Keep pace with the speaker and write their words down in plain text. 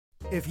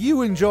if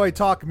you enjoy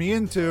Talk Me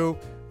Into,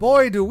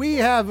 boy, do we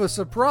have a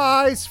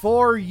surprise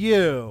for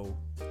you.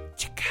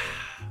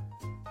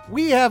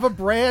 We have a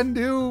brand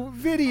new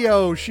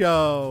video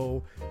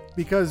show.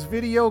 Because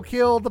video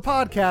killed the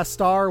podcast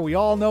star, we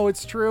all know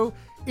it's true.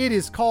 It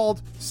is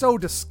called So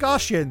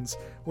Discussions,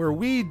 where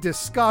we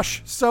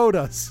discuss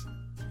sodas.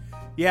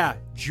 Yeah,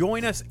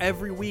 join us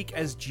every week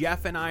as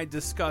Jeff and I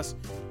discuss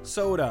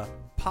soda,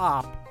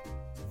 pop,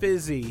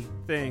 fizzy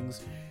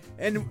things.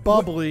 And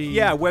bubbly.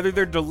 Yeah, whether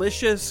they're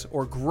delicious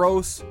or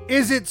gross.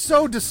 Is it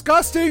so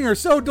disgusting or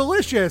so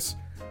delicious?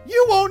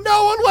 You won't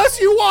know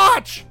unless you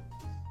watch!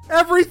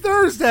 Every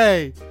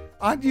Thursday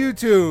on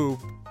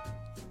YouTube.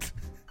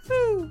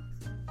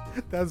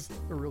 That's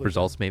a really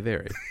Results may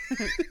vary.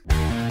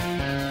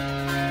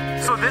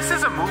 So this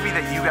is a movie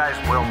that you guys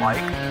will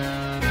like?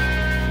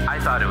 I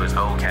thought it was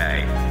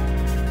okay.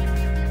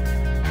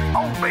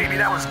 Oh, baby,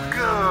 that was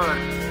good.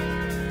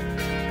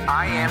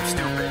 I am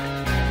stupid.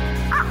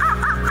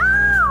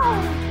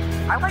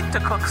 I like to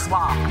cook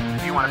slop.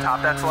 Do you want to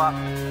top that slop?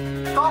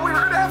 Thought we were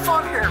going to have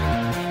fun here.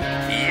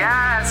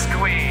 Yes,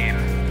 queen.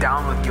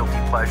 Down with guilty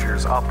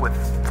pleasures, up with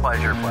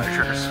pleasures.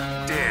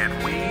 Did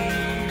we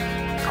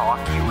talk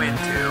you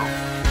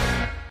into...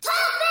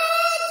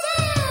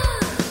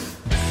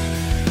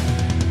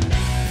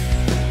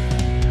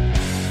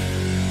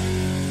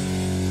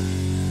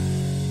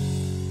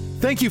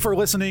 Thank you for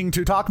listening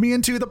to Talk Me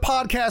Into, the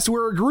podcast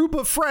where a group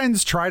of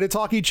friends try to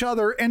talk each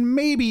other and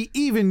maybe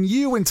even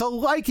you into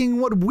liking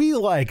what we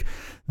like.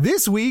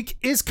 This week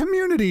is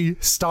Community,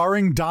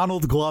 starring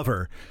Donald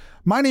Glover.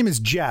 My name is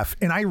Jeff,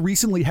 and I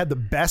recently had the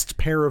best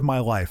pair of my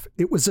life.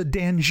 It was a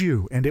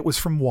Danjou, and it was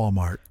from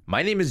Walmart.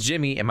 My name is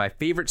Jimmy, and my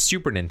favorite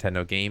Super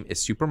Nintendo game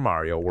is Super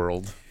Mario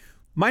World.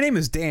 My name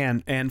is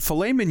Dan, and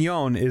filet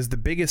mignon is the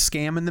biggest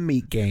scam in the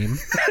meat game.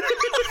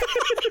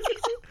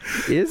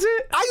 Is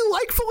it? I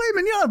like filet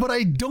mignon, but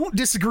I don't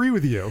disagree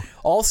with you.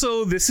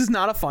 Also, this is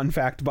not a fun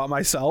fact about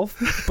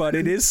myself, but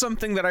it is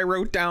something that I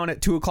wrote down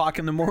at 2 o'clock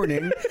in the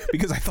morning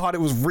because I thought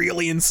it was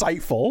really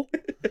insightful.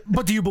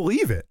 But do you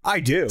believe it? I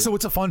do. So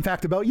it's a fun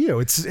fact about you.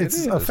 It's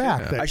a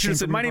fact. Yeah. That I should have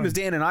said, came my from name your is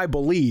Dan and I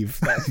believe.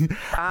 That.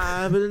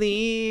 I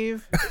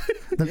believe.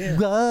 that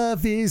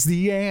love is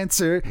the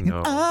answer, No.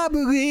 and I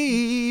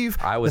believe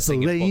I was the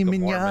thinking filet Book of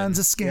mignon's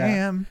a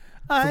scam.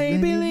 I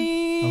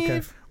believe.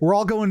 Okay. We're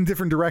all going in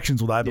different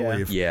directions with I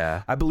believe.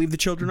 Yeah. I believe the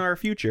children are our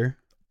future.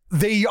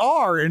 They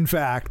are, in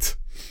fact.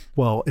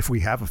 Well, if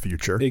we have a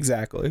future.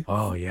 Exactly.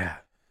 Oh, yeah.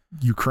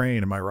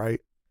 Ukraine, am I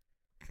right?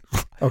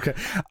 Okay.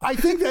 I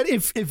think that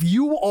if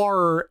you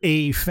are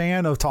a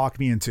fan of Talk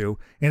Me Into,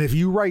 and if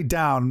you write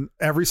down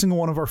every single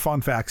one of our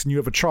fun facts and you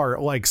have a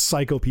chart like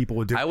psycho people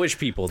would do, I wish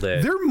people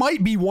did. there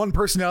might be one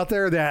person out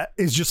there that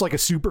is just like a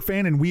super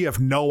fan and we have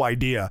no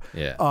idea.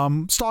 Yeah.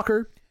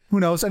 Stalker. Who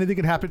knows? Anything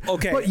can happen.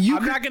 Okay, but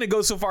I'm not going to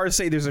go so far as to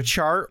say there's a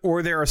chart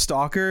or they're a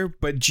stalker,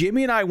 but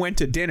Jimmy and I went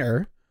to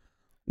dinner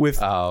with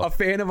a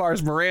fan of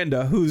ours,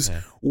 Miranda, who's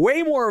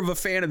way more of a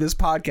fan of this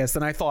podcast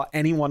than I thought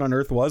anyone on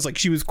earth was. Like,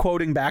 she was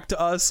quoting back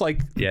to us, like,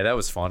 Yeah, that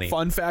was funny.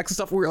 fun facts and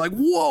stuff. We were like,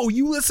 whoa,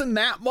 you listen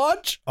that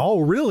much? Oh,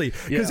 really?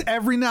 Because Yeah.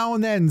 every now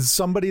and then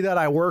somebody that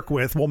I work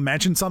with will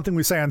mention something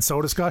we say on So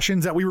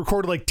Discussions that we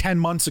recorded like 10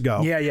 months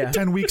ago. Yeah.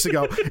 10 weeks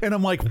ago. And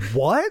I'm like,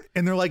 what?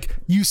 And they're like,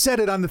 you said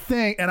it on the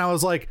thing. And I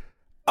was like,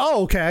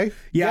 oh, okay.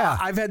 Yeah,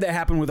 I've had that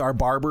happen with our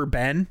barber,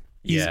 Ben.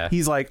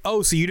 He's like,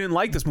 oh, so you didn't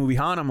like this movie,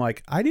 huh? And I'm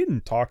like, I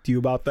didn't talk to you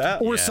about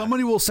that. Or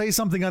somebody will say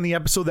something on the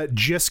episode that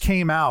just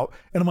came out,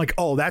 and I'm like,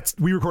 oh,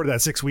 we recorded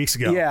that 6 weeks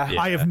ago. Yeah.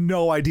 I have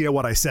no idea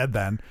what I said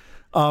then.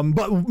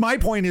 But my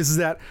point is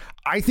that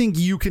I think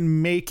you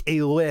can make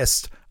a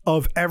list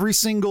of every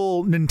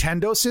single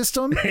Nintendo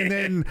system, and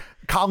then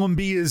column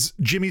B is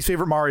Jimmy's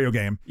favorite Mario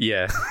game.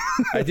 Yeah.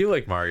 I do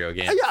like Mario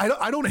games. Yeah,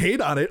 I don't hate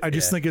on it. I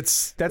just think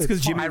that's because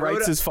Jimmy fun.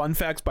 writes his fun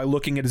facts by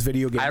looking at his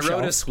video game I wrote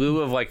shelf. a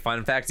slew of like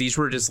fun facts. These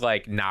were just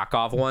like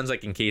knockoff ones,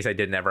 like in case I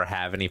did never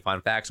have any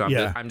fun facts. So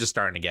I'm just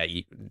starting to get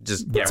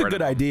That's a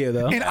good idea,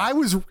 though. And I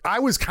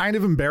was kind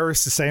of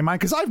embarrassed to say mine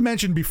because I've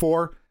mentioned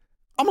before,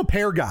 I'm a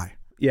pear guy.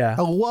 Yeah.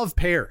 I love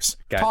pears.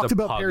 Guys, Talked the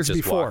about pug pears just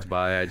before. walked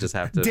by. I just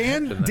have to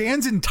mention that.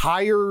 Dan's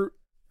entire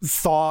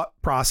thought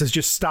process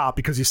just stopped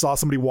because he saw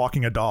somebody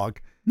walking a dog.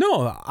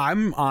 No,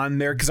 I'm on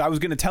there because I was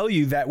going to tell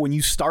you that when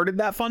you started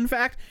that fun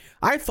fact,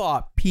 I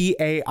thought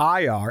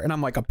PAIR, and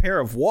I'm like, a pair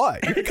of what?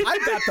 I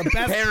got the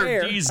best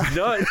pair. Of these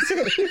nuts.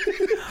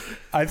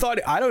 I thought,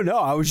 I don't know.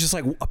 I was just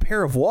like, a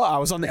pair of what? I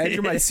was on the edge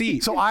of my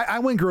seat. So I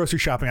went grocery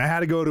shopping. I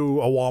had to go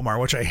to a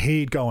Walmart, which I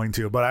hate going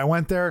to, but I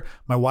went there.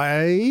 My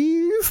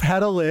wife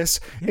had a list,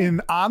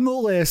 and on the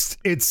list,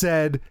 it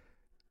said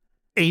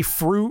a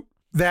fruit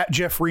that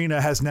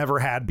Jeffrina has never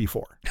had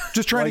before.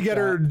 Just trying to get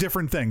her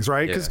different things,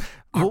 right? Because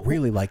I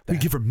really like that. We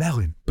give her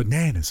melon,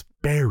 bananas,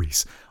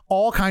 berries,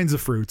 all kinds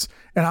of fruits.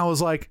 And I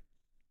was like,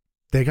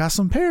 they got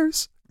some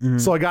pears.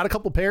 So I got a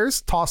couple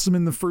pears, tossed them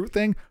in the fruit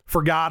thing,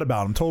 forgot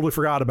about them, totally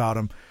forgot about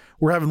them.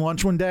 We're having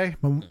lunch one day.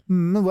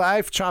 My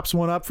wife chops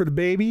one up for the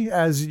baby,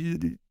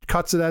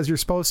 cuts it as you're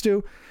supposed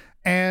to.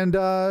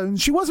 And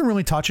she wasn't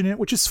really touching it,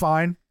 which is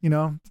fine. You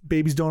know,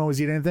 babies don't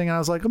always eat anything. And I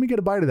was like, let me get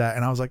a bite of that.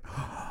 And I was like,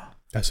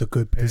 that's a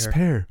good pear. This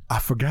pear, I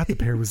forgot the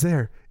pear was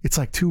there. It's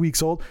like 2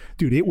 weeks old.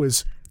 Dude, it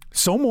was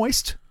so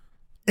moist,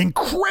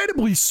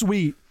 incredibly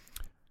sweet,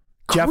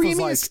 Jeff was creamiest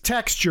like,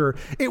 texture.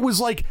 It was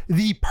like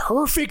the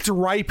perfect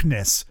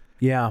ripeness.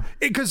 Yeah.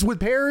 Because with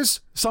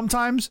pears,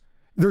 sometimes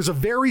there's a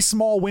very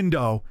small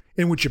window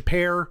in which a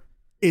pear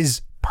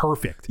is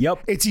perfect.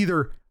 Yep. It's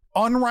either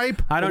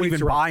unripe. I don't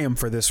even buy them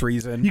for this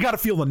reason. You got to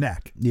feel the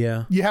neck.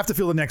 Yeah. You have to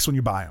feel the necks when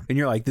you buy them. And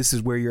you're like, this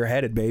is where you're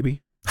headed,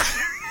 baby.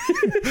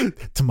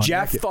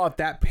 Jeff thought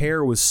that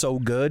pear was so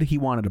good, he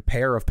wanted a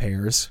pair of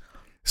pears.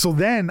 So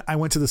then I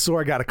went to the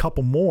store. I got a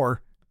couple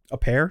more. A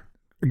pear?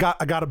 I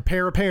got a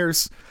pair of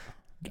pears.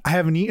 I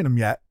haven't eaten them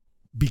yet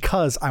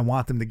because I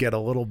want them to get a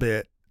little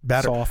bit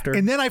better. Softer.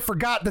 And then I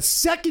forgot the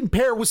second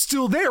pear was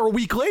still there a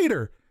week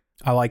later.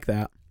 I like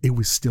that. It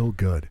was still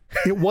good.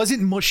 It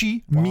wasn't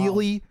mushy,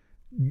 mealy,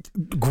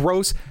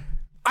 gross.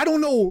 I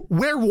don't know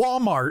where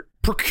Walmart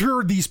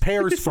procured these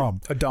pears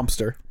from. A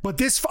dumpster. But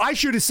this, I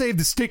should have saved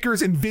the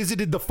stickers and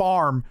visited the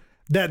farm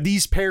that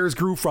these pears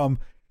grew from.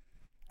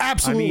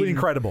 Absolutely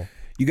incredible.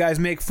 You guys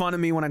make fun of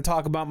me when I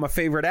talk about my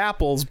favorite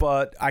apples,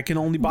 but I can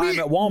only buy them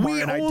at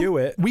Walmart, and I do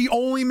it. We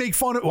only make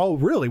fun of, well,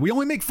 really, we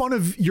only make fun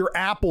of your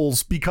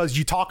apples because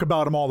you talk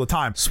about them all the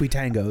time. Sweet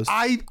tangos.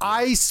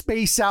 I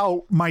space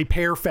out my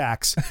pear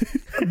facts.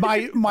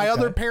 My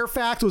other pear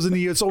fact was in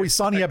the It's Always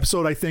Sunny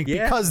episode, I think,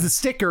 because the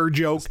sticker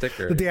joke.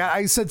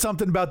 I said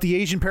something about the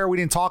Asian pear. We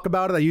didn't talk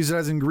about it. I use it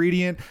as an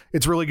ingredient.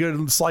 It's really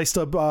good. Sliced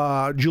up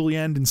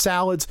julienne in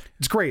salads.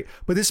 It's great.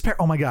 But this pear,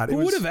 oh my God. Who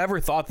would have ever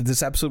thought that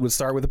this episode would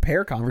start with a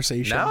pear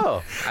conversation?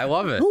 No, I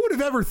love it. Who would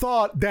have ever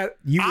thought that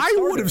I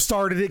would have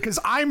started it? Because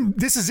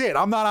this is it.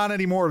 I'm not on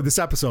anymore of this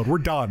episode. We're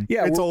done.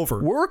 Yeah, it's over.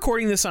 We're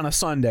recording this on a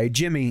Sunday.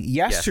 Jimmy,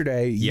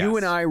 yesterday, you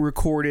and I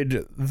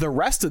recorded the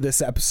rest of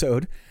this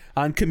episode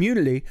on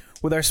Community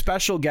with our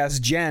special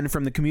guest Jen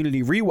from the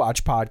Community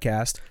Rewatch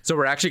podcast. So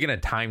we're actually going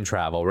to time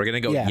travel. We're going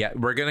to go.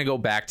 We're going to go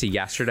back to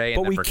yesterday.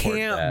 But we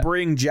can't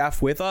bring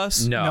Jeff with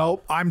us. No,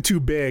 nope. I'm too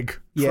big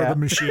for the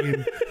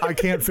machine. I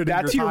can't fit in your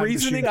time. That's your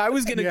reasoning. Machine. I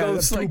was going to go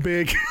too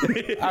big.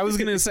 I was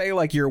going to say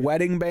like your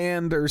wedding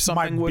band or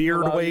something. My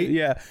beard weight.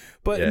 Yeah.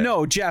 But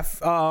no, Jeff,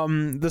 the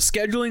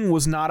scheduling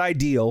was not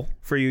ideal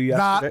for you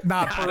yesterday.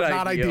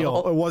 Not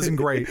ideal. It wasn't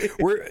great.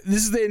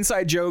 This is the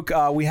inside joke.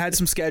 We had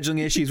some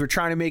scheduling issues. We're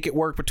trying to make it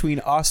work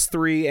between us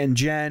three and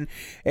Jen.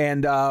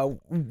 And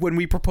when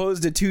we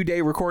proposed a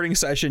 2-day recording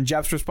session,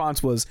 Jeff's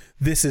response was,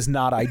 "This is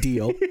not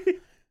ideal."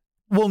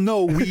 Well,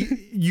 no,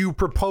 you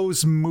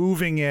proposed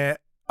moving it.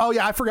 Oh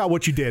yeah, I forgot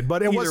what you did,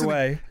 but it wasn't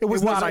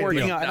not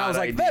working ideal. out. And I was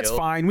like, that's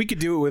fine. We could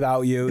do it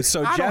without you.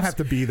 So I don't have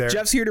to be there.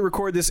 Jeff's here to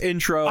record this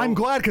intro. I'm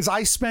glad because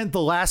I spent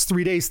the last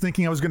 3 days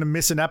thinking I was going to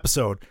miss an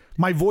episode.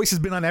 My voice has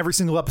been on every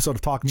single episode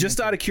of Talking. Just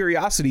out of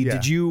curiosity,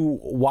 did you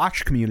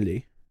watch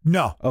Community?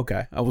 No.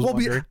 Okay. I was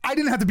wondering. I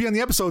didn't have to be on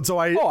the episode, so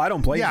I... Oh, I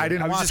don't blame you. I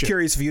didn't watch I was just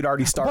curious if you'd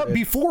already started. But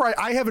before,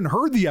 I haven't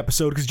heard the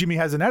episode because Jimmy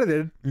hasn't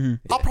edited.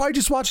 I'll probably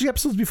just watch the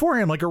episodes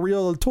beforehand like a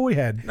real toy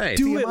head. Nice.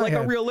 Do it like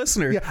a real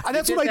listener. Yeah,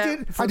 that's what I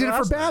did. I did it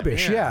for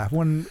Babish,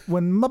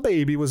 when my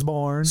baby was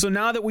born. So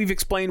now that we've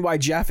explained why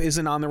Jeff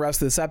isn't on the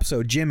rest of this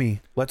episode, Jimmy,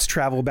 let's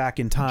travel back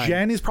in time.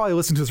 Jen is probably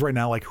listening to this right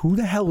now like, who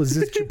the hell is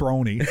this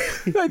jabroni?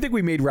 I think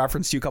we made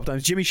reference to you a couple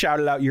times. Jimmy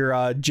shouted out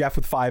your Jeff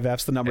with 5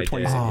 F's, the number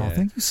 26. Oh,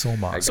 thank you so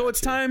much. So it's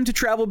time to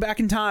travel back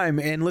in time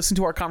and listen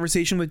to our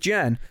conversation with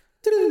Jen.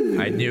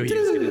 I knew he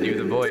was going to do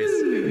the voice.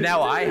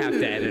 Now I have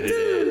to edit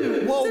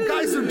it in. Whoa,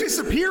 guys, they're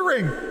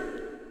disappearing.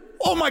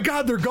 Oh my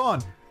God, they're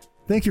gone.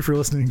 Thank you for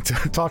listening to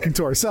Talking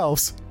to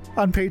Ourselves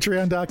on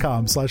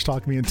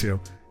patreon.com/talkmeinto.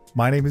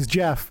 My name is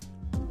Jeff.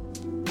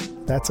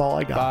 That's all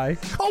I got. Bye.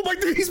 Oh my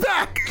God, he's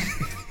back.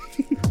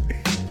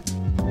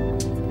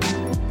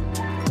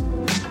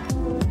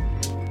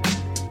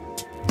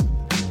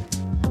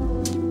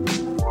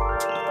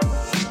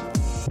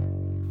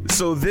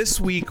 So this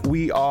week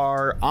we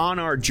are on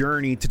our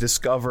journey to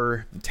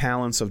discover the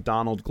talents of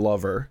Donald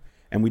Glover,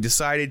 and we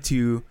decided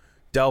to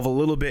delve a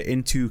little bit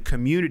into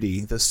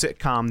Community, the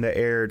sitcom that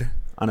aired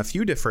on a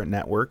few different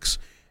networks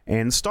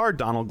and starred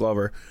Donald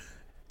Glover.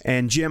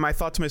 And Jim, I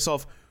thought to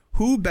myself,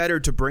 who better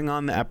to bring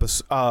on the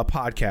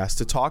podcast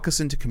to talk us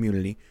into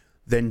Community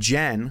than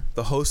Jen,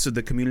 the host of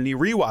the Community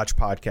Rewatch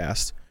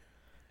podcast?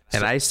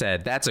 And I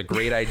said, that's a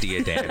great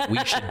idea, Dan. We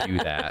should do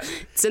that.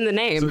 It's in the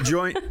name.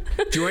 So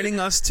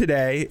joining us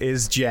today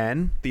is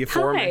Jen, the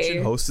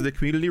aforementioned host of the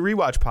Community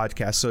Rewatch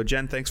podcast. So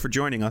Jen, thanks for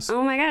joining us.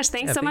 Oh my gosh,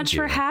 thanks so much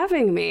for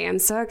having me. I'm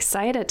so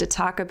excited to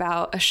talk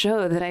about a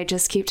show that I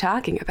just keep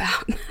talking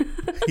about.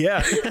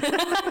 Yeah.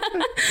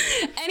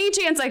 Any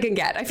chance I can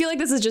get. I feel like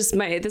this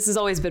has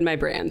always been my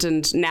brand,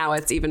 and now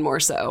it's even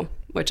more so,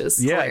 which is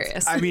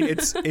hilarious. I mean,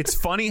 it's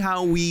funny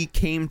how we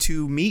came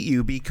to meet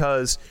you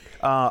because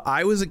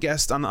I was a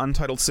guest on the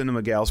Untitled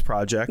Cinema Gals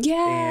project.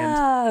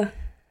 Yeah. And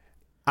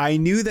I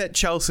knew that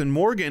Chelsea and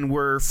Morgan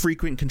were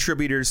frequent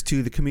contributors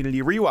to the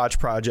Community Rewatch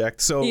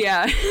project. So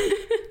yeah.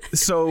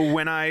 So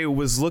when I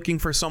was looking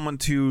for someone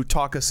to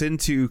talk us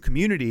into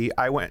Community,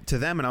 I went to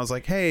them and I was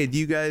like, hey, do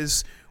you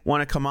guys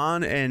want to come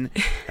on? And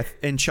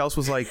Chelsea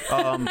was like,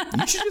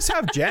 you should just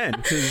have Jen,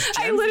 because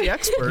Jen's the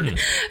expert.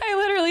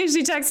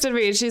 She texted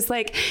me and she's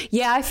like,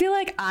 yeah, I feel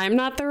like I'm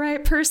not the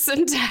right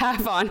person to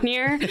have on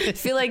here. I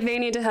feel like they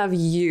need to have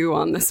you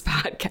on this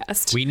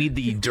podcast. We need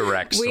the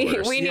direct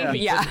source.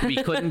 We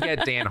couldn't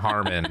get Dan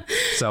Harmon,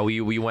 so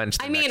we went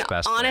to the next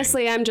best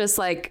honestly, thing. I'm just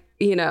like,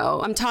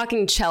 I'm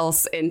talking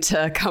Chelsea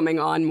into coming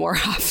on more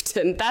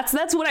often. That's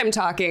what I'm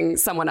talking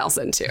someone else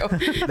into.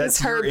 That's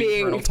her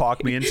being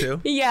talk me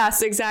into.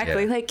 Yes,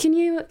 exactly. Yeah. Like,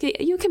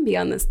 you can be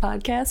on this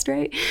podcast,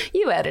 right?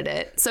 You edit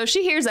it, so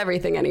she hears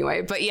everything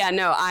anyway. But yeah,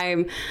 no,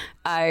 I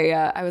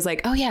was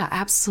like, oh yeah,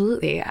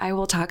 absolutely. I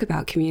will talk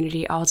about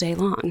Community all day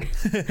long.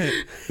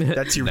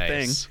 That's your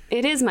thing.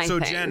 It is my thing. So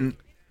Jen,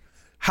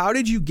 how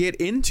did you get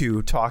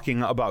into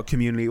talking about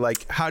Community?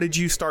 Like, how did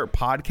you start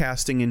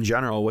podcasting in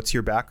general? What's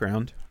your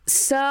background?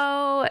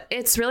 So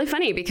it's really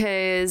funny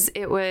because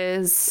it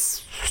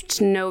was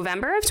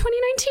November of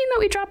 2019 that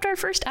we dropped our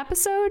first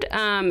episode.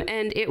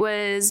 And it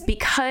was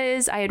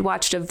because I had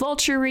watched a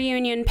Vulture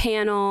reunion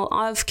panel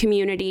of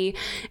Community,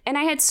 and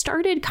I had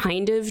started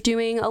kind of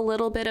doing a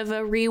little bit of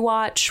a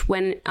rewatch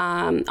when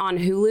on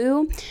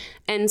Hulu.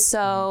 And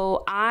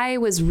so I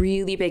was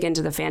really big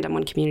into the fandom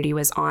when Community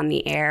was on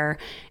the air.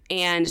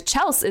 And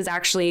Chelsea is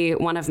actually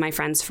one of my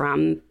friends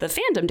from the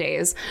fandom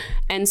days.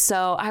 And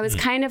so I was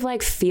kind of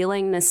like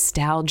feeling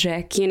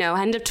nostalgic,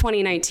 end of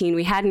 2019.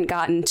 We hadn't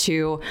gotten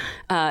to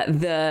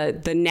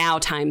the now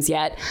times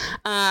yet.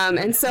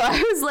 And so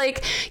I was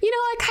like,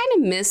 I kind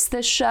of miss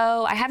this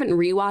show. I haven't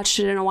rewatched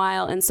it in a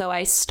while. And so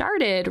I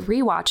started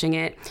rewatching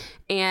it.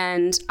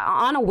 And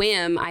on a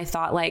whim, I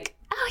thought like,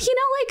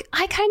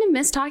 I kind of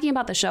miss talking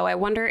about the show. I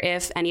wonder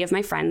if any of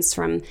my friends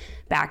from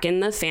back in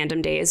the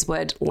fandom days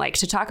would like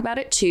to talk about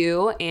it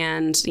too.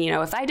 And,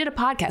 if I did a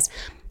podcast,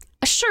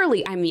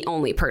 surely I'm the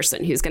only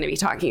person who's going to be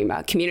talking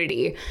about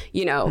Community,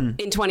 in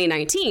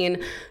 2019.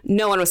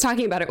 No one was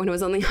talking about it when it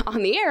was on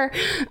the air.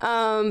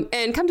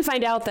 And come to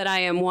find out that I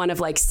am one of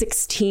like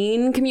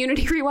 16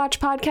 Community rewatch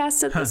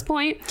podcasts at this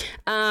point.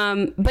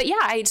 But yeah,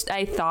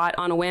 I thought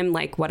on a whim,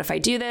 like, what if I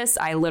do this?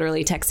 I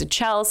literally texted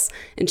Chelsea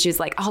and she's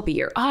like, I'll be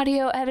your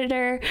audio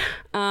editor.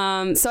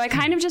 So I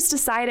kind of just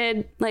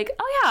decided like,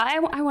 oh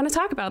yeah, I want to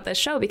talk about this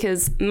show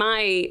because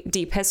my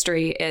deep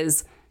history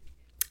is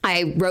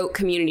I wrote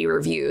Community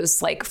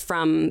reviews like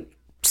from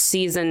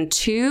season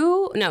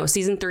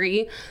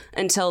 3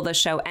 until the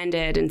show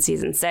ended in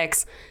season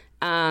 6.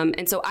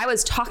 And so I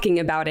was talking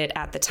about it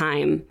at the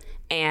time.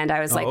 And I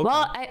was like,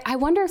 well, I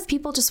wonder if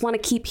people just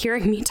want to keep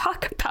hearing me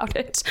talk about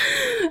it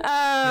in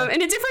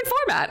a different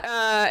format.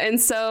 And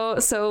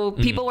so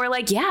people were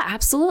like, yeah,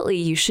 absolutely.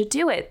 You should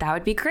do it. That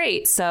would be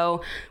great.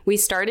 So we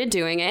started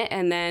doing it.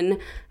 And then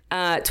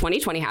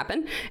 2020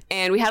 happened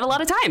and we had a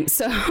lot of time.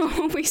 So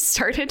we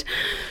started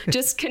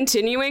just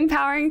continuing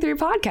powering through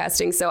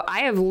podcasting. So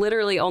I have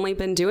literally only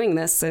been doing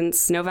this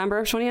since November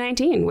of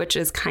 2019, which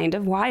is kind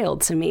of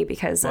wild to me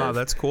because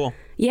that's cool.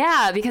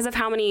 Yeah, because of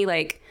how many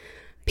like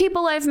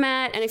people I've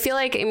met. And I feel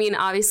like,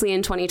 obviously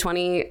in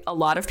 2020, a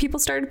lot of people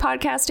started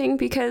podcasting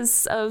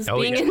because of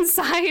being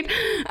inside.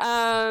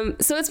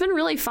 So it's been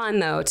really fun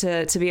though,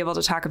 to be able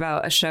to talk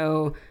about a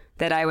show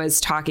that I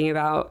was talking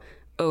about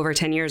over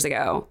 10 years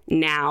ago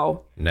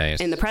now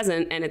in the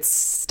present, and it's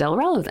still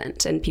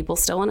relevant and people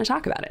still want to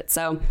talk about it.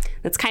 So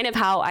that's kind of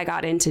how I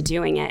got into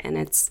doing it. And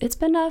it's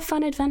been a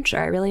fun adventure.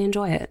 I really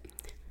enjoy it.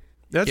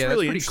 That's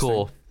really pretty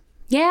cool.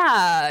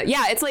 Yeah.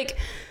 Yeah. It's like,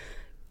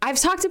 I've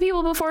talked to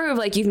people before who have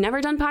like, you've never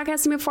done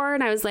podcasting before.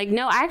 And I was like,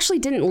 no, I actually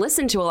didn't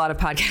listen to a lot of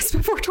podcasts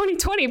before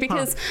 2020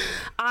 because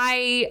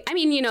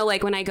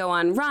like when I go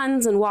on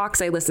runs and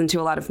walks, I listen to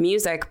a lot of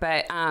music.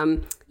 But,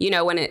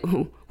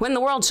 when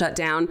the world shut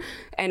down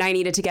and I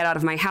needed to get out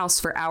of my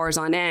house for hours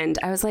on end,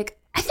 I was like,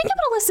 I think I'm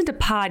going to listen to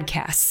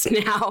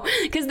podcasts now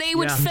because they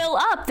would fill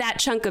up that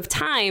chunk of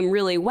time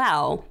really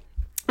well.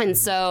 And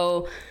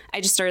so I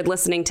just started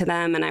listening to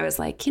them and I was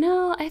like,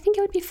 I think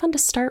it would be fun to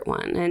start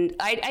one. And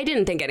I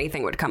didn't think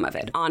anything would come of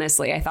it.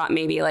 Honestly, I thought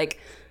maybe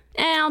like,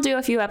 I'll do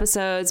a few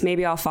episodes.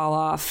 Maybe I'll fall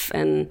off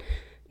and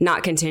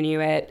not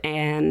continue it.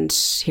 And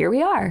here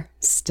we are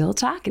still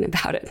talking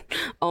about it.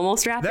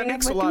 Almost wrapping up. That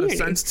makes a lot of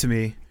sense to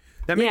me.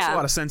 That makes a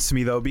lot of sense to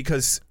me though,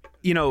 because,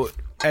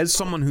 as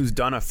someone who's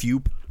done a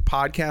few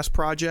podcast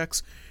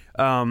projects,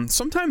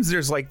 sometimes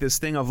there's like this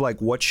thing of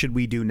like, what should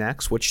we do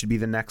next? What should be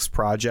the next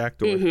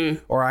project?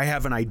 Or I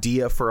have an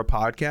idea for a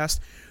podcast,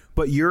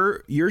 but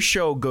your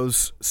show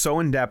goes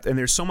so in depth and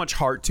there's so much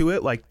heart to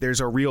it. Like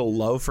there's a real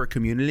love for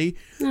Community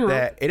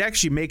that it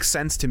actually makes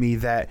sense to me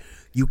that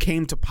you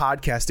came to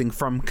podcasting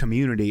from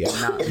Community and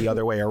not the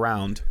other way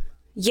around.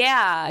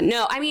 Yeah,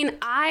 no,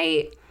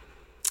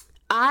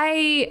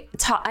 I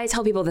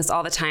tell people this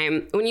all the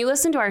time. When you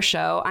listen to our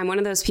show, I'm one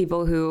of those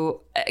people who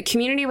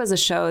Community was a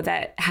show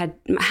that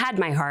had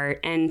my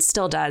heart and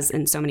still does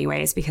in so many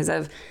ways because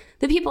of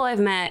the people I've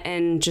met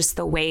and just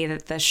the way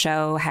that the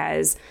show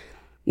has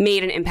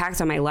made an impact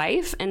on my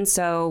life. And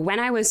so when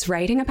I was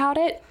writing about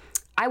it,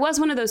 I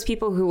was one of those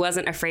people who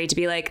wasn't afraid to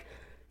be like,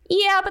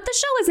 yeah, but the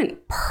show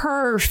isn't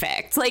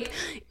perfect. Like,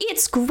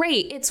 it's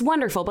great, it's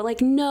wonderful, but like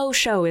no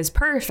show is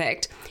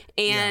perfect.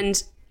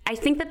 And I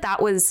think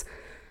that was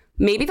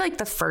maybe like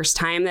the first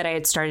time that I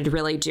had started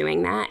really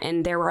doing that.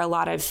 And there were a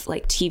lot of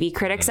like TV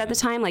critics at the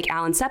time, like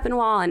Alan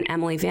Sepinwall and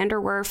Emily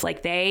Vanderwerf.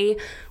 Like, they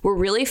were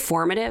really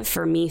formative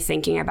for me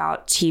thinking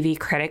about TV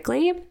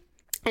critically.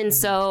 And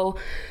so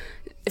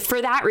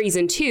for that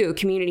reason too,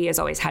 Community has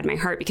always had my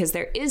heart, because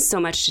there is so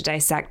much to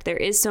dissect. There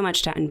is so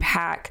much to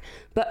unpack,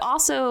 but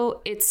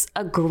also it's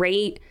a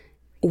great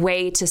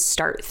way to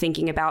start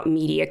thinking about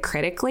media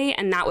critically.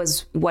 And that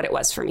was what it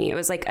was for me. It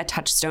was like a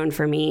touchstone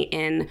for me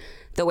in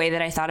the way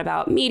that I thought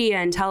about media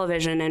and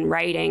television and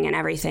writing and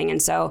everything.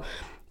 And so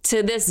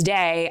to this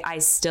day, I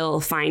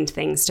still find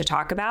things to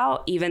talk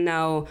about, even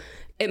though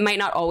it might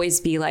not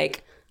always be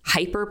like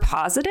hyper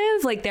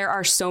positive. Like, there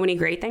are so many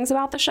great things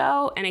about the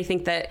show. And I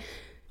think that,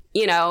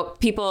 you know,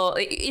 people,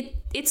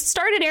 it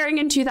started airing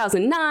in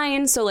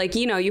 2009. So like,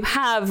 you know,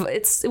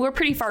 we're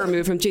pretty far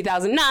removed from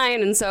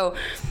 2009. And so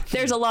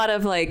there's a lot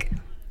of like,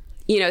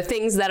 you know,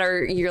 things that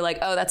you're like,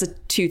 oh, that's a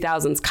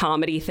 2000s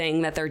comedy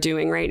thing that they're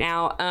doing right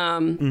now.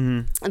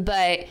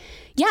 But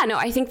yeah, no,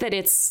 I think that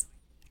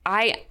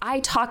I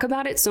talk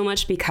about it so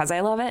much because I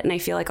love it. And I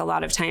feel like a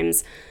lot of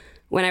times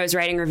when I was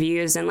writing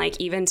reviews, and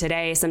like even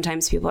today,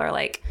 sometimes people are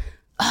like,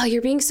 oh,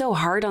 you're being so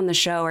hard on the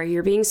show, or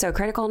you're being so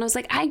critical. And I was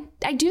like, I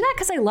do that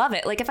because I love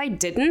it. Like, if I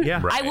didn't,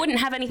 I wouldn't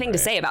have anything to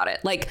say about it.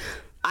 Like,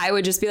 I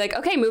would just be like,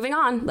 okay, moving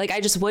on. Like, I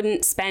just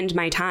wouldn't spend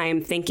my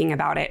time thinking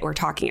about it or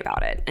talking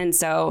about it. And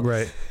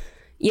so,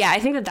 yeah, I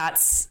think that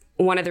that's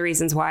one of the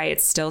reasons why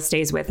it still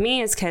stays with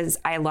me, is because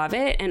I love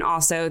it. And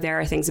also there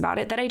are things about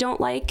it that I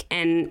don't like.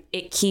 And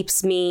it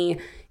keeps me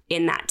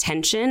in that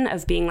tension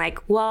of being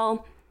like,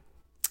 well,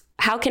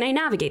 how can I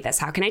navigate this?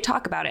 How can I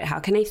talk about it? How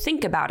can I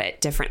think about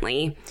it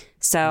differently?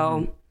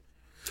 So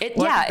I think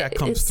that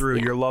comes through.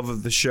 Your love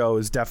of the show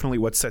is definitely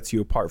what sets you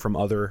apart from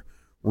other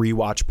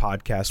rewatch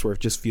podcasts, where it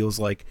just feels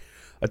like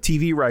a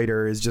TV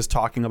writer is just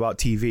talking about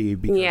TV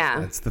because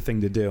that's the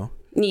thing to do.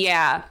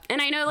 Yeah. And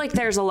I know like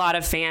there's a lot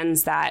of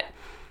fans that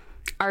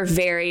are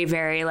very,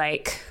 very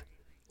like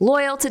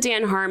loyal to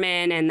Dan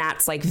Harmon, and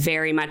that's like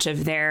very much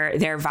of their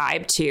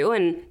vibe too.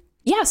 And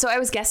yeah, so I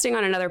was guesting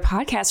on another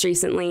podcast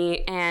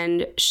recently,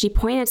 and she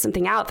pointed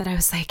something out that I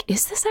was like,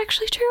 is this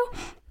actually true?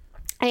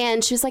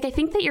 And she was like, I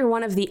think that you're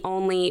one of the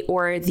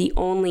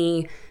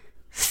only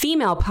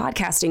female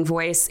podcasting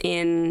voice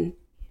in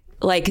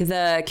like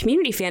the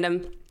Community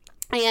fandom.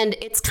 And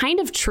it's kind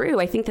of true.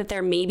 I think that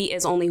there maybe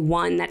is only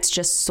one that's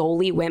just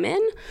solely women.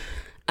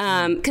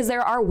 Because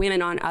there are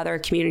women on other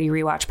Community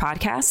Rewatch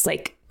podcasts,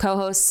 like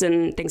co-hosts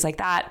and things like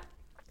that.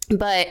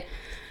 But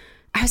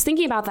I was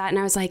thinking about that, and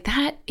I was like,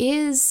 that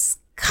is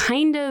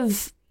kind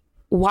of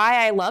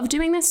why I love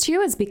doing this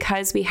too, is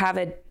because we have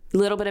a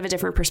little bit of a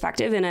different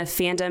perspective in a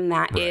fandom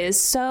that is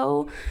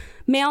so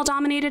male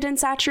dominated and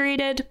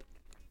saturated.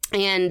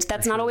 And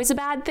that's not always a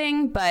bad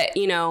thing, but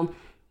you know,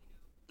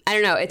 I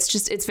don't know.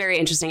 It's very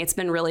interesting. It's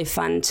been really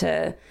fun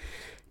to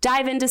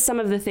dive into some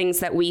of the things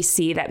that we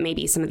see that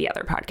maybe some of the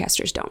other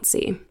podcasters don't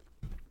see.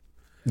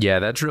 Yeah,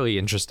 that's really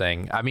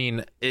interesting. I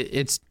mean,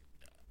 it's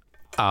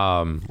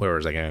where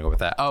was I going to go with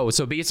that? Oh,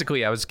 so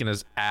basically I was going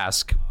to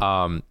ask,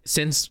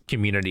 since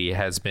Community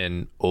has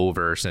been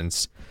over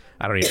since,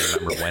 I don't even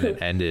remember when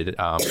it ended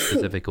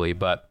specifically,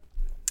 but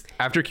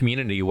after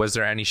Community, was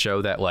there any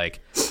show that like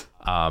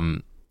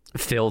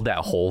filled that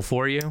hole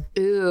for you?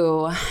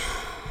 Ooh.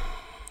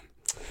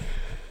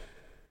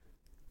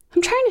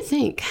 I'm trying to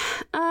think.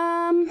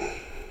 I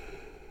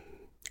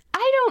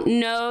don't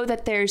know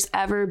that there's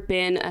ever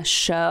been a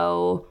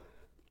show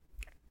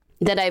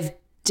that I've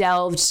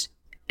delved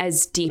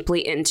as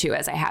deeply into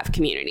as I have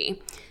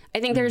Community. I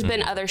think there's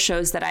been other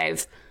shows that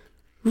I've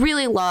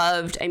really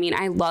loved. I mean,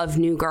 I love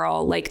New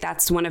Girl. Like,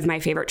 that's one of my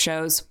favorite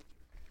shows.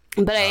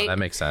 But that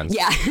makes sense.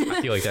 Yeah.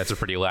 I feel like that's a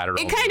pretty lateral.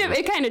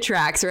 It kind of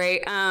tracks,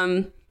 right?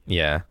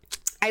 Yeah.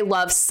 I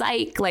love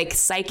Psych. Like,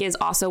 Psych is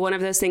also one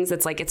of those things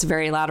that's like, it's a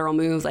very lateral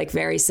move, like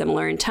very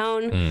similar in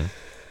tone.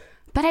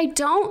 But I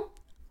don't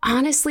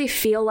honestly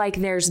feel like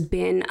there's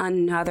been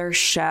another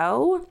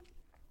show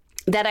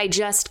that I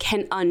just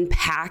can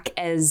unpack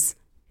as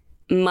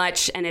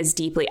much and as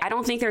deeply. I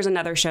don't think there's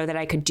another show that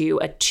I could do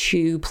a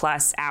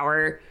 2+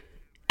 hour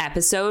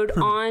episode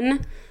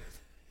on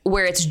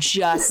where it's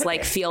just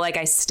like, feel like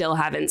I still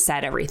haven't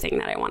said everything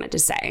that I wanted to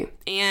say.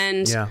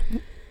 And so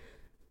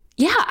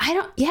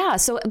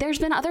there's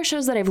been other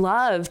shows that I've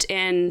loved,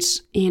 and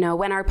you know,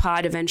 when our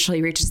pod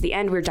eventually reaches the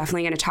end, we're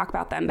definitely going to talk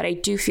about them, but I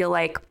do feel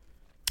like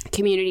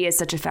Community is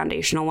such a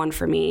foundational one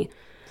for me.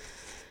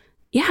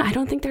 Yeah, I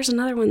don't think there's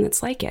another one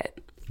that's like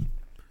it.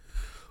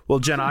 Well,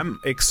 Jen, I'm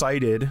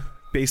excited,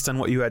 based on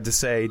what you had to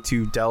say,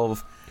 to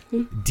delve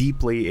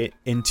deeply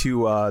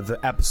into the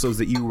episodes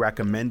that you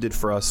recommended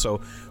for us. So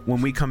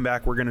when we come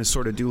back, we're going to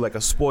sort of do like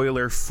a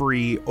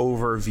spoiler-free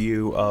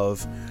overview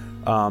of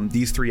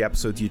these 3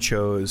 episodes you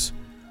chose,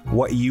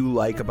 what you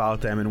like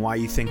about them, and why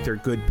you think they're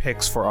good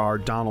picks for our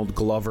Donald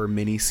Glover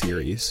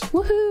miniseries.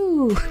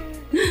 Woohoo!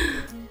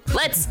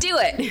 Let's do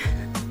it.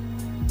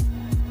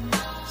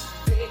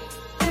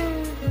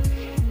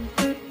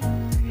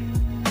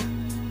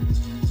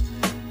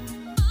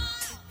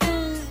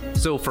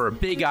 So for a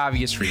big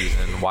obvious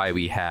reason why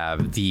we have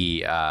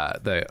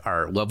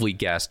our lovely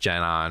guest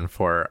Jen on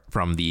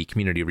from the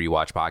Community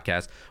Rewatch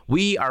podcast,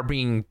 we are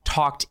being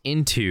talked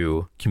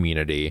into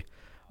Community.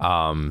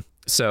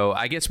 So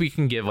I guess we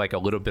can give like a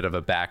little bit of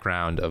a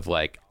background of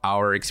like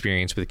our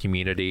experience with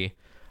Community.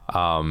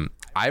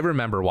 I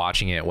remember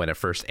watching it when it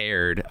first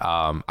aired.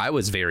 I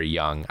was very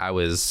young. I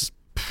was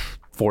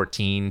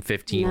 14,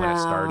 15 when it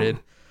started.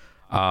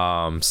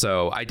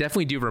 So I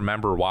definitely do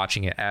remember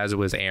watching it as it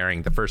was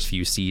airing the first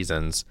few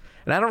seasons,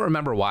 and I don't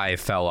remember why I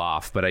fell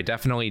off, but I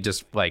definitely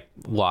just like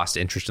lost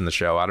interest in the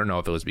show. I don't know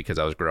if it was because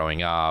I was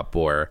growing up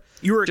or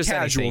you were a just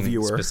casual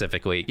viewer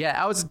specifically.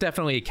 Yeah, I was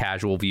definitely a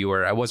casual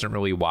viewer. I wasn't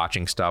really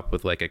watching stuff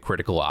with like a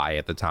critical eye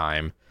at the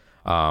time.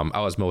 I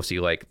was mostly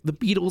like, the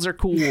Beatles are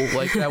cool.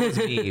 Like that was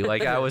me.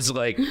 I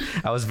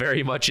was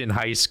very much in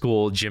high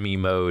school Jimmy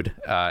mode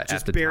just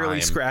at the barely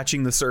time.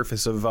 Scratching the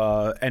surface of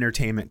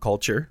entertainment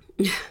culture.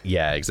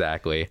 Yeah,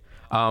 exactly.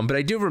 But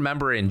I do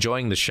remember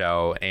enjoying the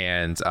show,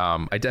 and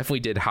I definitely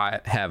did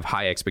have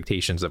high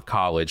expectations of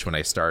college when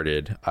I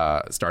started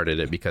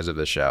it because of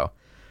the show.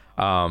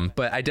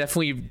 But I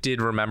definitely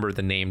did remember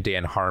the name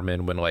Dan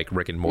Harmon when like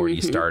Rick and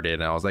Morty started,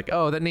 and I was like,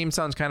 oh, that name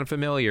sounds kind of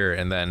familiar.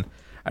 And then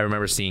I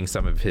remember seeing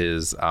some of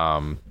his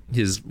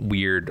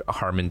weird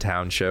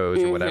Harmontown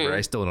shows or whatever.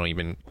 I still don't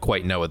even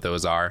quite know what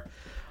those are.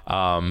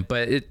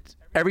 But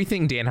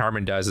everything Dan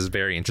Harmon does is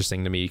very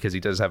interesting to me because he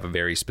does have a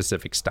very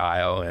specific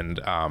style and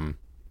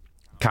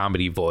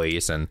comedy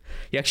voice. And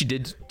he actually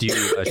did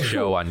do a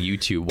show on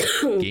YouTube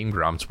with Game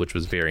Grumps, which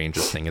was very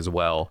interesting as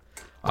well,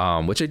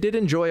 which I did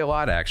enjoy a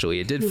lot,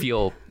 actually.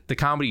 The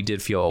comedy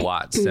did feel a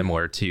lot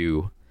similar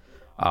to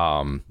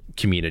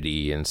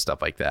Community and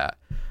stuff like that.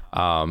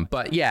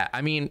 But yeah,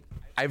 I mean,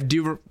 I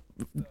do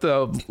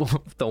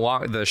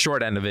the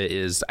short end of it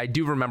is I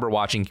do remember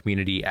watching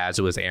Community as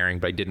it was airing,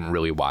 but I didn't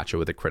really watch it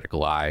with a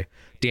critical eye.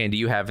 Dan, do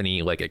you have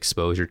any like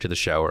exposure to the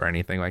show or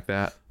anything like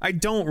that? I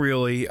don't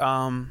really.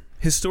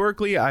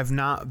 Historically, I've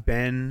not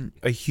been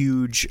a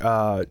huge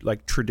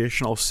like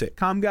traditional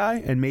sitcom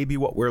guy, and maybe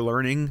what we're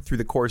learning through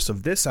the course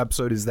of this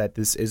episode is that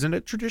this isn't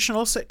a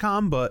traditional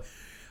sitcom, but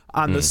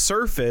on the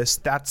surface,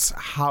 that's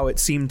how it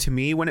seemed to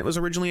me when it was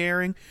originally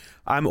airing.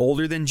 I'm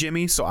older than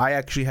Jimmy, so I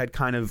actually had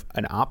kind of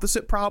an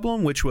opposite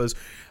problem, which was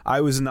I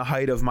was in the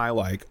height of my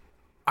like,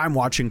 I'm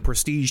watching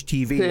prestige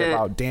TV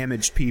about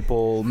damaged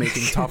people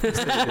making tough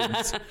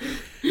decisions.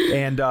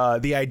 And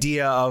the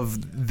idea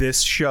of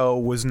this show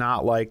was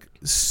not like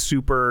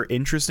super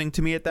interesting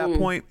to me at that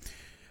point.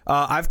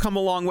 I've come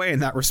a long way in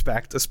that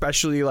respect,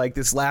 especially like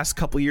this last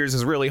couple of years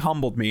has really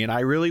humbled me, and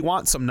I really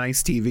want some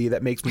nice TV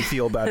that makes me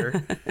feel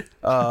better.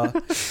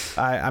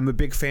 I'm a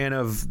big fan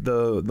of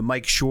the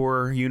Mike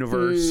Schur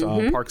universe,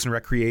 Parks and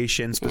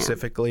Recreation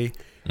specifically.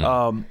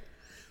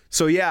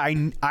 So yeah,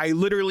 I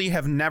literally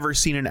have never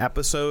seen an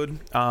episode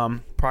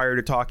prior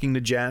to talking to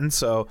Jen.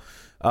 So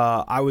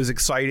I was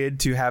excited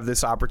to have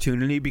this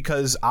opportunity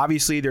because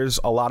obviously there's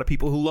a lot of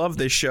people who love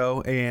this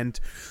show, and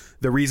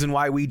the reason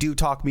why we do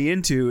Talk Me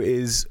Into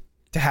is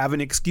to have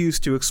an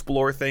excuse to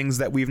explore things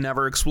that we've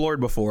never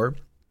explored before.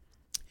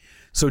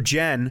 So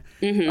Jen,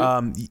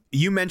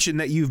 you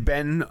mentioned that you've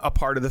been a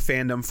part of the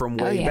fandom from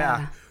way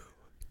back.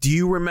 Do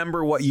you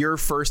remember what your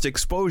first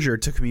exposure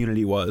to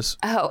Community was?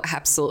 Oh,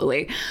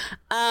 absolutely.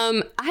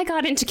 I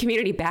got into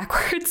Community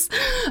backwards.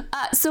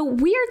 So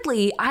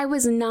weirdly, I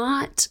was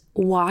not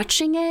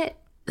watching it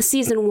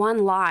season 1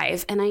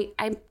 live. And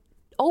I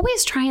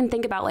always try and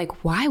think about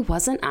like, why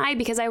wasn't I?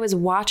 Because I was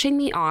watching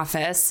The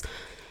Office.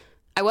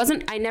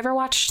 I never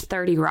watched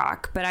 30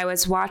 Rock, but I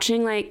was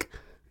watching like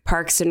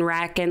Parks and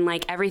Rec and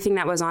like everything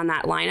that was on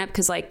that lineup.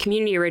 Because like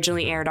Community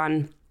originally aired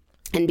on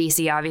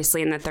NBC,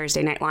 obviously, in the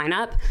Thursday night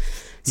lineup.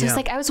 So it's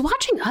like I was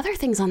watching other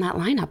things on that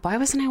lineup. Why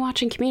wasn't I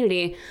watching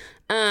Community?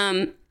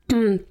 But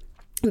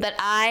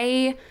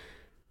I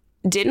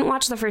didn't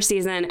watch the first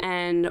season,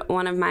 and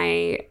one of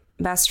my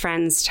best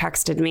friends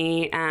texted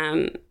me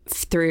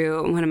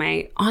through one of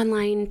my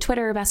online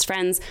Twitter best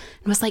friends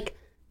and was like,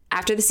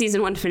 after the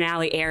season 1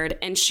 finale aired,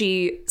 and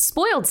she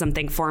spoiled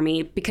something for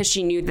me because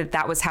she knew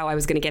that was how I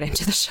was going to get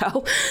into the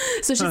show.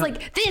 So she's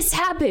like, this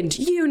happened.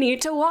 You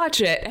need to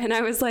watch it. And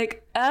I was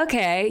like,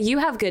 okay, you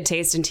have good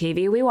taste in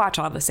TV. We watch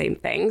all the same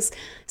things.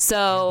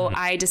 So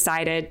I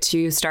decided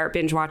to start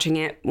binge watching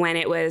it when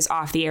it was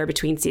off the air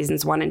between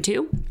seasons 1 and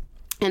 2,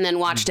 and then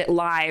watched it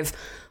live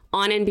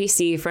on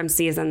NBC from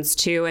seasons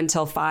 2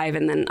 until 5.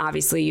 And then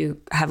obviously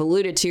you have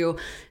alluded to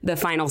the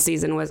final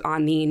season was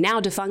on the now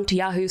defunct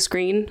Yahoo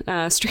Screen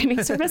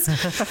streaming service.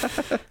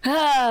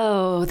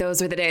 Oh,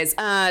 those were the days.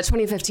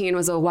 2015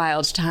 was a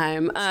wild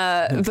time.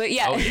 But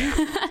yeah,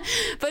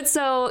 but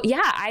so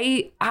yeah,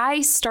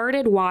 I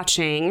started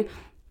watching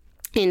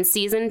in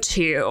season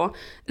 2,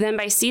 then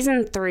by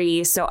season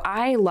 3. So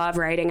I love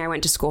writing. I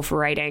went to school for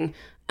writing.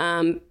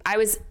 I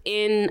was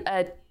in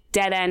a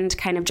dead end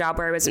kind of job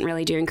where I wasn't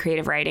really doing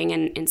creative writing.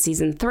 And in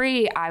season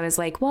 3, I was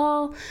like,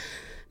 well,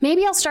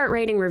 maybe I'll start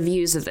writing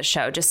reviews of the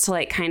show just to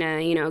like kind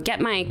of, you know,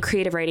 get my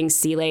creative writing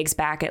sea legs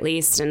back at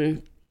least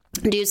and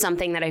do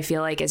something that I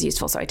feel like is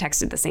useful. So I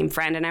texted the same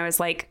friend and I was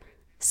like,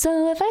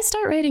 so if I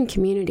start writing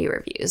community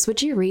reviews,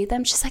 would you read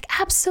them? She's like,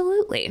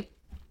 absolutely.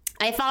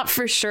 I thought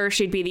for sure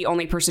she'd be the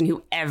only person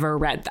who ever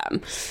read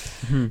them.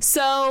 Mm-hmm.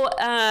 So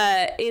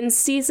in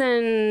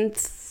season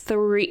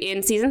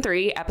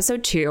 3,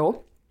 episode 2,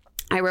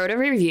 I wrote a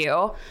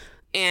review.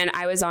 And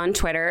I was on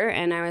Twitter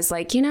and I was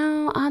like, you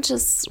know,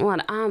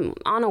 I'm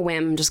on a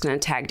whim, just going to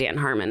tag Dan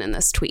Harmon in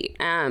this tweet.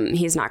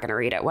 He's not going to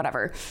read it,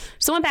 whatever.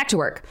 So I went back to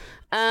work.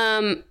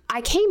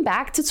 I came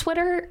back to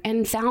Twitter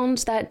and found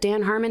that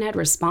Dan Harmon had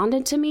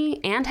responded to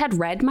me and had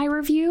read my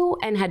review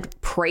and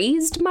had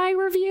praised my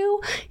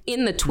review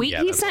in the tweet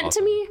he sent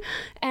to me.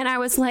 And I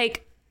was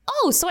like,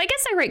 oh, so I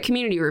guess I write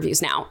community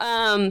reviews now.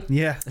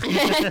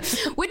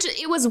 Which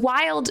it was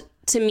wild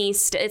to me.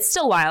 It's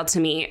still wild to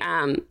me,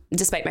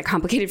 despite my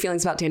complicated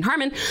feelings about Dan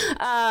Harmon.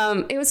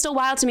 It was still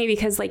wild to me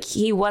because like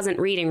he wasn't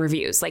reading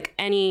reviews. Like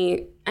I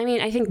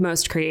think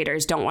most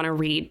creators don't want to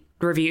read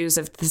reviews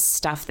of the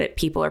stuff that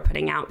people are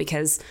putting out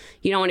because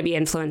you don't want to be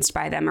influenced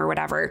by them or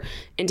whatever.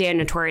 And Dan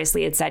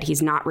notoriously had said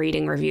he's not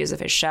reading reviews of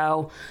his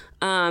show.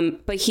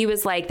 But he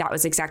was like, that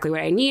was exactly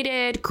what I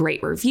needed.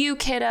 Great review,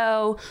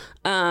 kiddo.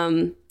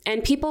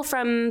 And people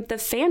from the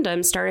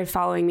fandom started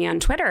following me on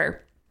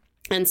Twitter.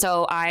 And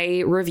so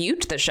I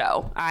reviewed the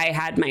show. I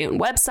had my own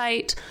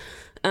website,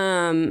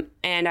 and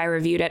I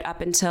reviewed it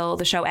up until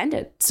the show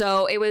ended.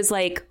 So it was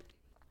like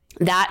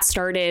that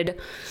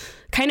started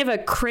kind of a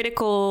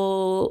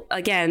critical,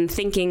 again,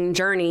 thinking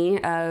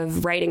journey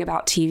of writing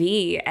about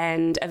TV.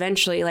 And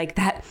eventually like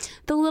that,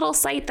 the little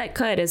site that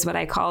could is what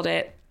I called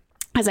it.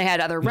 As I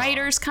had other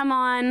writers come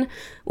on,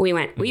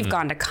 we've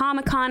gone to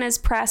Comic-Con as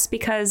press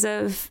because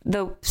of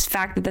the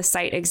fact that the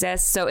site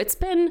exists. So it's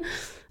been,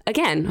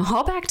 again,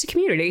 all back to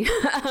community.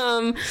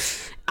 So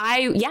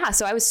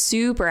I was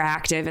super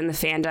active in the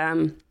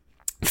fandom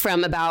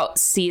from about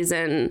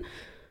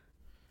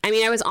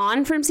I was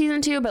on from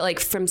season 2, but like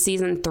from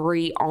season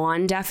 3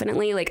 on,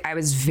 definitely, like I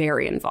was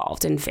very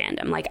involved in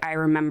fandom. Like I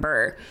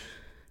remember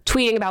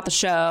tweeting about the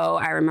show.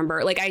 I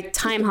remember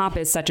Time Hop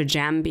is such a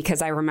gem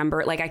because I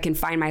remember like I can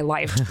find my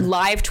live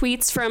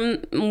tweets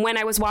from when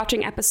I was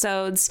watching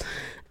episodes.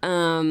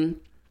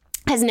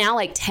 Has now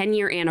like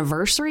 10-year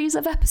anniversaries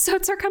of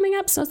episodes are coming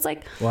up. So it's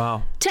like,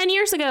 wow, 10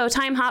 years ago,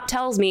 Time Hop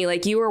tells me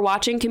like you were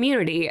watching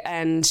Community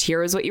and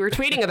here was what you were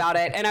tweeting about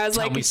it. And I was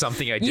like, tell me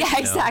something I didn't know. Yeah,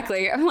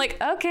 exactly. I'm like,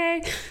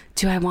 okay,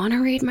 do I want to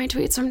read my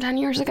tweets from 10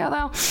 years ago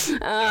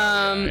though?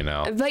 I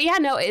know. But yeah,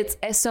 no,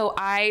 so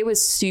I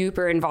was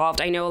super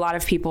involved. I know a lot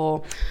of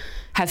people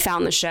have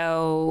found the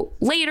show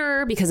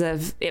later because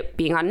of it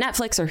being on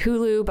Netflix or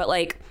Hulu, but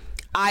like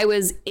I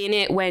was in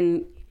it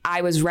when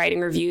I was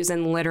writing reviews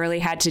and literally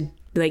had to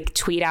like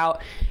tweet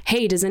out,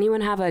 hey, does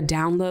anyone have a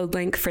download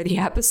link for the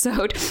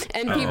episode?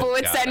 And people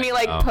would send me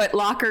like put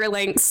locker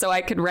links so I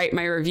could write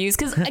my reviews.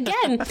 Because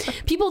again,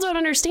 people don't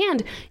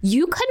understand.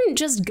 You couldn't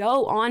just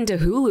go on to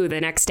Hulu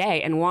the next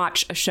day and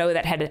watch a show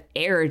that had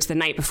aired the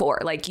night before.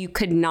 Like you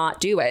could not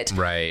do it.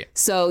 Right.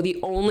 So the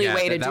only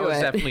way to do it.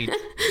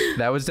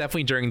 That was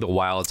definitely during the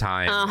wild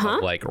time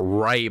of like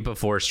right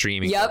before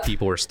streaming. Where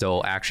people were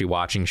still actually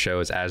watching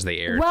shows as they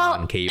aired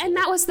on cable. And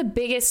that was the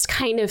biggest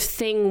kind of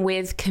thing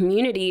with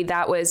Community.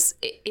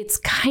 It's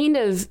kind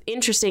of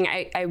interesting.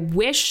 I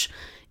wish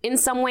in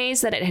some ways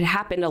that it had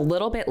happened a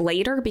little bit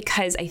later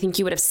because I think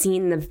you would have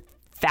seen the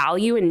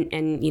value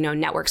and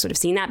networks would have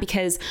seen that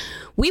because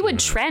we would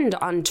trend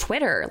on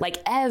Twitter, like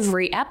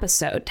every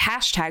episode,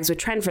 hashtags would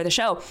trend for the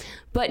show,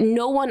 but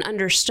no one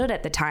understood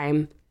at the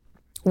time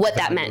what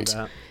that meant.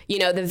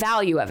 The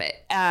value of it.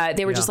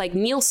 They were just like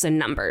Nielsen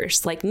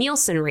numbers, like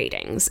Nielsen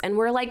ratings. And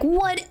we're like,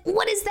 what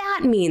does that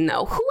mean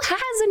though? Who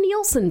has a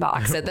Nielsen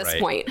box at this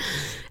point?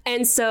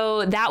 And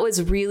so that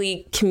was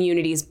really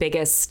Community's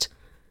biggest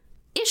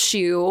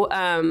issue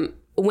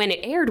when it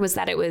aired was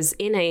that it was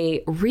in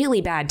a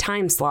really bad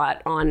time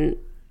slot on,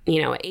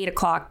 8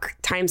 o'clock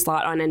time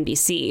slot on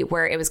NBC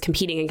where it was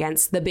competing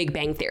against The Big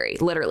Bang Theory,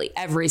 literally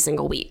every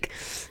single week.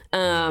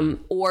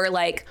 Or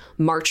like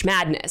March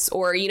Madness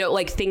or,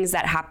 like things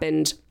that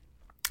happened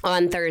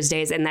on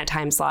Thursdays in that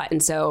time slot.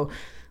 And so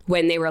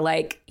when they were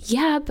like,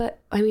 yeah, but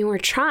we're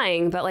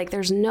trying, but like,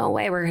 there's no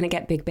way we're going to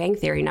get Big Bang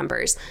Theory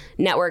numbers.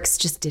 Networks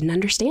just didn't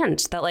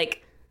understand that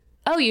like,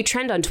 oh, you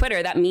trend on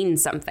Twitter, that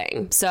means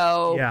something.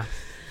 So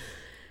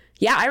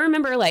yeah, I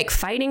remember like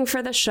fighting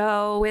for the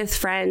show with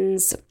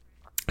friends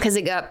because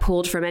it got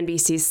pulled from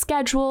NBC's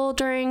schedule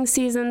during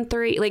season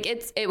 3. Like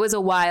it was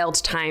a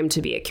wild time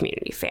to be a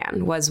Community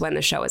fan was when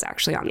the show was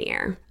actually on the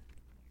air.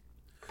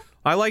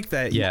 I like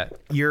that. Yeah.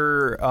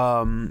 Your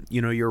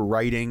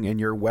writing and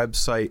your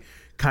website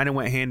kind of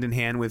went hand in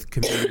hand with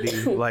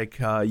Community. Like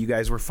you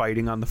guys were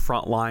fighting on the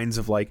front lines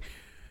of like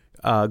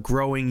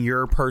growing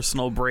your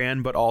personal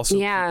brand, but also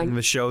keeping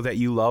the show that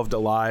you loved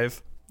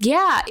alive.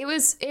 Yeah, it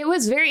was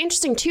very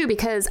interesting too,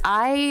 because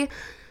I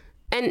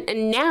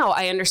And now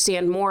I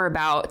understand more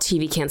about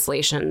TV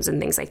cancellations and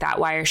things like that.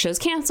 Why are shows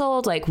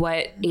canceled? Like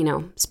what,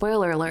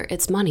 spoiler alert,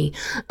 it's money.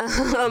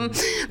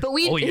 But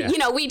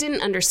we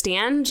didn't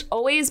understand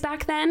always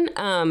back then.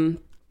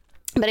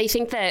 But I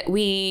think that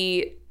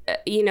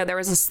there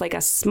was this like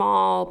a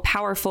small,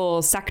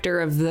 powerful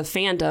sector of the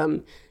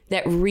fandom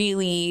that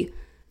really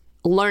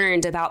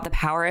learned about the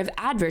power of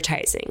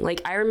advertising.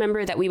 Like I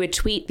remember that we would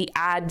tweet the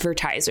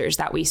advertisers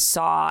that we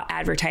saw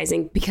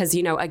advertising because,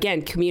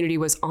 again, Community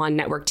was on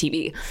network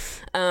TV.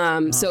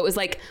 So it was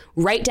like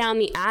write down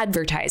the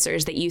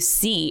advertisers that you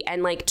see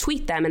and like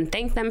tweet them and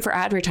thank them for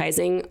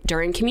advertising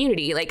during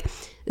Community. Like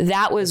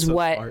that was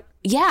what, smart.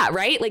 Yeah,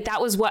 right. Like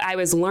that was what I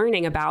was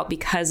learning about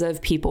because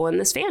of people in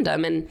this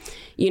fandom. And,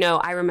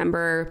 I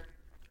remember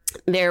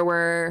there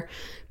were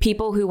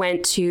people who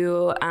went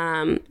to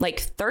like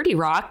 30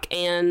 Rock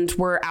and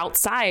were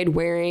outside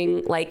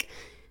wearing like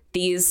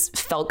these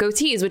felt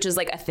goatees, which is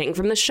like a thing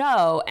from the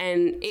show.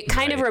 And it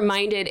kind of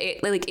reminded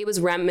it like it was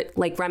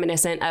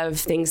reminiscent of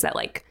things that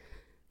like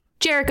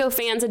Jericho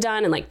fans had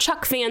done and like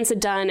Chuck fans had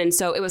done. And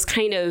so it was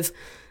kind of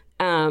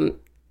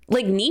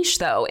like niche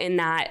though, in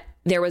that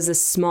there was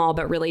this small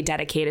but really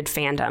dedicated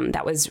fandom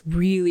that was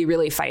really,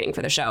 really fighting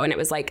for the show. And it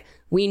was like,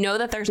 we know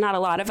that there's not a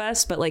lot of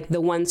us, but like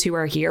the ones who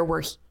are here,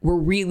 we're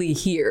really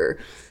here.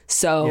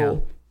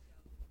 So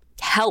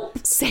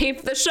help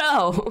save the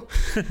show.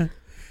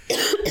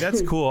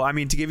 That's cool. I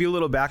mean, to give you a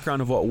little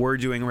background of what we're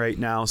doing right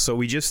now. So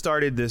we just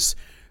started this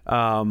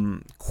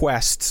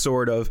quest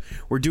sort of.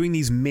 We're doing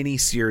these mini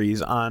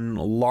series on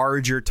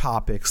larger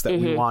topics that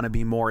we want to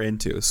be more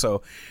into.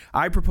 So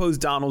I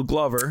proposed Donald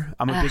Glover.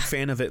 I'm a big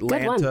fan of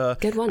Atlanta.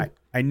 Good one.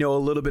 I know a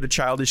little bit of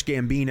Childish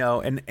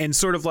Gambino and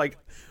sort of like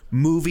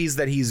movies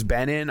that he's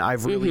been in.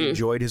 I've really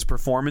enjoyed his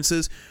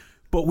performances,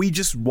 but we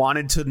just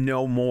wanted to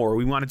know more.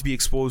 We wanted to be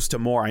exposed to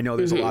more. I know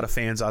there's a lot of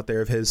fans out there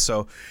of his.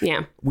 So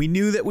we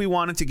knew that we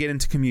wanted to get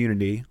into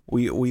Community.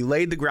 We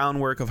laid the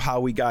groundwork of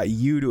how we got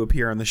you to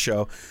appear on the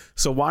show.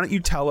 So why don't you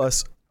tell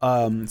us,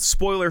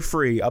 spoiler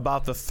free,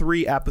 about the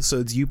 3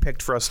 episodes you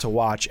picked for us to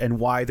watch and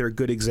why they're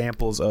good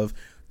examples of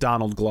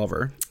Donald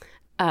Glover?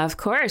 Of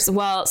course.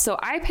 Well, so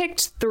I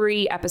picked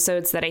 3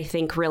 episodes that I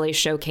think really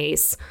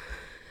showcase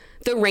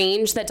the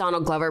range that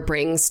Donald Glover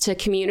brings to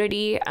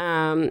Community.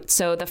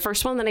 So the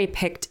first one that I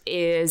picked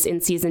is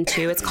in season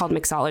 2. It's called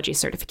Mixology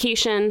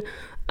Certification.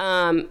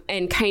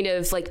 And kind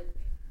of like,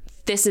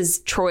 this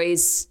is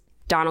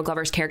Donald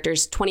Glover's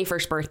character's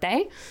 21st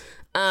birthday.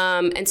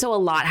 And so a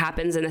lot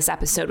happens in this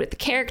episode with the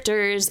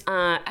characters.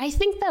 I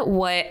think that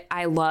what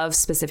I love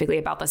specifically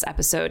about this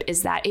episode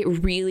is that it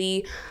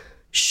really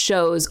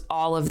shows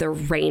all of the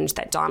range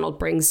that Donald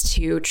brings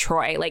to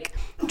Troy. Like,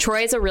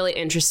 Troy is a really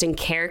interesting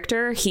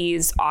character.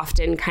 He's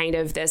often kind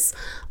of this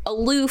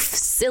aloof,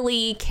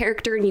 silly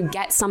character, and you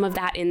get some of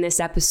that in this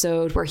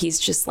episode where he's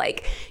just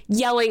like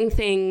yelling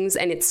things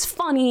and it's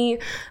funny.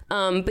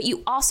 But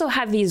you also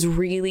have these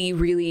really,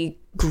 really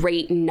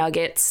great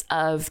nuggets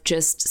of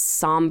just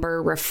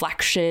somber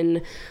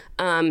reflection.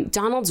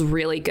 Donald's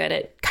really good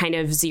at kind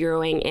of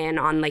zeroing in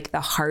on like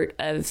the heart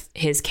of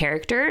his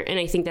character. And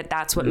I think that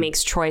that's what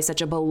makes Troy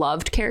such a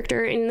beloved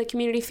character in the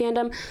Community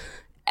fandom.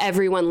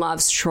 Everyone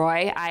loves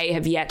Troy. I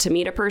have yet to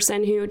meet a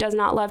person who does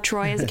not love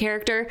Troy as a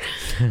character.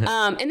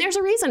 And there's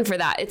a reason for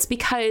that. It's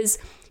because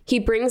he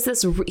brings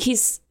this,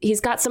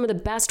 he's got some of the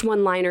best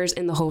one-liners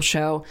in the whole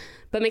show,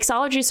 but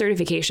Mixology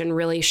Certification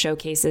really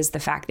showcases the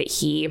fact that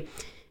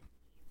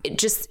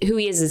just who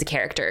he is as a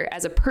character,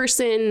 as a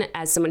person,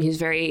 as someone who's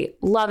very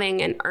loving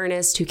and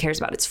earnest, who cares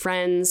about his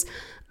friends,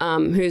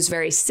 who's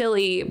very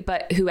silly,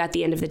 but who at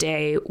the end of the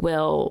day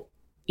will,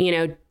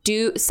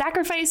 do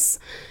sacrifice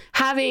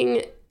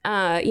having,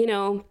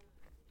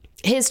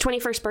 his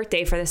 21st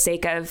birthday for the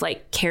sake of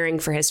like caring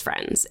for his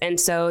friends. And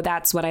so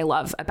that's what I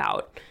love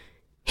about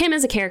him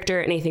as a character.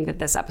 And I think that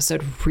this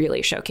episode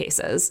really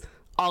showcases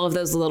all of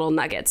those little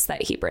nuggets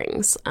that he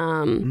brings.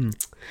 And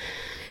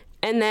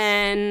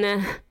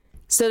then,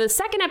 so the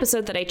second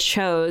episode that I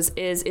chose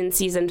is in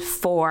season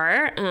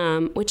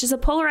 4, which is a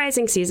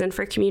polarizing season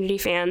for Community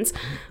fans,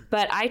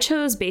 but I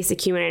chose Basic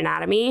Human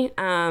Anatomy.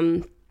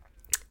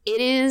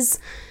 It is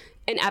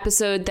an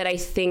episode that I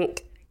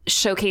think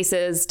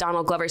showcases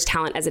Donald Glover's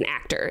talent as an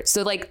actor.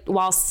 So like,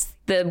 whilst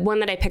the one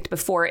that I picked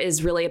before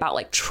is really about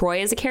like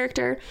Troy as a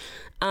character,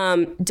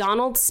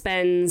 Donald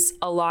spends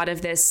a lot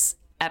of this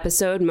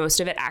episode, most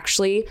of it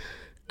actually,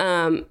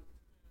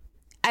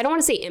 I don't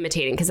want to say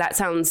imitating because that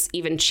sounds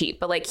even cheap,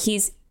 but like he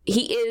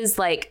is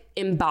like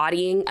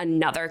embodying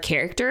another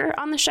character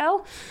on the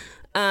show.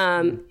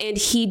 And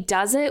he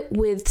does it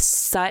with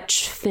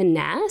such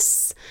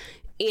finesse,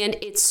 and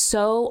it's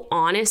so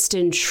honest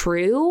and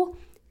true.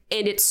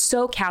 And it's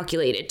so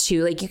calculated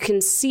too. Like, you can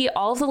see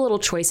all the little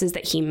choices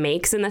that he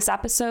makes in this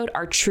episode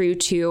are true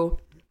to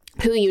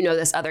who you know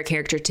this other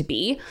character to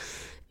be.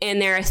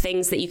 And there are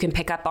things that you can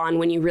pick up on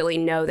when you really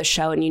know the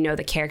show and you know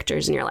the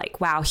characters, and you're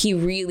like, wow, he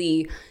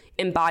really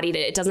embodied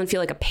it. It doesn't feel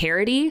like a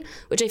parody,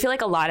 which I feel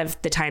like a lot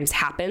of the times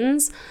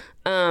happens.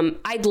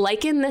 I'd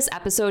liken this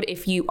episode,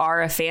 if you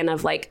are a fan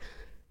of like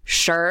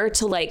Sure,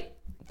 to like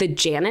the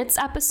Janet's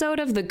episode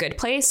of The Good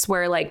Place,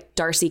 where like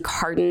Darcy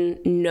Carden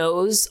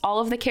knows all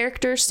of the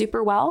characters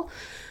super well.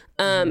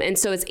 And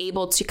so is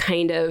able to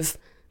kind of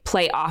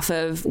play off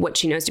of what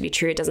she knows to be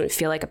true. It doesn't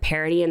feel like a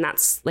parody. And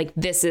that's like,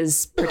 this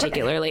is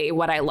particularly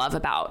what I love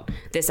about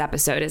this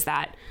episode, is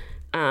that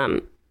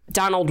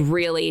Donald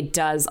really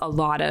does a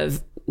lot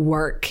of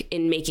work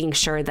in making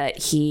sure that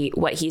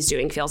what he's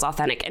doing feels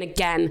authentic. And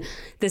again,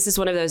 this is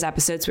one of those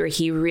episodes where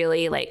he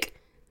really, like,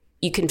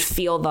 you can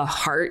feel the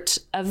heart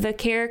of the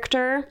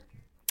character,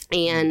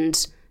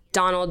 and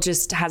Donald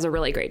just has a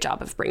really great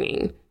job of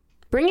bringing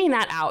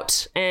that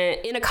out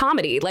in a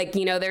comedy. Like,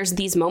 you know, there's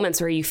these moments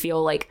where you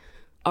feel like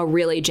a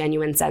really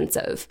genuine sense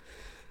of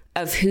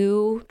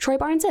who Troy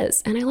Barnes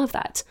is. And I love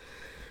that.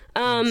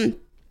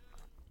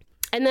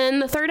 And then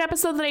the third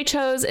episode that I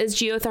chose is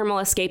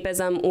Geothermal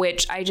Escapism,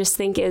 which I just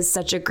think is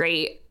such a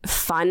great,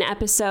 fun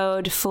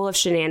episode full of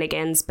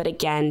shenanigans. But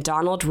again,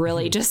 Donald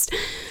really just,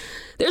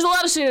 there's a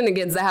lot of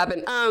shenanigans that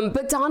happen.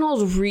 But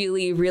Donald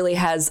really, really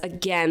has,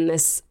 again,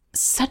 this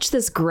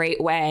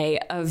great way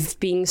of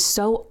being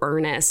so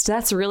earnest.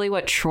 That's really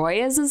what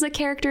Troy is as a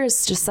character,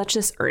 is just such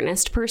this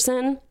earnest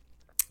person.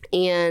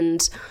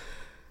 And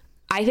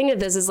I think that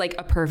this is like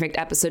a perfect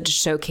episode to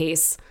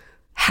showcase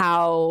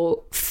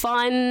how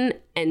fun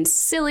and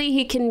silly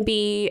he can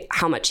be,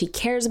 how much he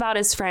cares about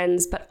his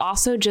friends, but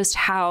also just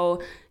how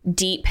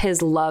deep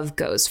his love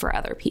goes for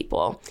other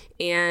people.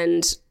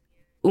 And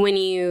when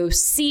you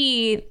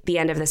see the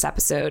end of this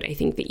episode, I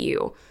think that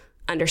you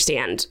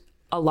understand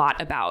a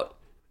lot about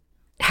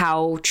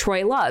how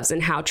Troy loves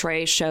and how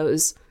Troy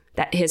shows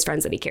that his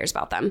friends, that he cares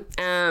about them.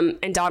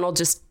 And Donald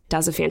just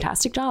does a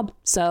fantastic job.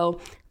 So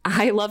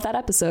I love that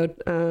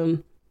episode.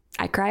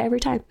 I cry every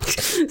time.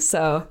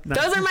 So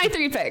those are my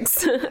 3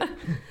 picks.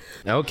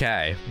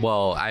 Okay.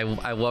 Well, I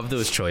love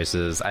those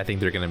choices. I think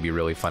they're going to be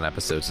really fun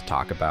episodes to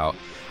talk about.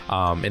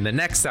 In the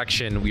next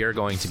section, we are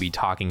going to be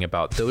talking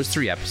about those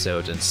 3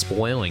 episodes and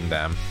spoiling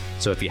them.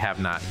 So if you have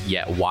not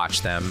yet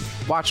watched them,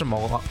 watch them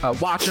all.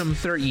 Watch them.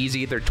 They're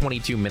easy. They're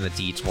 22 minutes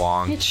each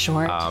long. It's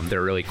short.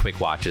 They're really quick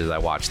watches. I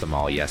watched them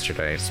all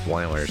yesterday.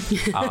 Spoilers.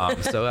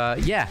 So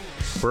yeah,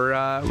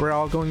 we're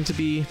all going to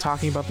be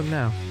talking about them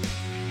now.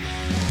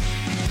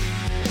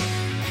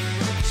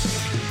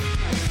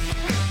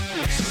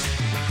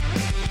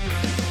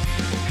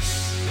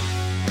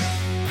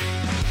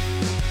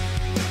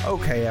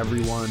 Okay,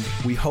 everyone.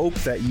 We hope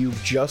that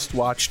you've just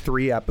watched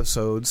 3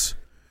 episodes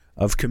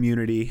of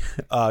Community,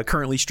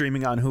 currently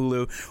streaming on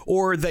Hulu,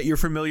 or that you're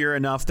familiar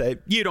enough that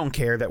you don't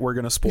care that we're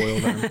going to spoil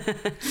them.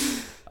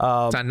 It's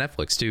on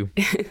Netflix too.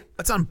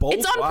 It's on both.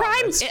 It's on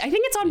Prime. I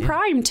think it's on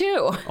Prime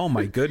too. Oh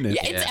my goodness.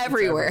 Yeah, it's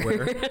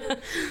everywhere.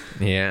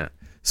 Yeah.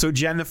 So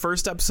Jen, the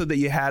first episode that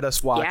you had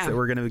us watch that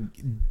we're going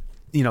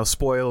to,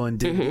 spoil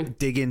and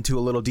dig into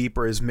a little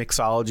deeper is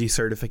Mixology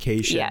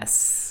Certification.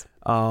 Yes.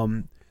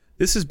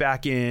 This is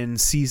back in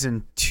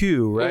season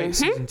 2, right? Mm-hmm.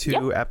 Season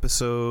 2,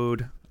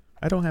 episode.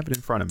 I don't have it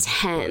in front of me.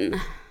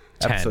 10.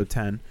 Episode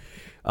 10.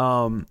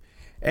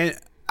 And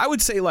I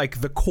would say,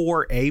 like, the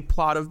core A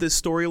plot of this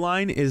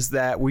storyline is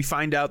that we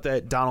find out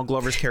that Donald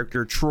Glover's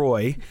character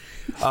Troy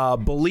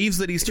believes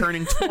that he's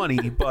turning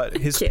 20, but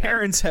his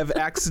parents have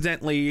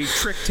accidentally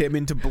tricked him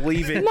into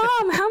believing.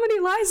 Mom, how many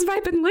lies have I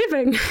been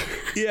living?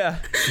 Yeah.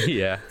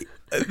 Yeah.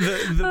 The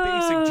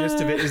basic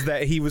gist of it is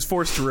that he was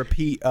forced to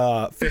repeat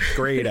 5th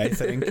grade, I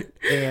think,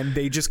 and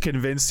they just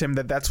convinced him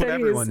that that's what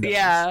everyone does.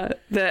 Yeah,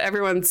 that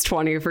everyone's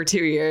 20 for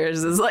 2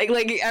 years. It's like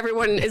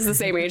everyone is the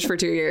same age for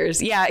 2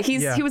 years. Yeah,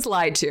 he was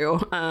lied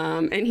to,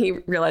 and he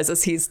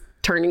realizes he's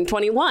turning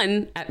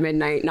 21 at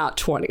midnight, not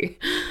 20.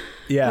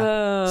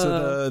 Yeah.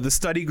 So the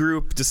study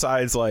group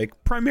decides,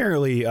 like,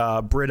 primarily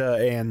Britta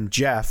and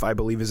Jeff, I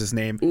believe is his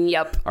name.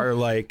 Yep. Are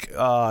like,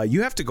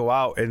 you have to go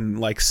out and,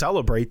 like,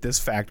 celebrate this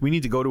fact. We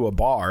need to go to a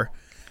bar.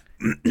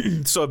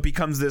 So it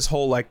becomes this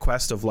whole, like,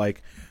 quest of,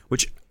 like,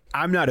 which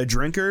I'm not a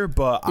drinker,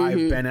 but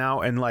I've been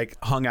out and, like,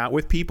 hung out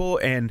with people,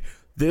 and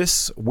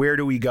this where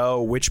do we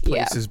go, which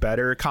place is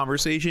better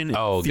conversation.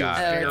 Oh god,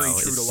 very true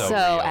to so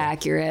life.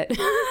 Accurate.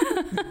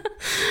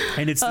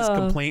 And it's this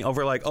complaint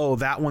over, like, oh,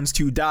 that one's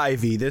too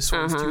divey, this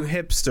one's too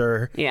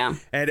hipster. Yeah.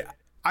 And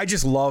I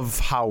just love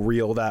how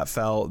real that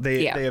felt.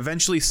 They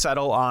eventually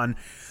settle on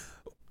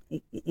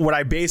what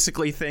I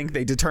basically think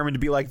they determined to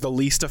be, like, the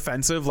least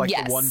offensive, like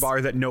the one bar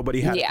that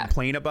nobody had a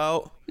complaint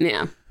about.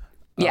 Yeah.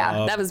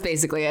 Yeah, that was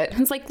basically it.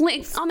 It's like,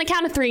 on the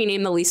count of 3,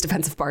 name the least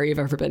offensive bar you've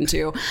ever been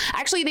to.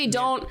 Actually, they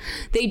don't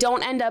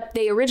end up,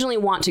 they originally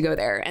want to go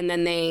there, and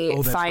then they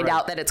find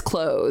out that it's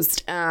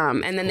closed.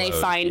 And then they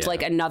find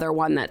like another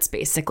one that's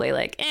basically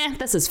like,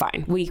 this is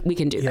fine. We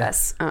can do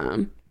this.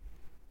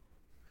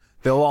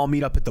 They'll all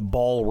meet up at the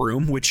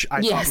ballroom, which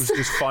I thought was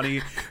just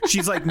funny.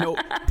 She's like,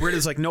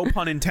 Britta's like, no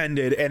pun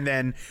intended. And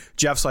then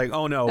Jeff's like,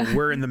 oh no,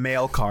 we're in the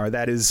mail car.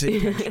 That is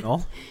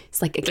intentional.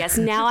 It's like, I guess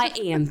now I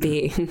am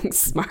being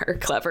smart or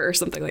clever or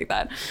something like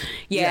that.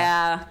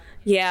 Yeah.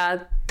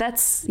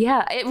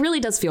 It really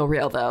does feel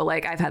real though.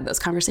 Like, I've had those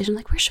conversations,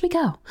 like, where should we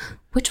go?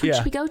 Which one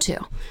should we go to?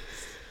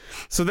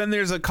 So then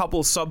there's a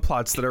couple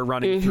subplots that are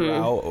running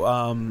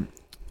throughout.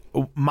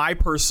 my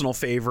personal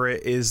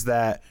favorite is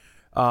that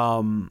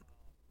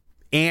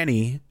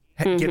Annie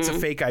gets a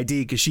fake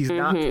ID because she's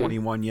not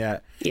 21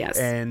 yet. Yes.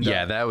 And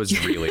Yeah, that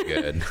was really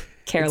good.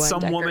 Caroline some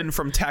Decker. woman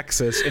from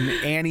Texas, and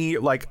Annie,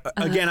 like,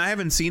 again, I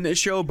haven't seen this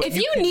show, but If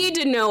you need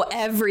to know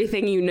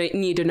everything you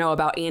need to know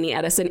about Annie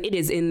Edison, it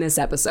is in this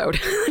episode.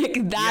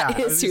 Like, that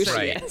Yeah, is who she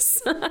right.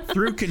 is.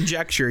 through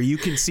conjecture, you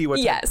can see what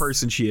type Yes. of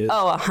person she is.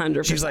 Oh,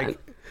 100%. She's like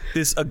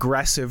this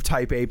aggressive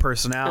type A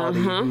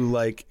personality who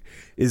like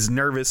is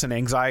nervous and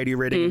anxiety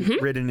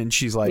ridden, and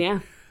she's like, Yeah.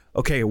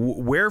 okay,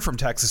 where from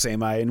Texas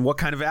am I, and what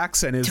kind of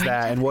accent is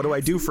that, and what do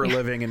I do for a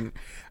living? And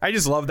I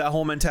just love that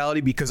whole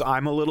mentality because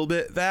I'm a little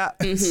bit that.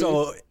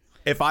 So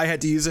if I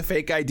had to use a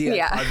fake ID,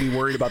 Yeah. I'd be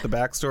worried about the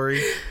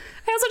backstory.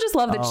 I also just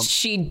love that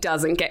she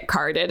doesn't get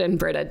carded and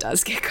Britta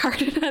does get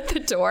carded at the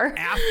door.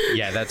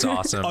 Yeah, that's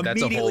awesome.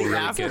 That's a whole Immediately really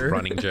after. good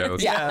running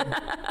joke. Yeah,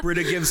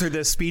 Britta gives her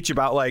this speech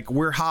about like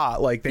we're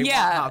hot, like they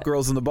Yeah. want hot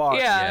girls in the bar.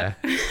 Yeah.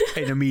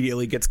 And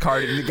immediately gets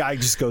carded, and the guy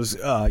just goes,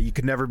 "You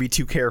could never be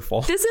too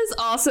careful." This is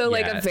also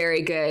like Yeah. a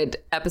very good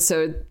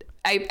episode.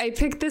 I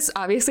picked this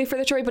obviously for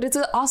the Troy, but it's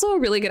also a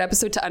really good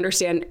episode to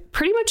understand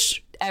pretty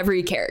much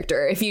every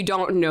character. If you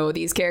don't know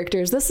these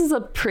characters, this is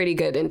a pretty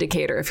good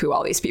indicator of who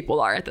all these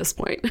people are at this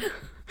point.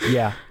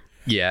 Yeah.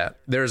 Yeah,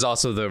 there's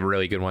also the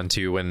really good one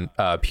too when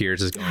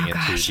Piers is going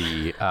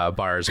into the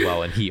bar as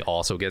well, and he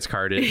also gets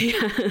carded.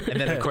 And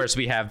then of course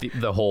we have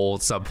the whole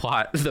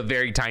subplot, the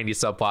very tiny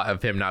subplot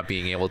of him not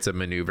being able to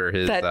maneuver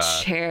his That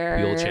chair.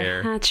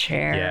 wheelchair. That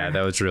chair. Yeah,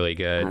 that was really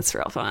good. That's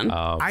real fun.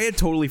 I had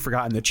totally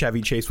forgotten that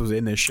Chevy Chase was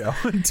in this show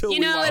until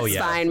you know, we watched. it's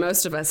yeah. fine.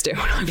 Most of us do.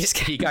 I'm just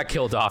kidding. He got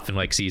killed off in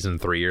like season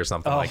 3 or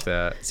something like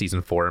that.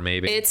 Season 4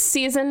 maybe. It's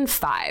season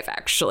 5,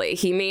 actually.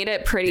 He made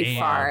it pretty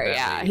Damn, far. that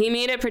Yeah, big. he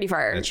made it pretty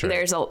far. That's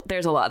right.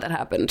 There's a lot that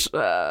happened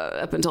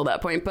up until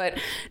that point, but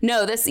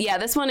no, this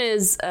one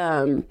is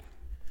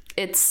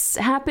it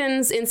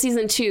happens in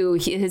season 2.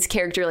 His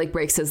character like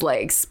breaks his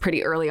legs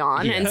pretty early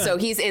on, and so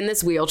he's in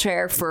this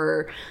wheelchair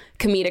for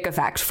comedic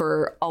effect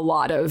for a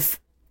lot of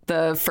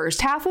the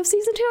first half of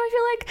season 2, I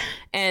feel like,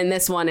 and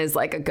this one is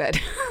like a good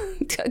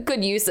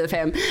use of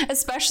him.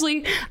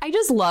 Especially, I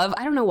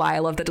don't know why I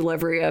love the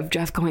delivery of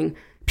Jeff going,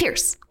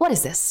 "Pierce, what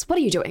is this? What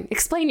are you doing?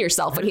 Explain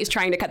yourself," when he's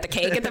trying to cut the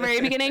cake at the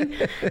very beginning.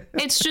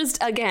 It's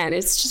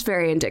just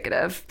very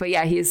indicative. But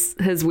yeah, his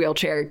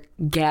wheelchair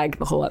gag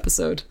the whole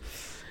episode.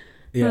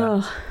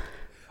 Yeah.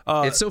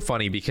 It's so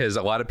funny because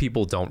a lot of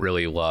people don't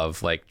really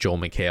love like Joel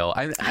McHale.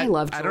 I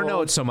love I don't know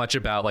Joel. it's so much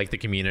about like the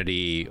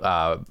community,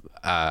 but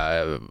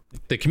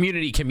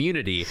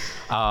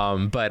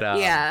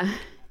Yeah.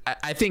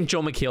 I think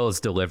Joel McHale's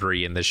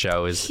delivery in the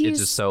show is He's-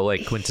 just so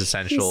like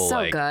quintessential. he's so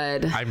like,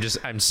 good.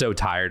 I'm so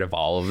tired of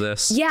all of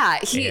this. Yeah,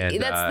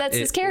 And, that's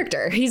his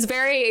character. He's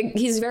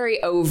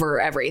very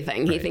over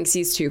everything. He thinks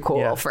he's too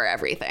cool for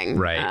everything.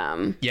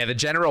 Right. Yeah. The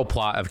general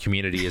plot of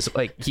Community is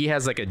like he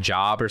has like a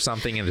job or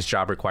something, and this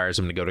job requires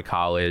him to go to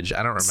college. I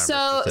don't remember.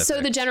 So the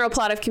specifics. general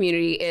plot of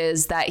Community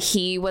is that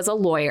he was a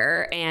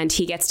lawyer and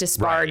he gets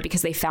disbarred Right.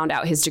 because they found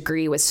out his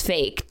degree was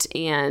faked,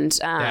 and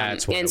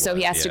That's what it so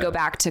he was, has to yeah. go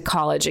back to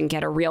college and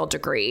get a real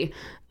degree.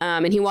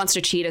 And he wants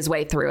to cheat his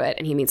way through it,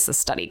 and he meets the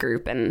study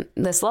group and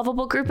this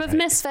lovable group of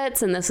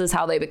misfits, and this is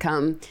how they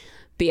become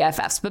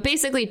BFFs. But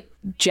basically,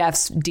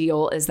 Jeff's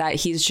deal is that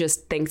he's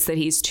just thinks that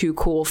he's too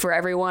cool for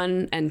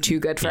everyone and too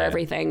good for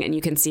everything, and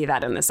you can see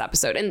that in this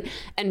episode.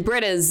 And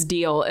Britta's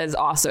deal is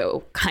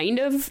also kind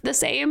of the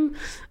same.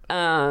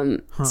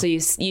 So you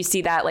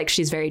see that like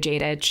she's very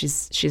jaded.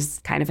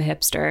 She's kind of a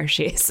hipster.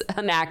 She's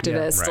an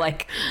activist. right.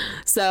 Like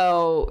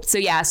so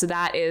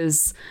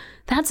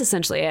that's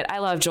essentially it. I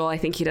love Joel. I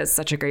think he does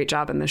such a great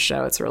job in this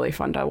show. It's really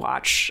fun to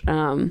watch.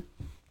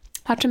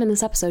 Watch him in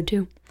this episode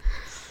too.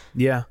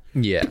 Yeah.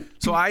 Yeah.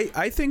 So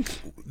I think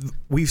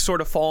we've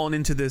sort of fallen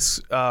into this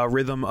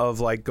rhythm of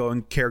like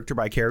going character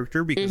by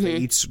character because they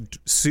each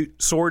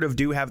sort of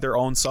do have their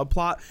own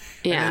subplot.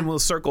 Yeah. And then we'll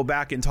circle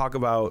back and talk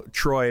about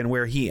Troy and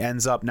where he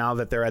ends up now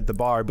that they're at the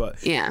bar.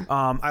 But Yeah.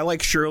 I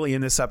like Shirley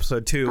in this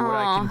episode too. What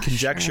I can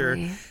conjecture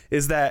Shirley.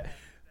 is that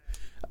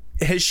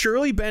has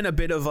Shirley been a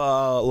bit of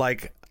a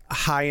like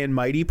high and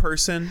mighty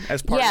person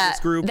as part of this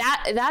group?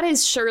 That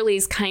is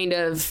Shirley's kind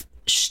of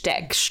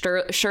shtick.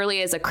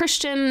 Shirley is a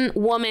Christian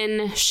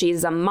woman.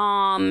 She's a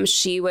mom.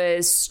 She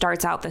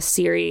starts out the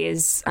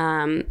series.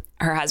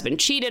 Her husband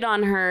cheated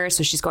on her,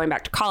 so she's going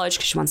back to college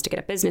because she wants to get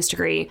a business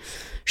degree.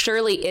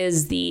 Shirley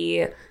is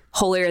the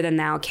holier than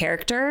thou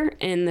character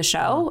in the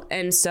show,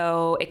 and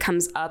so it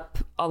comes up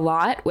a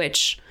lot,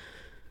 which,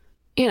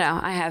 you know,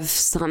 I have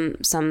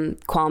some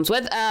qualms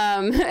with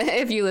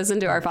if you listen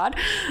to our pod.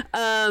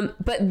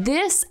 But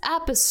this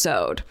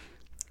episode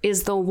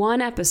is the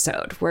one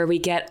episode where we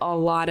get a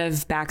lot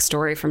of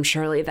backstory from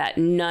Shirley that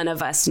none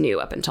of us knew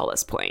up until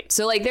this point.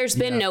 So like there's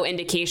been no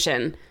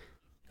indication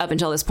up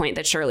until this point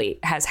that Shirley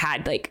has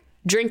had like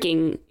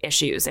drinking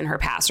issues in her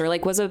past or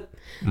like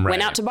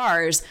went out to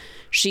bars.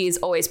 She's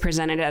always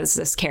presented as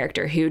this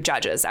character who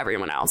judges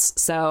everyone else.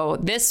 So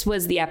this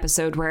was the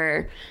episode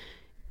where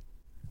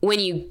when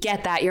you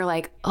get that, you're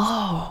like,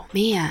 oh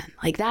man,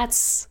 like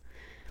that's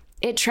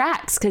it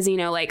tracks because, you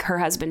know, like her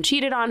husband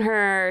cheated on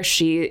her,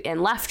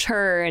 and left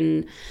her,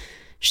 and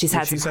she's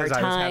had some hard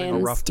times. I was having a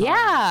rough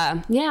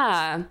time.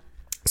 Yeah.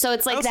 So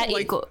it's like that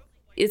equal.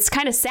 It's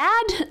kind of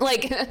sad,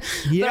 like,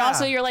 but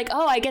also you're like,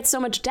 oh, I get so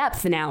much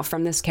depth now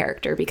from this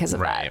character because of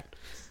that.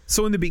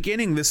 So in the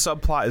beginning, this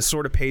subplot is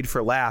sort of paid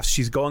for laughs.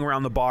 She's going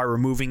around the bar,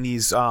 removing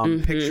these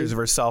pictures of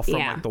herself from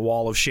like the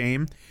wall of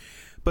shame.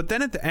 But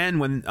then at the end,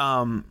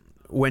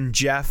 when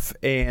Jeff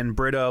and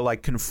Britta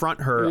like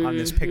confront her on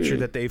this picture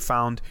that they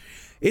found,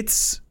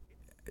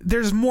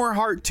 there's more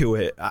heart to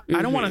it.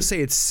 I don't want to say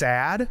it's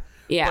sad,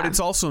 but it's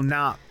also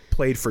not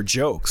played for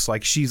jokes.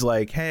 Like she's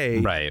like, hey,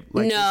 like,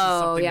 this is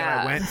something that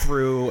I went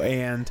through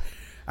and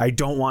I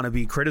don't want to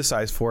be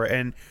criticized for it.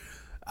 And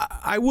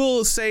I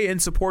will say, in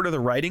support of the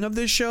writing of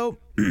this show,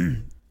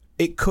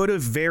 it could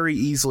have very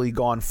easily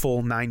gone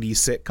full 90s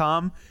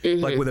sitcom,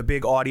 like with a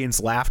big audience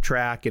laugh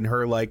track and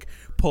her like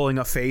pulling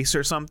a face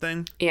or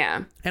something.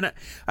 Yeah. And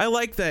I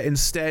like that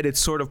instead it's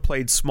sort of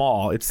played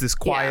small. It's this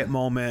quiet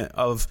moment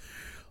of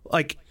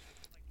like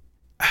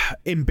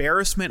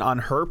embarrassment on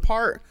her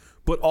part,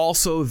 but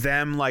also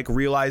them like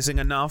realizing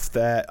enough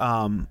that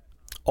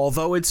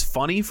although it's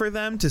funny for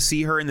them to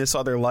see her in this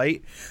other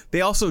light,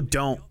 they also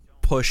don't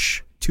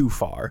push too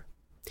far.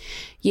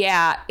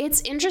 Yeah,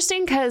 it's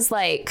interesting because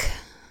like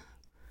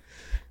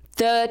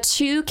the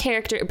two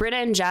characters, Britta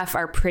and Jeff,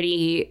 are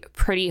pretty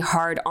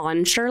hard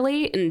on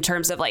Shirley in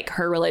terms of like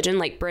her religion.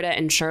 Like Britta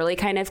and Shirley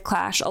kind of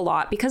clash a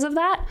lot because of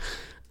that.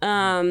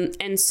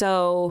 And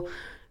so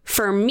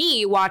for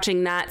me,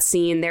 watching that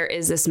scene, there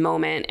is this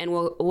moment, and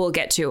we'll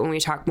get to it when we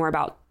talk more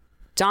about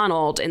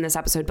Donald in this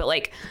episode, but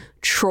like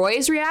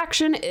Troy's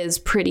reaction is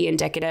pretty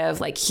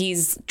indicative. Like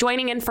he's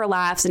joining in for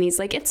laughs and he's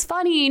like, it's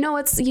funny.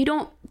 No,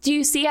 do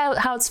you see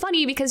how it's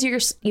funny because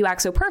you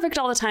act so perfect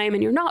all the time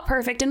and you're not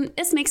perfect. And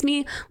this makes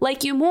me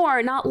like you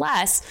more, not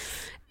less.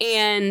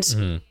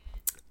 And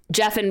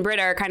Jeff and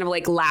Britta are kind of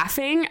like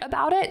laughing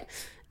about it.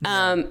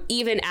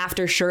 Even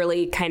after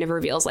Shirley kind of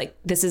reveals like,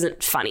 this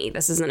isn't funny.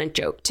 This isn't a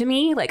joke to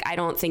me. Like, I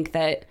don't think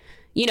that,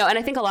 you know, and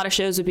I think a lot of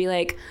shows would be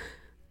like,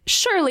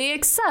 Shirley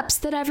accepts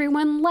that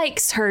everyone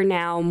likes her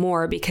now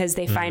more because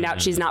they find out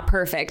she's not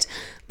perfect.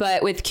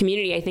 But with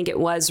Community, I think it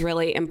was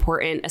really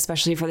important,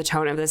 especially for the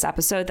tone of this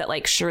episode, that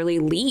like Shirley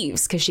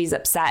leaves because she's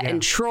upset.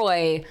 And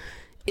Troy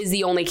is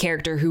the only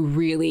character who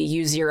really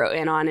you zero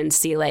in on and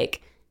see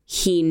like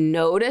he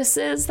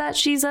notices that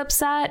she's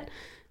upset.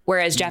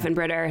 Whereas Jeff and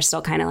Britta are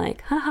still kind of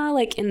like, haha,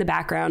 like in the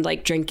background,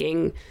 like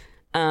drinking,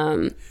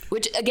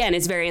 which again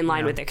is very in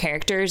line with their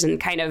characters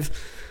and kind of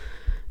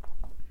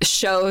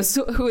shows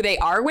who they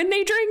are when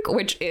they drink,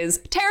 which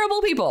is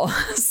terrible people.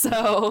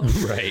 So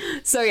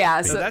So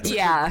yeah. So that's a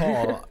good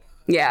call.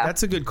 Yeah,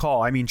 that's a good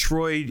call. I mean,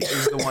 Troy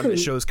is the one that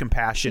shows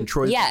compassion.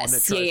 Troy's the one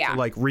that tries to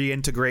like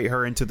reintegrate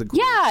her into the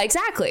group. Yeah,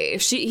 exactly.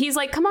 He's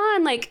like, come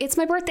on, like it's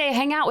my birthday,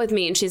 hang out with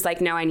me, and she's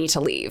like, no, I need to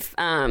leave.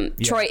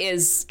 Troy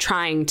is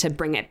trying to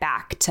bring it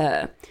back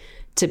to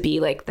be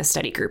like the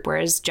study group,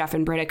 whereas Jeff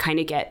and Britta kind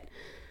of get,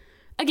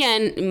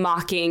 again,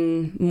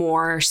 mocking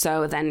more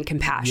so than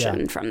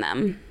compassion from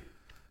them.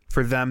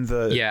 For them,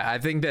 I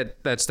think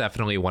that's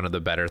definitely one of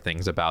the better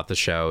things about the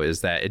show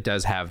is that it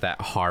does have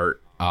that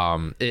heart.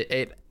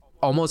 It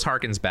almost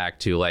harkens back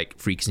to like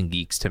Freaks and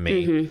Geeks to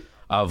me,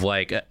 of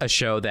like a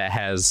show that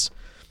has,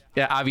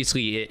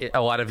 obviously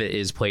a lot of it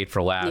is played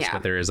for laughs,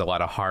 but there is a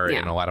lot of heart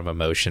and a lot of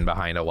emotion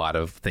behind a lot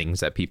of things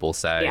that people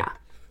say. Yeah.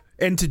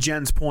 And to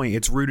Jen's point,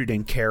 it's rooted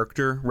in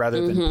character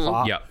rather than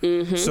plot.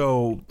 Yep.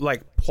 So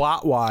like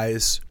plot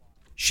wise,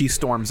 she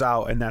storms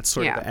out, and that's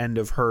sort of the end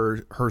of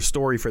her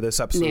story for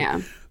this episode.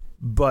 Yeah.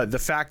 But the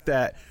fact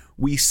that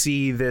we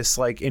see this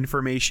like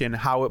information,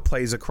 how it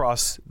plays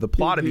across the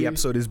plot of the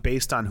episode is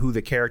based on who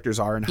the characters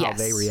are and how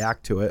they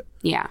react to it.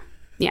 Yeah.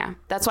 Yeah.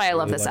 That's why I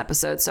love this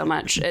episode so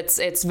much.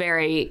 It's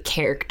very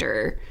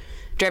character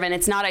driven.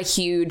 It's not a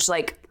huge,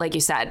 like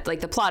you said, like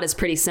the plot is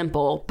pretty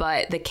simple,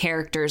 but the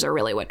characters are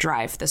really what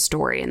drive the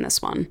story in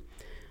this one.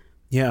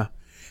 Yeah.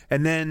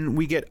 And then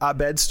we get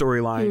Abed's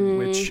storyline,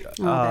 which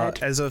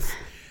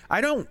I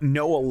don't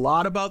know a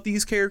lot about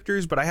these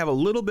characters, but I have a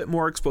little bit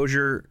more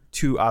exposure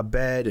to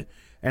Abed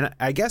and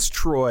I guess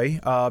Troy,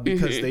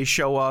 because they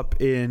show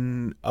up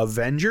in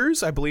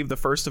Avengers, I believe the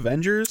first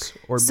Avengers,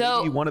 or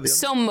maybe one of the.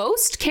 So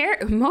most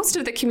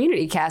of the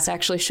Community cast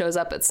actually shows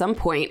up at some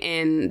point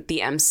in the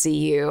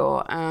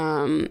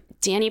MCU.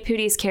 Danny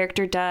Pudi's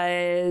character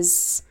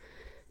does.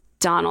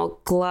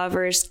 Donald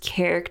Glover's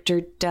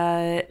character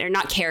does, or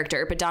not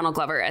character, but Donald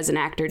Glover as an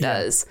actor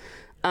does.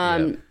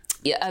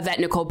 Yvette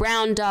Nicole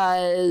Brown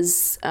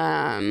does.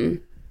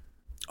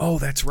 Oh,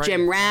 that's right.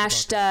 Jim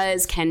Rash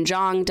does. Ken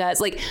Jeong does.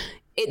 Like,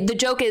 the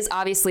joke is,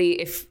 obviously,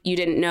 if you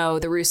didn't know,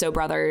 the Russo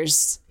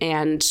brothers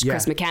and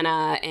Chris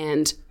McKenna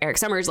and Eric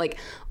Summers, like,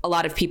 a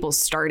lot of people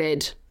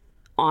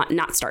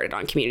not started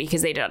on Community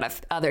because they did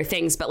other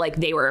things, but like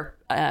they were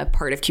a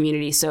part of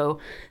Community. So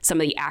some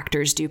of the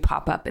actors do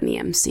pop up in the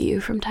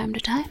MCU from time to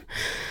time.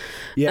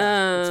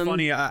 Yeah, it's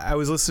funny. I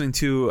was listening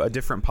to a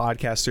different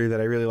podcaster that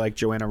I really like,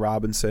 Joanna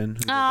Robinson.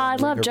 I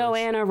love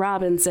Joanna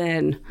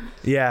Robinson.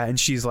 Yeah, and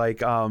she's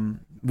like,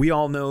 We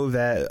all know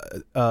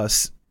that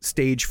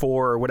Stage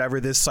 4 or whatever,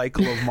 this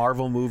cycle of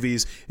Marvel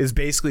movies is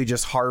basically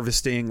just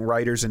harvesting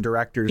writers and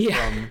directors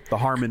from the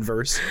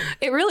Harmonverse.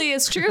 It really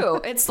is true.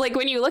 It's like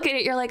when you look at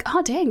it, you're like,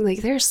 oh, dang,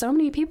 like there's so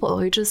many people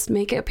who just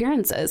make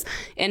appearances.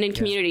 And in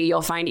Community,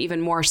 you'll find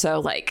even more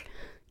so like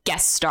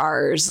guest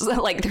stars.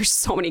 Like there's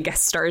so many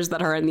guest stars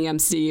that are in the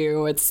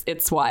MCU.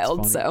 It's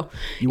wild. So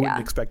you wouldn't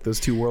expect those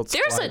two worlds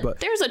to collide,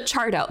 but there's a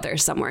chart out there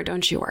somewhere.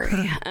 Don't you worry.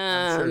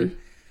 Sure.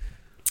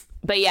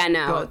 But yeah,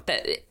 no,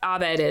 that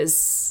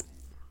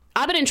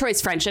Abed and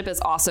Troy's friendship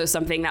is also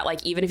something that,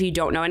 like, even if you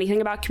don't know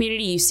anything about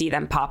Community, you see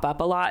them pop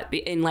up a lot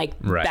in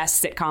like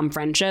best sitcom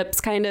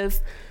friendships kind of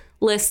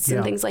lists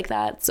and things like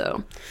that.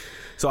 So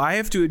I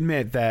have to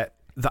admit that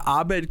the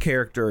Abed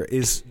character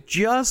is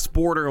just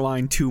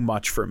borderline too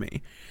much for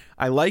me.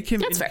 I like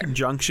him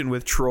conjunction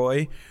with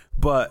Troy,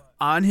 but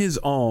on his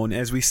own,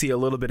 as we see a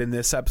little bit in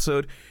this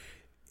episode,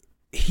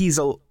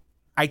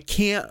 I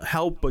can't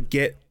help but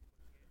get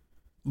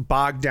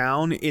bogged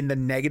down in the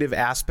negative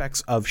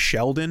aspects of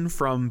Sheldon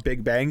from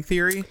Big Bang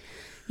Theory.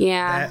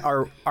 Yeah.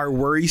 That are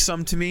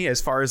worrisome to me as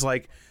far as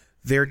like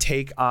their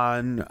take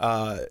on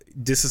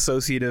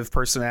dissociative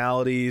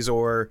personalities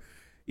or,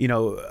 you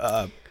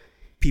know,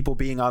 people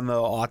being on the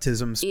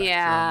autism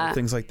spectrum,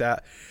 things like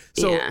that.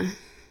 So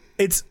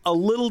it's a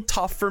little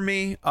tough for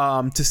me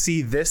to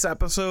see this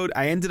episode.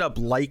 I ended up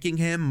liking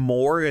him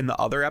more in the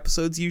other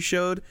episodes you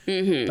showed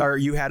or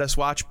you had us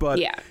watch. But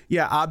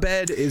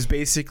Abed is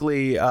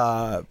basically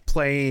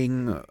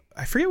playing,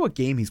 I forget what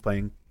game he's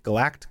playing,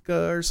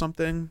 Galactica or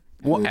something.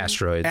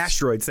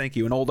 Asteroids. Thank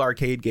you. An old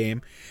arcade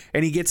game.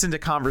 And he gets into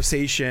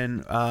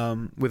conversation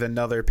with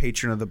another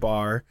patron of the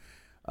bar,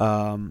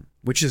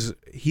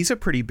 he's a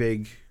pretty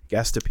big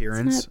guest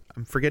appearance.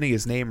 I'm forgetting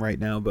his name right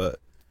now, but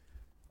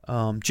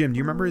Jim, do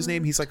you remember his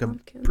name? He's like a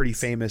pretty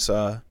famous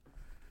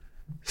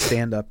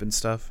stand-up and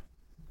stuff.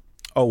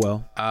 Oh,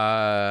 well.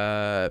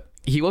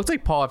 He looked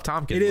like Paul F.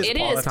 Tompkins. It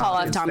is Paul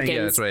F. Tompkins.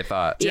 Yeah, that's what I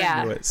thought.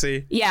 Yeah. Knew it.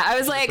 See? Yeah, I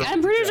was like,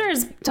 I'm pretty sure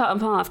it's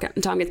Paul F.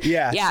 Tompkins.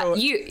 Yeah. Yeah,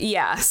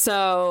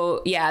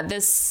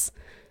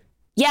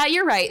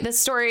 you're right. This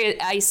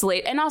story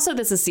isolate, and also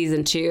this is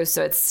season 2,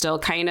 so it's still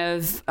kind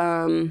of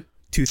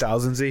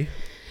 2000s-y.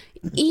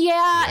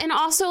 Yeah, and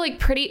also like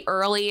pretty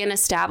early in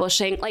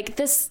establishing like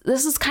this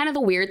is kind of the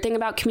weird thing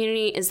about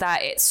Community is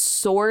that it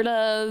sort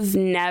of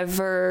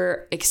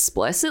never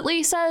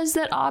explicitly says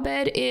that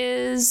Abed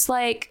is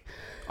like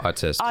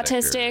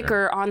autistic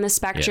or on the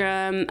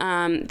spectrum.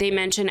 They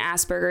mention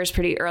Asperger's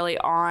pretty early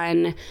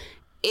on.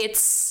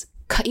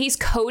 He's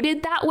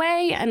coded that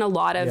way, and a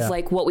lot of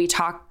like what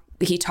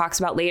he talks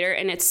about later,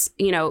 and it's,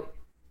 you know,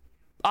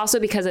 also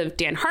because of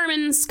Dan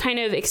Harmon's kind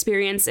of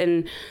experience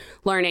in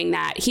learning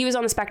that he was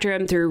on the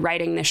spectrum through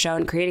writing the show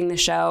and creating the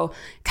show,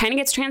 kind of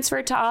gets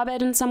transferred to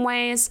Abed in some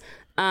ways.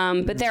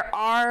 But there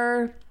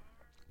are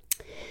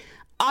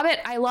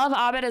I love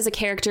Abed as a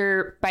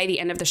character by the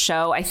end of the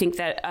show. I think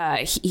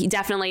that he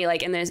definitely,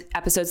 like in the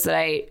episodes that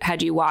I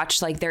had you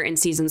watch, like they're in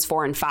seasons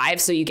 4 and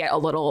 5. So you get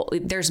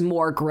there's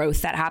more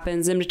growth that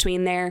happens in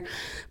between there.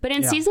 But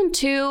in season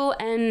 2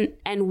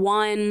 and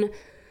 1,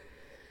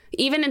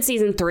 even in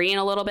season 3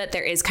 and a little bit,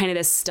 there is kind of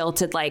this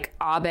stilted, like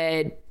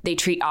Abed, they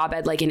treat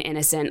Abed like an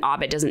innocent.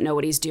 Abed doesn't know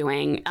what he's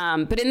doing.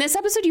 But in this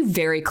episode, you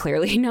very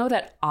clearly know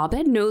that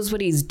Abed knows what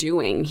he's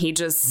doing. He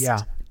just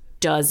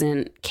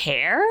doesn't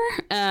care,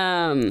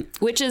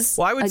 which is,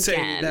 well, I would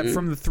say that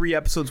from the 3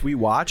 episodes we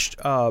watched,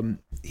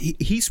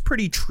 he's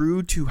pretty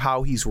true to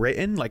how he's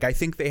written. Like, I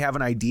think they have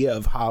an idea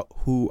of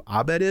who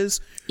Abed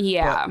is.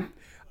 Yeah. But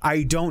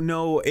I don't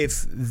know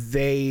if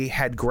they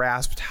had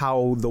grasped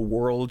how the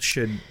world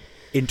should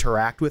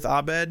interact with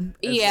Abed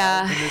as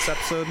well in this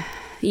episode.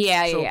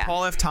 So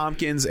Paul F.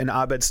 Tompkins and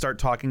Abed start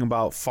talking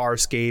about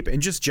Farscape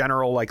and just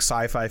general like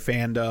sci-fi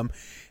fandom.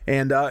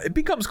 And it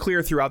becomes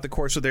clear throughout the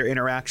course of their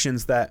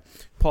interactions that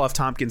Paul F.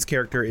 Tompkins'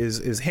 character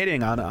is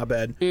hitting on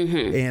Abed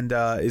and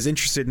is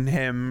interested in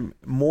him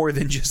more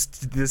than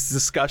just this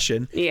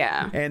discussion.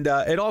 Yeah. And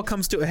it all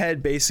comes to a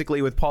head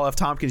basically with Paul F.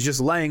 Tompkins just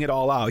laying it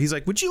all out. He's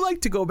like, would you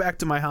like to go back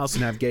to my house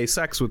and have gay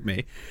sex with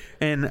me?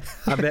 And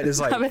Abed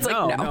is like,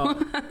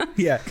 no.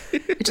 Yeah.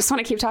 I just want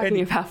to keep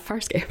talking about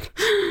Farscape.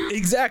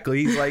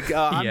 Exactly. He's like,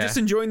 I'm just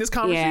enjoying this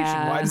conversation.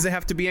 Yeah. Why does it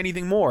have to be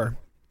anything more?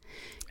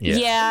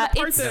 Yeah,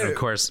 of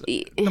course.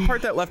 The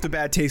part that left a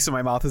bad taste in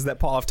my mouth is that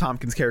Paul F.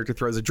 Tompkins' character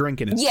throws a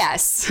drink in his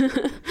Yes.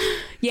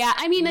 Yeah,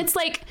 I mean, it's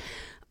like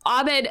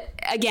Abed,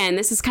 again,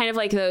 this is kind of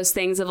like those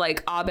things of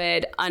like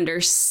Abed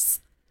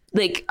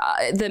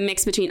the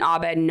mix between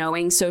Abed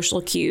knowing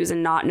social cues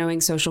and not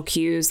knowing social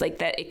cues, like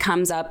that it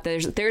comes up.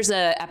 There's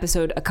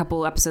a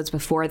couple episodes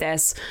before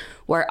this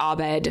where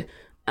Abed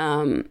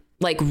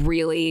like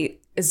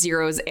really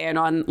zeroes in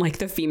on like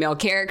the female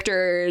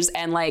characters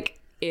and like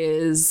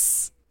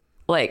is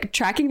like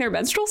tracking their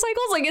menstrual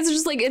cycles. Like it's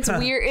just like it's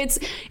weird. It's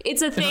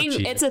a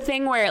thing. It's a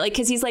thing where like,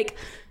 because he's like,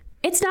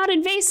 it's not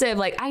invasive.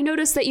 Like I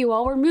noticed that you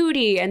all were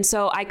moody, and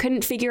so I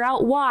couldn't figure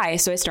out why.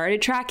 So I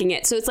started tracking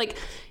it. So it's like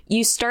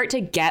you start to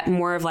get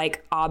more of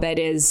like Abed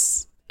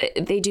is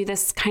they do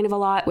this kind of a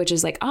lot, which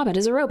is like, Abed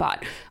is a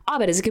robot.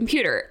 Abed is a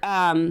computer.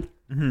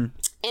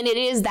 And it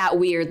is that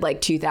weird, like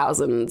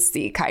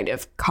 2000s kind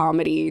of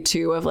comedy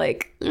too of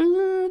like,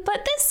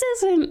 but this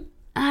isn't,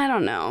 I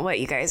don't know what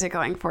you guys are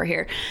going for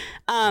here.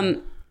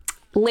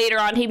 Later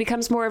on, he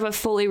becomes more of a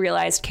fully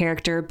realized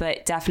character,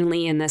 but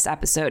definitely in this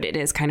episode, it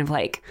is kind of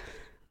like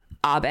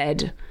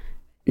Abed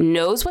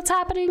knows what's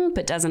happening,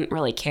 but doesn't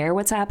really care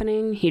what's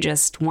happening. He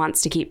just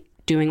wants to keep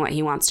doing what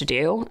he wants to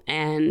do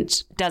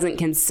and doesn't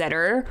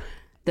consider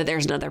that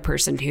there's another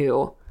person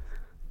who,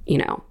 you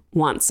know,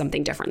 wants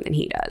something different than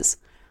he does.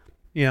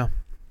 Yeah.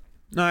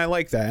 No, I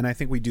like that. And I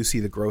think we do see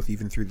the growth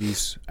even through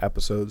these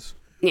episodes.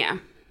 Yeah.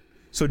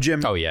 So,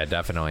 Jim. Oh, yeah,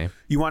 definitely.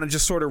 You want to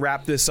just sort of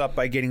wrap this up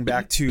by getting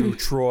back to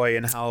Troy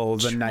and how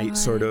the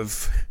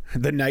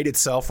night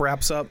itself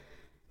wraps up?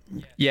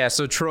 Yeah,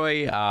 so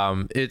Troy,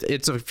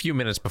 it's a few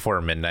minutes before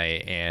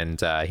midnight,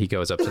 and he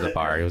goes up to the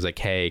bar. He was like,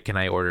 "Hey, can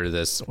I order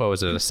this? What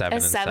was it? A 7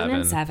 and 7? 7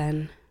 and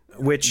 7.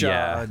 Which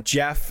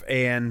Jeff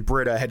and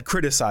Britta had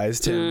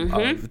criticized him.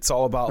 It's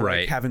all about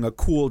like having a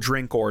cool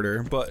drink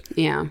order, but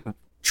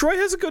Troy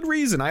has a good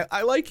reason.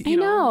 I like, you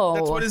know,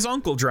 that's what his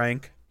uncle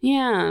drank.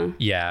 Yeah.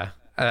 Yeah,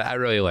 I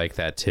really like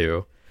that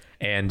too.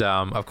 And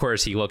of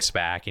course, he looks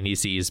back and he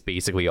sees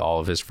basically all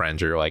of his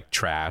friends are like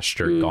trashed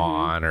or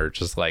gone or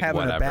just like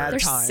having whatever. A bad They're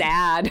time.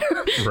 sad.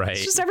 Right.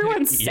 It's just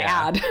everyone's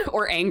sad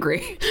or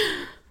angry.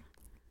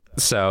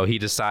 So he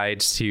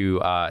decides to,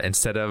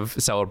 instead of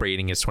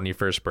celebrating his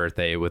 21st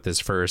birthday with his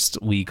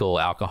first legal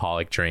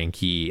alcoholic drink,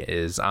 he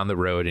is on the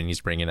road and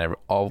he's bringing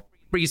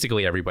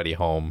basically everybody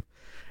home.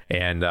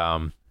 And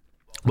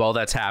while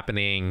that's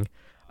happening,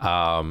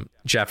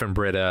 Jeff and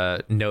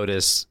Britta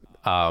notice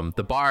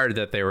the bar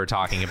that they were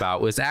talking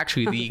about was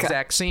actually the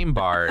exact same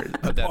bar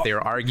that they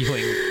were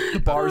arguing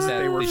the bars that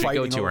they were should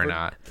go to over. or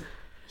not.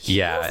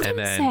 Yeah, and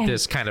then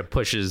this kind of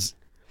pushes.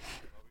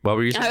 What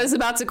were you saying? I was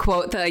about to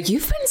quote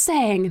you've been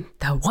saying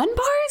the one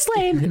bar is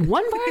lame and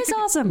one bar is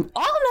awesome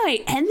all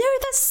night, and they're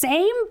the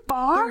same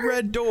bar. The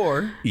red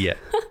door. Yeah.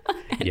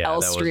 Yeah, L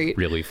that Street. was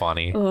really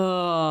funny.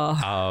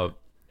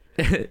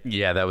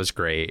 Yeah, that was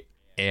great.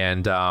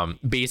 And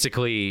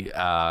basically,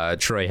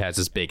 Troy has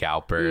this big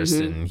outburst,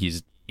 and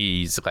he's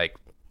like,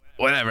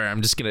 whatever,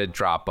 I'm just gonna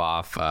drop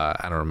off. I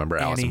don't remember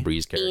Alison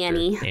Brie's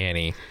character,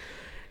 Annie.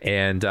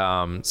 And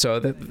so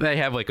they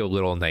have like a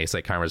little nice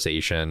like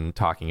conversation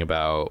talking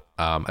about.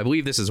 I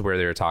believe this is where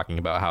they were talking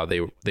about how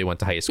they went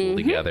to high school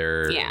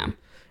together. Yeah.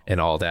 And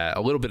all that,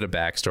 a little bit of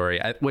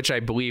backstory, which I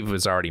believe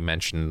was already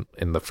mentioned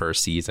in the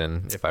first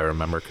season, if I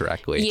remember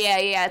correctly.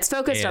 Yeah, it's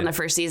focused on the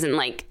first season.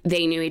 Like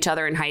they knew each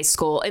other in high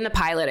school. In the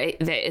pilot,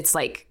 it's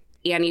like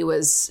Annie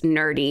was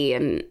nerdy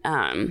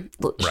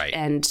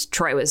and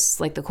Troy was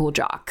like the cool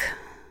jock.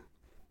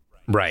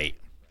 Right.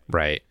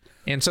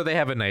 And so they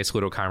have a nice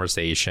little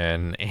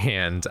conversation,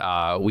 and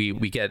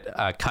we get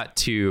cut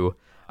to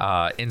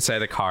inside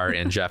the car,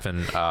 and Jeff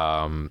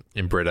and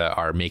Britta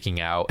are making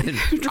out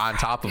on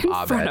top of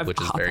Abed, which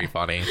is very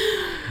funny,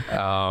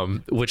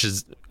 which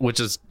is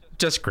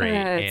just great.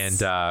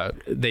 Yes. And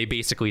they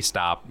basically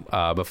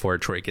stop before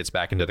Troy gets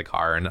back into the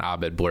car, and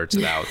Abed blurts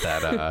it out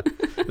that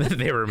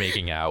they were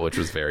making out, which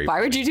was very funny.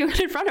 Why would you do it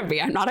in front of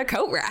me? I'm not a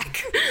coat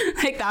rack.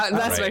 Like that's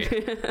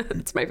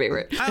that's my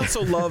favorite. I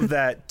also love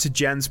that, to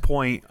Jen's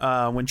point,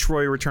 when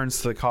Troy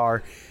returns to the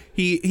car,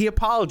 he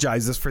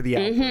apologizes for the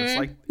outburst.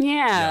 Like,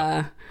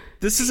 yeah.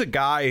 This is a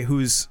guy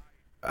who's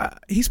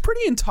he's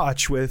pretty in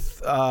touch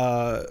with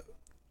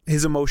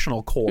his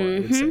emotional core. I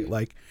would say,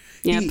 like,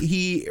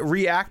 he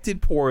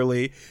reacted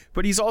poorly,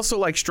 but he's also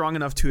like strong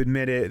enough to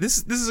admit it.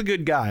 This is a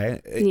good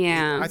guy.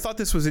 Yeah, I thought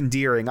this was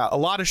endearing. A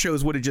lot of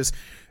shows would have just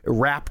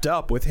wrapped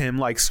up with him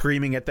like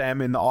screaming at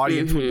them, and the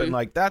audience would have been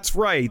like, "That's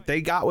right,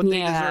 they got what they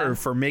deserve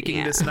for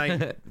making this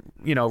night,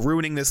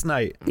 ruining this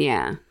night."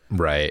 Yeah,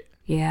 right.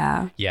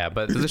 Yeah,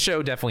 but the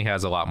show definitely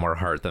has a lot more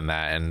heart than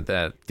that, and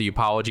the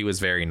apology was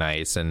very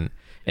nice, and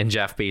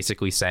Jeff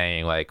basically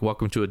saying like,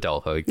 welcome to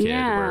adulthood, kid,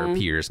 we're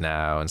peers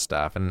now and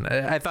stuff, and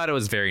I thought it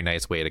was a very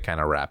nice way to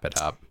kind of wrap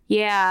it up.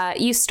 Yeah,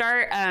 you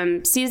start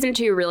season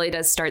 2 really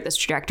does start this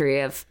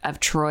trajectory of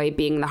Troy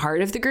being the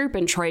heart of the group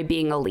and Troy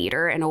being a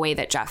leader in a way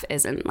that Jeff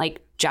isn't. Like,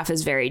 Jeff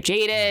is very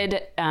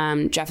jaded,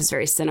 Jeff is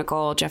very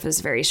cynical, Jeff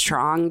is very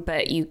strong,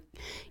 but you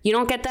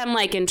don't get them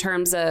like in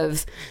terms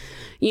of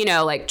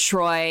like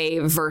Troy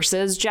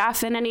versus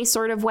Jeff in any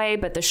sort of way,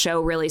 but the show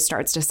really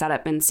starts to set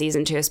up in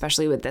season 2,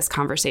 especially with this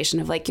conversation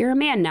of like, you're a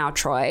man now,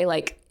 Troy.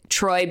 Like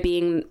Troy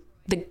being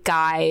the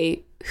guy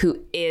who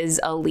is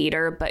a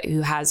leader, but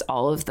who has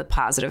all of the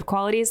positive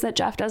qualities that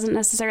Jeff doesn't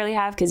necessarily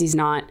have because he's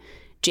not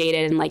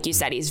jaded. And like you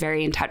said, he's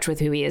very in touch with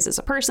who he is as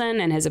a person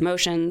and his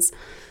emotions.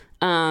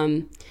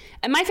 And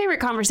my favorite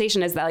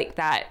conversation is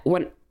that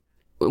one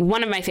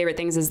of my favorite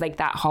things is like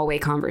that hallway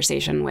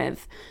conversation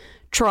with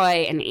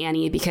Troy and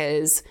Annie,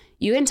 because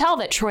you can tell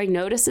that Troy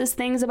notices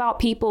things about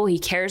people. He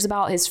cares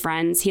about his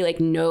friends. He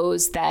like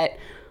knows that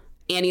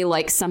Annie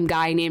likes some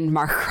guy named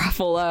Mark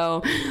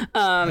Ruffalo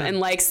and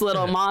likes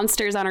little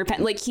monsters on her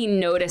pen. Like he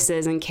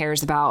notices and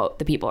cares about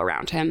the people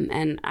around him.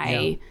 And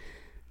I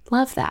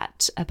love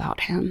that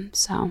about him.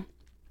 So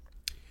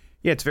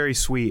yeah, it's very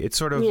sweet. It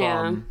sort of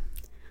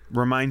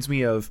reminds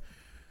me of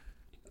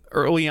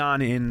early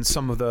on in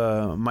some of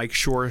the Mike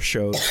Shore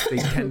shows. They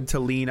tend to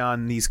lean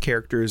on these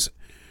characters,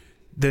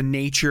 the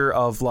nature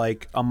of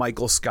like a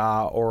Michael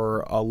Scott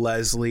or a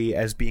Leslie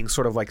as being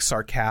sort of like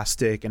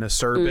sarcastic and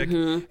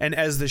acerbic. And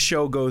as the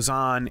show goes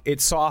on, it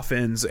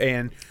softens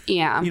and,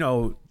 you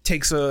know,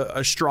 takes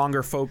a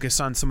stronger focus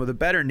on some of the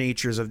better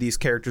natures of these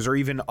characters, or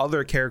even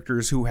other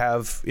characters who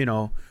have, you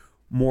know,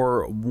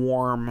 more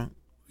warm,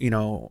 you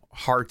know,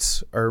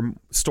 hearts or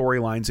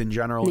storylines in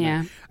general.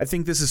 And I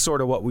think this is sort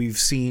of what we've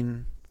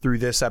seen through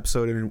this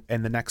episode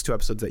and the next two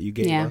episodes that you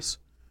gave us.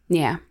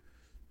 Yeah.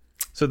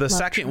 So the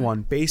second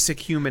one, Basic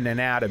Human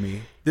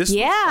Anatomy. This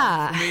was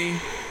fun for me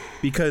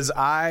because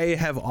I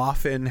have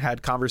often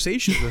had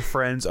conversations with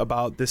friends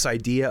about this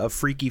idea of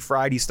Freaky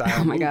Friday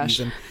style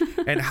movies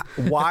and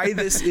why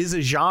this is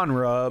a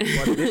genre,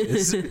 but it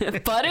is.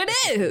 But it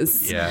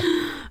is. Yeah.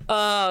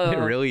 It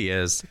really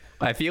is.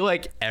 I feel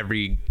like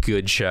every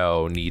good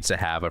show needs to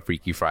have a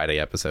Freaky Friday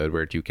episode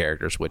where two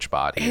characters switch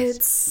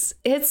bodies.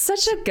 It's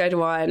such a good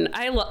one.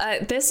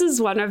 This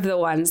is one of the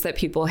ones that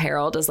people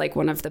herald as like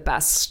one of the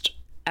best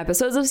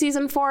episodes of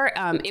season 4.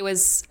 It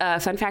was a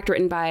fun fact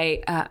written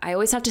by I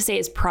always have to say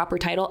his proper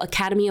title,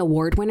 Academy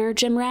Award winner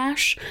Jim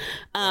Rash,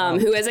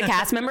 who is a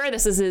cast member.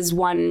 This is his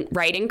one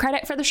writing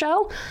credit for the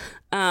show.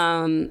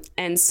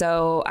 And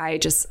so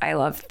I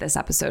love this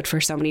episode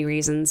for so many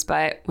reasons.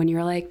 But when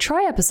you're like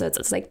Troy episodes,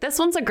 it's like this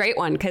one's a great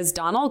one because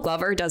Donald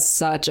Glover does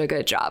such a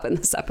good job in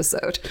this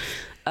episode.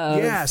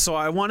 So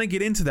I want to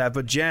get into that,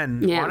 but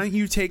Jen, why don't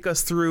you take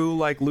us through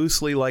like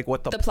loosely like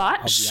what the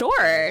plot?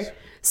 Sure.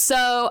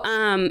 So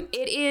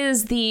it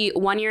is the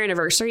 1-year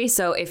anniversary.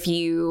 So if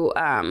you,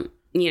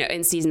 you know,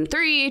 in season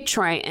 3,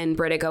 Troy and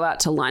Britta go out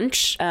to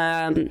lunch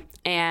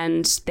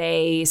and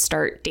they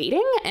start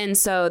dating. And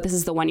so this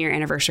is the 1-year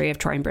anniversary of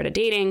Troy and Britta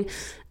dating.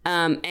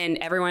 And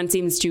everyone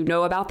seems to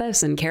know about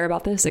this and care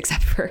about this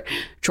except for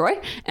Troy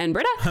and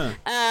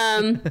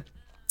Britta.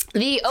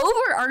 The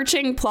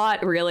overarching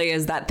plot really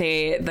is that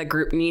the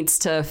group needs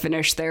to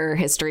finish their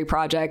history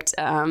project.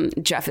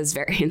 Jeff is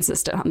very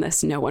insistent on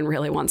this. No one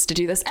really wants to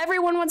do this.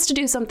 Everyone wants to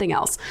do something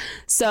else.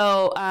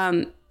 So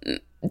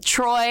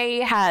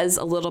Troy has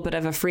a little bit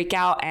of a freak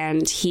out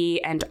and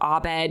he and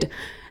Abed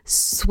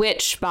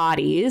switch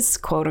bodies,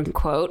 quote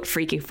unquote,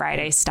 Freaky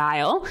Friday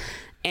style.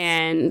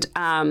 And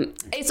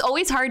it's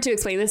always hard to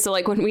explain this. So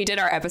like when we did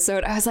our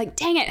episode, I was like,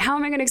 dang it, how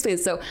am I going to explain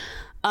this? So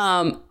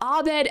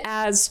Abed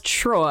as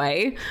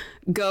Troy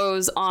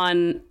goes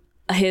on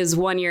his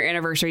 1-year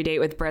anniversary date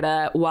with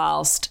Britta,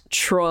 whilst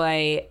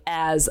Troy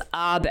as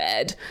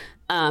Abed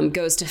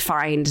goes to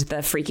find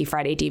the Freaky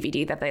Friday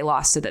DVD that they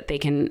lost so that they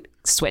can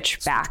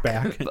switch back.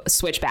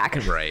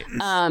 Right.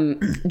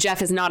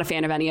 Jeff is not a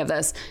fan of any of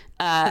this.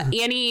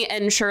 Annie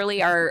and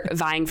Shirley are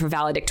vying for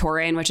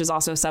valedictorian, which is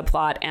also a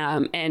subplot.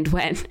 And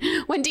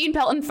when Dean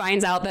Pelton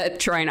finds out that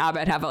Troy and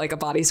Abed have like a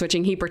body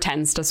switching, he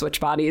pretends to switch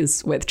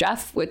bodies with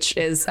Jeff, which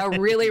is a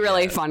really,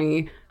 really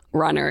funny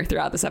runner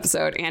throughout this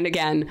episode. And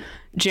again,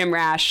 Jim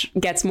Rash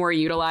gets more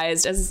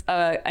utilized as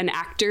an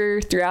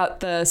actor throughout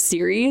the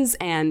series,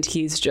 and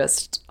he's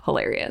just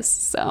hilarious.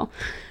 So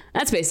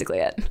that's basically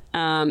it.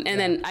 And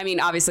then, I mean,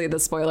 obviously the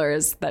spoiler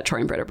is that Troy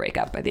and Britta break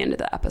up by the end of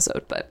the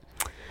episode, but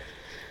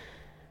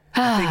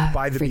I think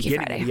by the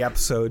beginning of the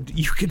episode,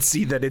 you can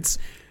see that it's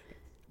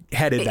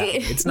headed that way.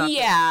 It's not,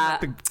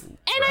 not the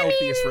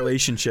healthiest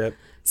relationship.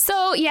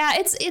 So yeah,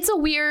 it's a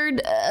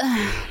weird.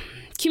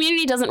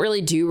 Community doesn't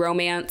really do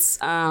romance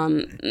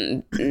to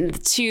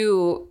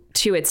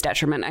its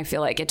detriment. I feel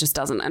like it just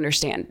doesn't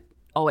understand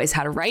always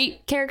how to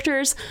write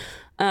characters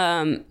who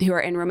are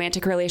in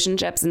romantic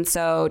relationships. And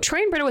so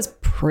Troy and Britta was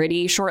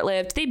pretty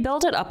short-lived. They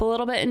built it up a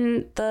little bit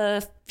in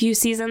the few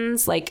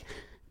seasons, like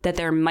that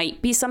there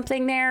might be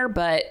something there,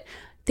 but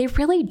they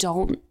really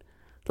don't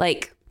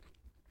like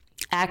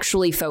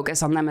actually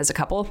focus on them as a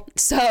couple.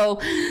 So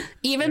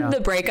even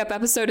the breakup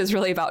episode is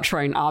really about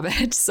Troy and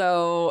Abed.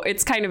 So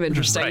it's kind of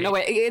interesting. Right. No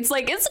way. It's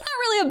like, it's not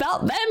really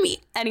about them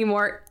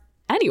anymore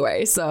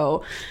anyway.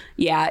 So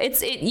yeah,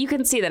 you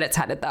can see that it's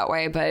headed that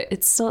way, but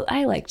it's still,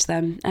 I liked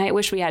them. I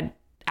wish we had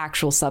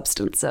actual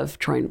substance of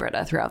Troy and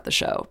Britta throughout the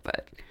show,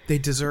 but they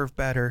deserve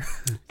better.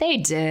 They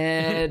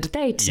did.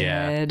 They did.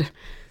 Yeah.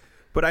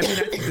 But I mean,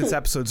 I think this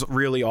episode's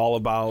really all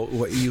about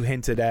what you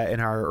hinted at in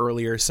our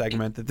earlier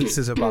segment, that this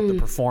is about the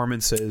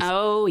performances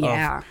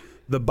of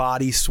the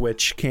body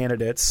switch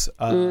candidates.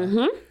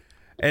 And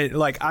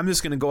like, I'm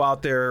just going to go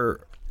out there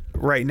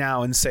right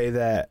now and say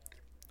that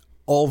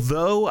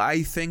although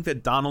I think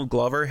that Donald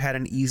Glover had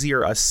an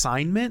easier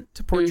assignment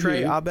to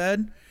portray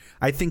Abed,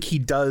 I think he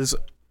does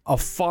a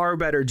far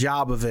better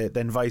job of it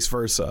than vice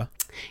versa.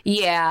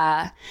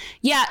 Yeah.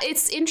 Yeah.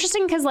 It's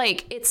interesting because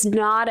like, it's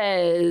not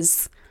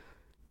as...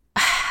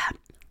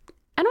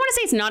 I don't want to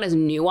say it's not as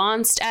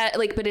nuanced,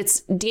 but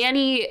it's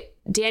Danny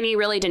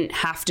really didn't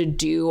have to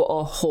do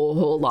a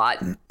whole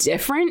lot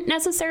different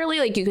necessarily.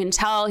 Like you can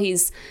tell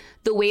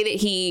the way that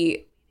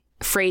he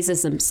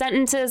phrases some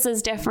sentences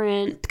is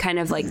different, kind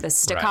of like the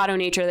staccato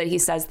nature that he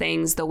says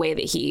things, the way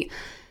that he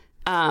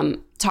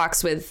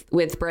talks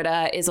with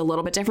Britta is a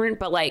little bit different,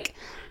 but like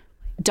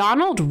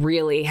Donald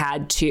really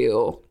had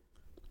to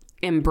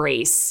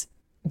embrace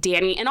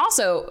Danny. And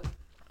also,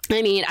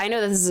 I mean, I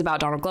know this is about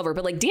Donald Glover,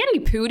 but like Danny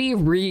Pudi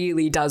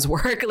really does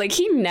work. Like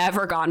he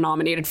never got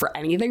nominated for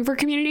anything for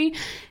Community.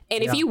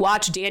 And if you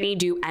watch Danny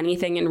do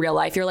anything in real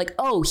life, you're like,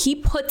 oh, he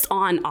puts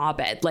on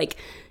Abed. Like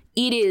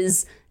it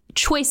is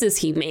choices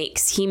he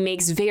makes. He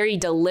makes very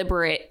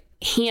deliberate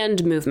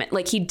hand movement.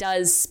 Like he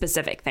does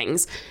specific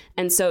things.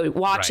 And so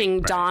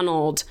watching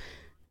Donald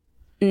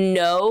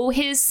know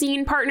his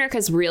scene partner,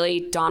 because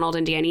really Donald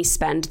and Danny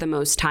spend the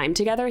most time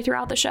together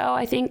throughout the show,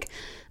 I think.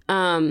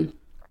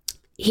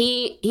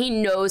 He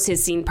knows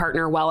his scene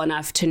partner well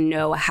enough to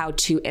know how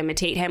to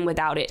imitate him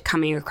without it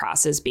coming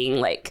across as being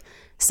like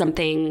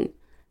something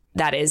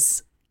that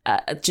is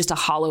just a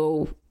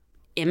hollow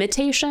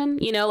imitation,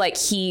 you know, like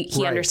he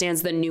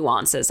understands the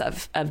nuances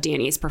of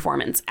Danny's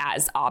performance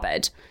as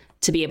Abed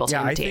to be able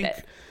to imitate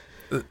it.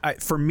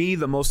 For me,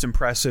 the most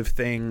impressive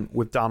thing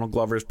with Donald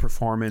Glover's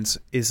performance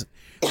is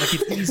like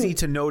it's easy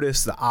to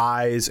notice the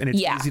eyes and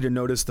it's easy to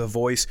notice the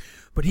voice,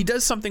 but he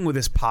does something with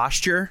his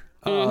posture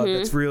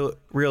that's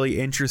really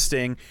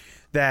interesting.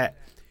 That,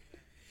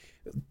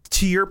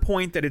 to your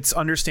point, that it's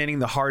understanding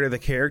the heart of the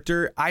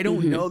character. I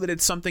don't know that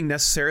it's something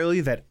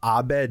necessarily that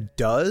Abed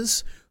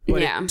does,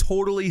 but it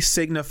totally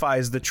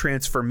signifies the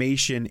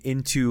transformation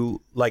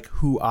into like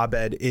who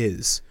Abed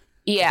is.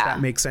 Yeah, if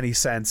that makes any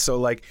sense. So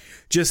like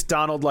just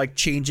Donald like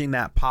changing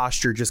that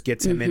posture just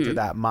gets him into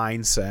that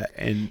mindset,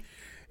 and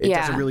it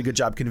does a really good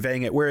job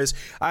conveying it. Whereas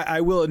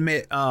I will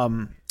admit,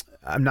 I'm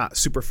not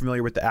super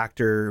familiar with the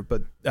actor,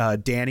 but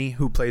Danny,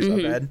 who plays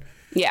Abed,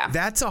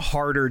 that's a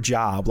harder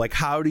job. Like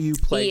how do you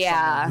play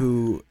someone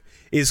who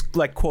is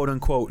like quote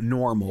unquote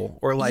normal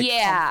or like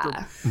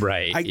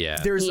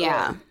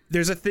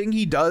there's a thing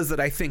he does that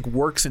I think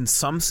works in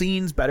some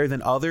scenes better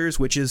than others,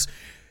 which is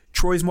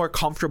Troy's more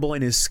comfortable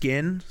in his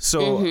skin,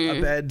 so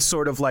Abed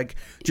sort of like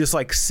just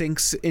like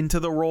sinks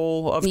into the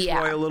role of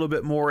Troy a little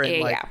bit more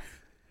and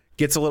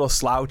gets a little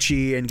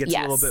slouchy and gets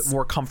a little bit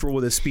more comfortable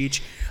with his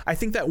speech. I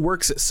think that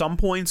works at some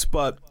points,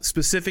 but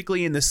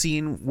specifically in the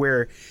scene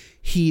where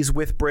he's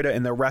with Britta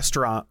in the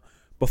restaurant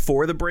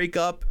before the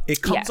breakup,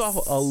 it comes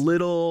off a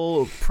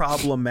little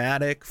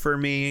problematic for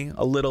me.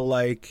 A little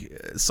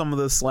like some of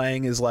the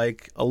slang is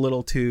like a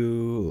little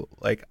too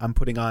like I'm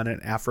putting on an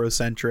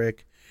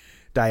Afrocentric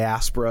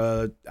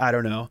diaspora, I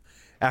don't know,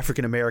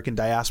 African American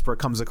diaspora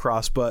comes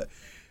across. But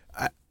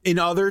in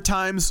other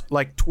times,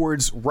 like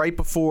towards right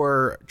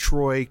before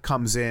Troy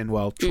comes in,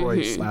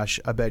 Troy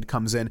 / Abed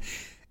comes in,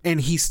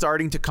 and he's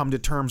starting to come to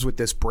terms with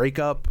this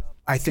breakup,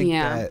 I think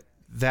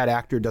that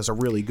actor does a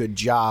really good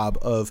job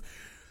of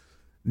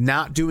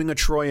not doing a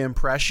Troy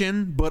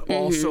impression, but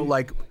also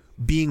like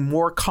being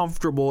more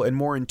comfortable and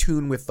more in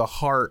tune with the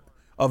heart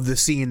of the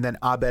scene than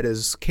Abed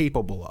is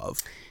capable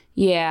of.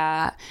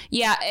 Yeah.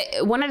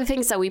 One of the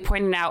things that we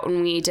pointed out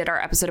when we did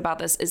our episode about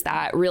this is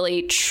that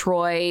really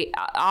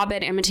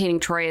Abed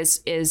imitating Troy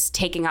is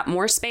taking up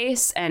more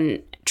space,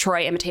 and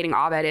Troy imitating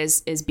Abed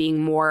is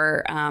being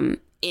more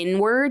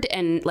inward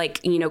and like,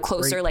 you know,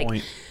 closer.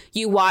 Like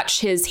you watch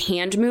his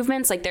hand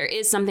movements, like there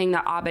is something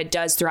that Abed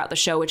does throughout the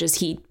show, which is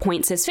he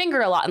points his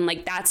finger a lot. And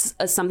like, that's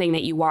something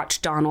that you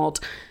watch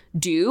Donald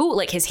do,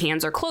 like his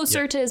hands are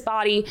closer to his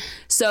body.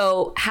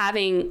 So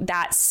having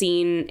that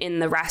scene in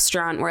the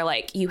restaurant where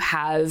like you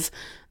have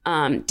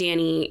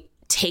Danny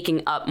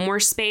taking up more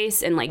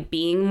space and like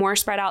being more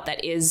spread out,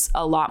 that is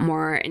a lot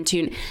more in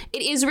tune.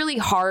 It is really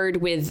hard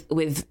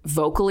with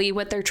vocally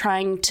what they're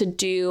trying to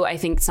do. I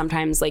think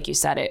sometimes, like you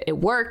said, it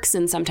works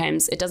and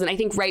sometimes it doesn't. I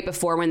think right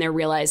before when they're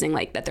realizing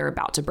like that they're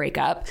about to break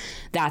up,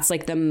 that's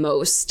like the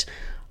most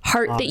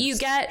heart honest that you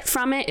get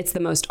from it. It's the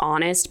most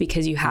honest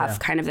because you have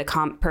kind of the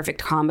perfect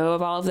combo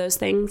of all of those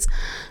things.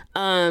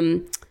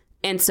 And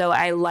so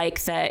I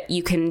like that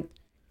you can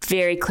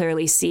very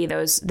clearly see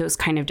those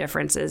kind of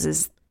differences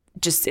is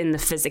just in the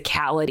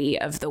physicality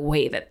of the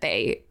way that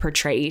they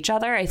portray each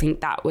other. I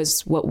think that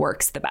was what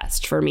works the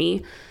best for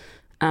me.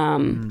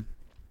 And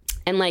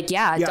like,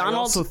 Donald, I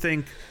also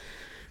think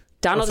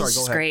Donald is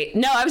just great.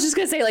 No, I was just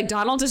going to say like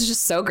Donald is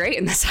just so great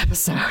in this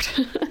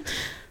episode.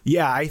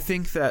 I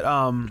think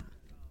that,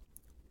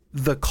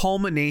 the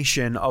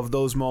culmination of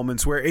those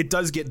moments where it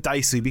does get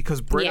dicey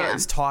because Britta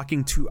is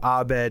talking to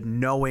Abed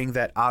knowing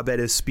that Abed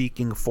is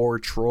speaking for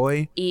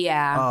Troy.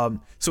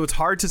 So it's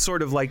hard to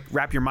sort of like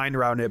wrap your mind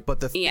around it. But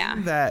the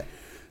thing that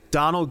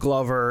Donald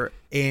Glover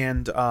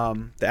and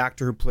the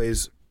actor who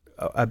plays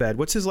Abed,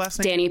 what's his last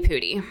name? Danny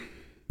Pudi.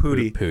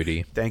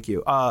 Pudi. Thank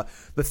you.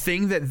 The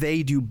thing that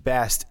they do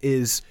best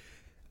is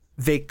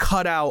they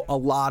cut out a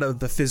lot of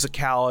the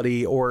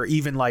physicality or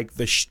even like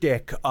the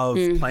shtick of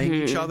playing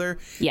each other.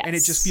 And it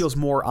just feels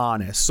more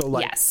honest. So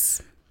like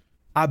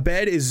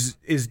Abed is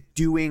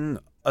doing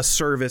a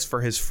service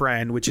for his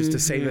friend, which is to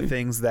say the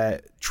things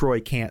that Troy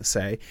can't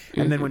say.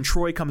 And then when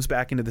Troy comes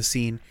back into the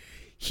scene,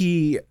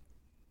 he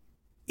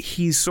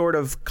he sort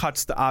of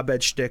cuts the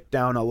Abed shtick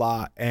down a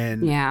lot,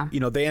 and you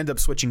know, they end up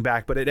switching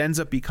back, but it ends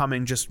up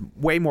becoming just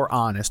way more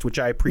honest, which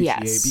I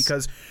appreciate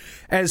because,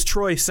 as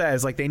Troy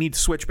says, like, they need to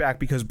switch back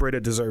because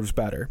Britta deserves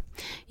better.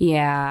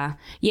 Yeah,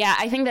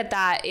 I think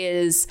that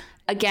is,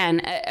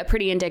 again, a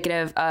pretty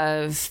indicative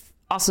of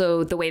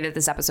also the way that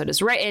this episode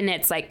is written.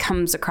 It's like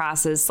comes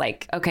across as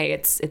like, okay,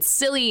 it's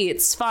silly,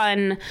 it's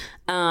fun,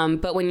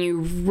 but when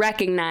you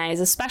recognize,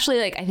 especially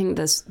like, I think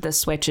the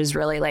switch is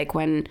really like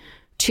when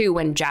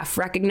Jeff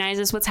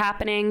recognizes what's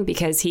happening,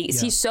 because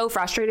he's so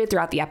frustrated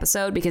throughout the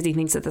episode because he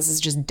thinks that this is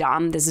just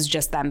dumb. This is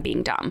just them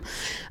being dumb.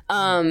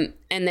 And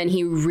then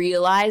he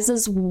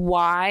realizes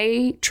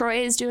why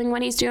Troy is doing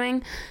what he's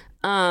doing.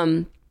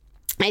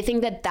 I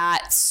think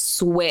that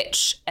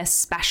switch,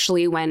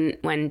 especially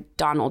when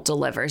Donald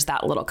delivers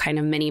that little kind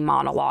of mini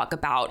monologue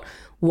about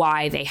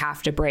why they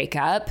have to break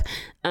up,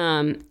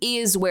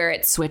 is where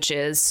it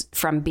switches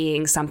from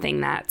being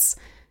something that's,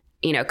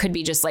 you know, could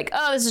be just like,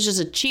 oh, this is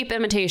just a cheap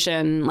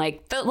imitation.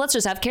 Like, let's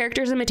just have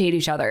characters imitate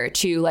each other,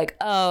 to like,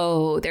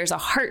 oh, there's a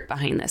heart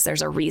behind this.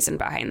 There's a reason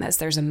behind this.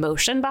 There's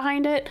emotion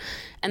behind it.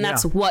 And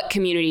that's what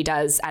Community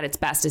does at its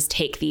best, is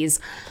take these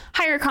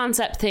higher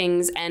concept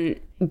things and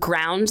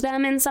ground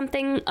them in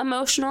something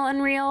emotional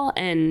and real.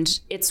 And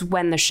it's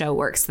when the show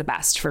works the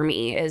best for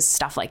me, is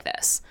stuff like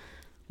this.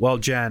 Well,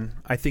 Jen,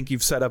 I think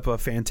you've set up a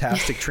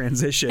fantastic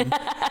transition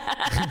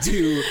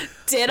to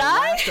the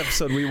last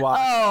episode we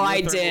watched. Oh,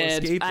 I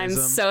did. Escapism. I'm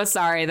so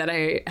sorry that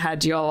I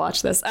had you all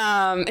watch this.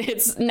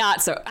 It's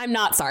not so. I'm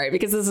not sorry,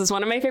 because this is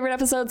one of my favorite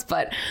episodes,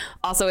 but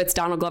also it's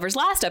Donald Glover's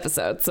last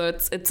episode, so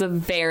it's a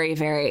very,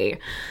 very.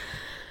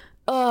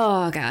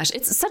 Oh gosh,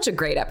 it's such a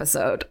great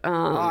episode.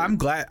 I'm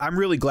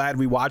really glad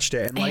we watched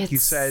it, and like you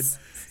said,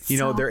 you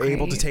know, they're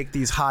able to take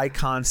these high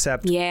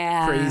concept,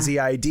 crazy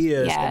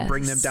ideas and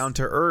bring them down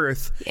to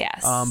earth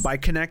by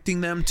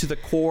connecting them to the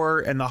core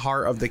and the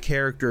heart of the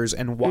characters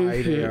and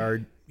why they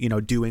are, you know,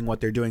 doing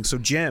what they're doing. So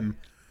Jim,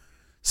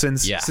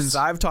 since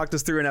I've talked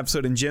us through an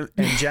episode and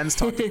Jen's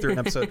talked us through an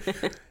episode,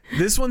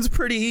 this one's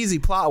pretty easy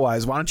plot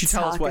wise. Why don't you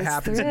tell us what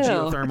happens in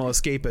Geothermal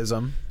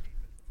Escapism?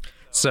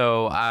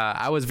 So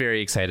I was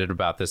very excited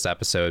about this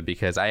episode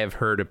because I have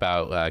heard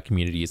about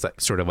Communities like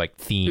sort of like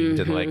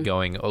themed and like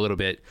going a little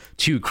bit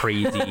too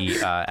crazy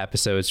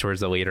episodes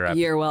towards the later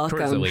You're welcome.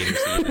 Towards the later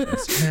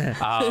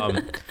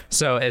seasons.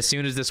 So as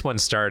soon as this one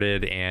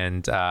started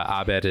and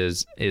Abed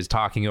is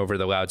talking over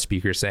the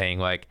loudspeaker saying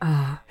like,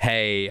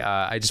 "Hey,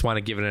 I just want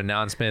to give an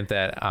announcement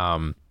that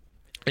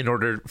in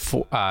order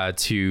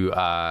to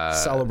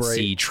celebrate,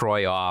 see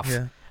Troy off."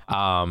 Yeah.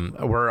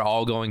 We're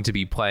all going to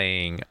be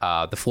playing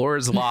The Floor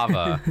is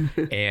Lava,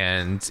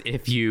 and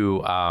if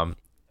you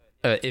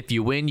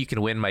win, you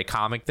can win my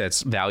comic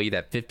that's valued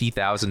at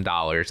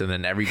 $50,000, and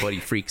then everybody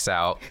freaks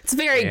out. It's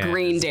very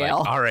Greendale.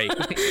 Like, all right,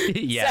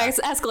 yeah, it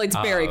escalates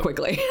very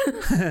quickly.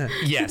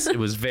 Yes, it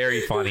was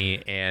very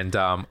funny, and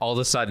all of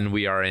a sudden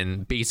we are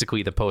in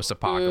basically the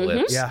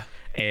post-apocalypse. Yeah.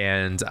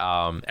 And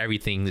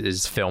everything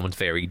is filmed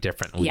very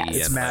differently. Yes. And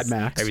it's Mad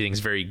Max. Everything's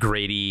very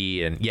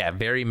gritty and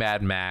very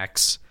Mad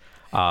Max.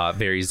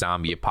 Very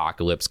zombie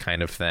apocalypse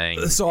kind of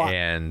thing. So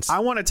I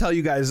want to tell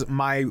you guys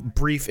my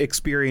brief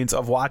experience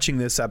of watching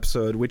this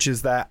episode, which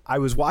is that I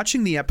was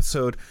watching the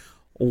episode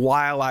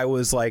while I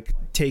was like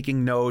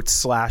taking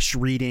notes /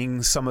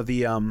 reading some of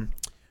the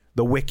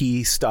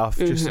wiki stuff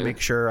just to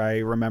make sure I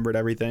remembered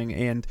everything.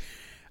 And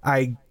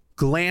I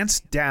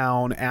glanced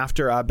down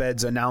after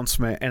Abed's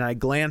announcement, and I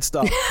glanced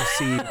up to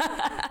see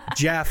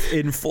Jeff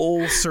in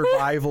full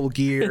survival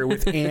gear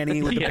with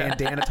Annie with the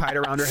bandana tied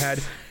around her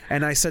head.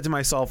 And I said to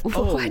myself,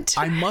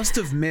 I must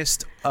have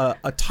missed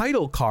a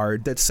title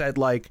card that said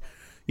like,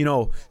 you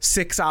know,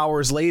 6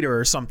 hours later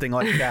or something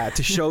like that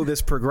to show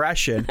this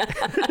progression.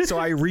 So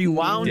I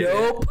rewound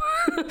it,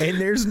 and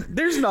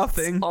there's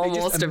nothing. It's almost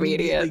they just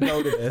immediately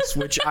go to this,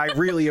 which I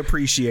really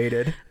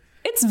appreciated.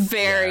 It's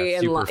very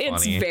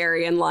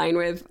in line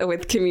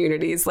with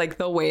Communities, like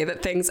the way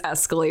that things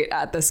escalate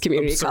at this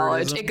community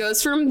college. It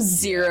goes from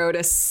 0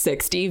 to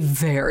 60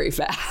 very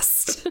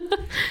fast.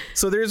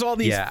 So there's all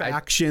these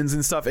factions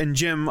and stuff. And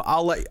Jim,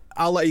 I'll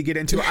let you get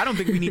into it. I don't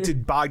think we need to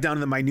bog down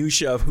in the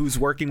minutia of who's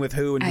working with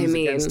who and who's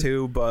against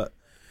who, but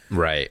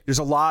there's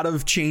a lot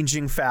of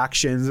changing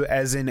factions,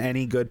 as in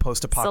any good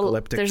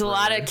post-apocalyptic. There's a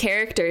lot of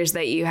characters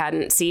that you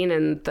hadn't seen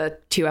in the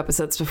 2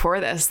 episodes before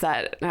this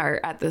that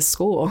are at this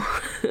school.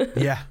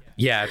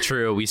 Yeah,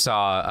 true. We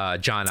saw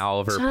John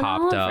Oliver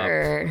popped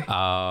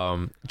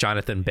up.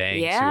 Jonathan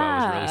Banks, who I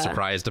was really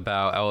surprised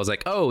about. I was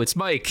like, oh, it's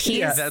Mike.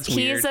 That's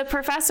weird. He's a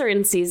professor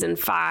in season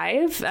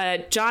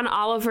 5. John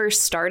Oliver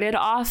started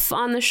off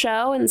on the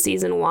show in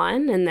season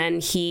 1, and then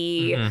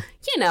he,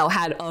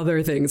 had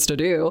other things to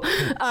do.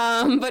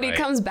 But he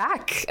comes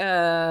back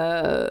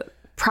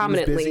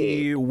prominently. He was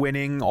busy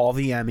winning all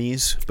the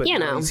Emmys, but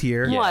now he's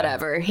here.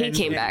 Whatever. He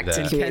came back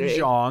to Community.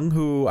 Ken Jeong,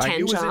 who I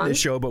knew was in the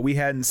show, but we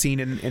hadn't seen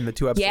in the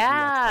 2 episodes.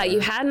 Yeah, you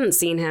hadn't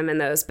seen him in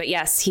those, but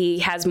yes, he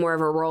has more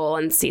of a role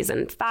in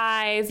season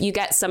 5. You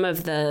get some of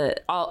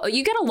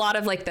you get a lot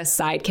of like the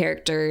side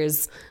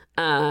characters.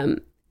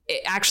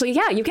 actually,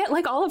 yeah, you get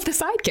like all of the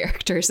side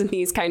characters in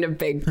these kind of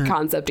big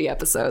concept-y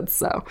episodes.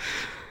 So,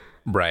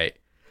 right.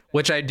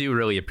 Which I do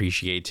really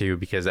appreciate too,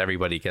 because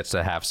everybody gets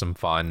to have some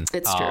fun.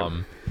 It's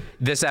true.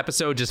 This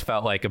episode just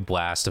felt like a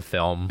blast to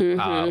film.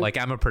 Like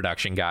I'm a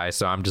production guy,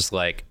 so I'm just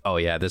like, oh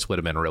yeah, this would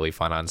have been really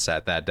fun on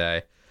set that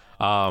day.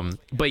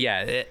 But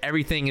yeah,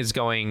 everything is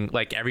going,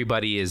 like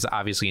everybody is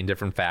obviously in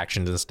different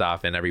factions and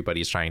stuff, and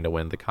everybody's trying to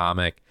win the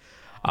comic.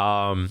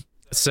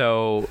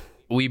 So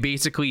we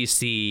basically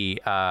see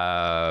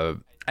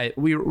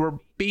we're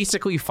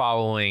basically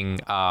following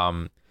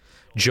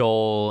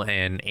Joel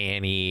and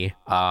Annie.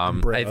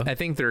 I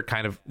think they're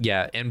kind of,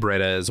 and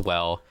Britta as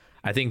well.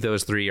 I think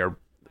those three are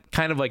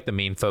kind of like the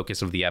main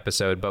focus of the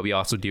episode, but we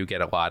also do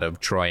get a lot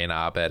of Troy and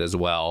Abed as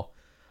well.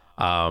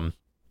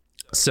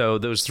 So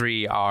those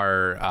three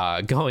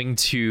are going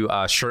to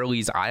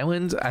Shirley's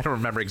Island. I don't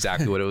remember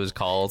exactly what it was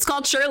called. It's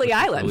called Shirley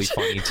Island. Really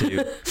funny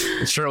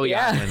too. Shirley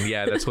Island.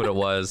 Yeah, that's what it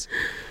was.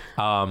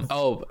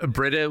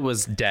 Britta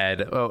was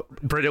dead.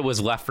 Britta was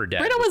left for dead.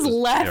 Britta was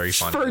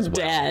left for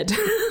dead.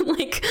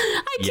 Like,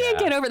 I can't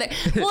get over that.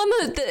 Well,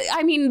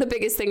 and the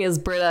biggest thing is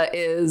Britta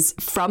is,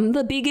 from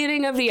the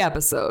beginning of the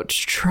episode,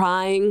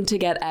 trying to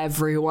get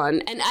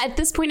everyone. And at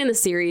this point in the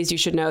series, you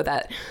should know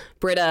that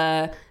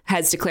Britta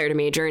has declared a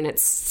major and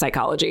it's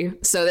psychology.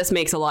 So this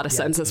makes a lot of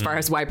sense as far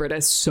as why Britta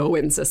is so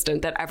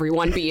insistent that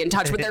everyone be in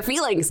touch with their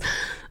feelings.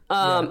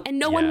 And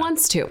no one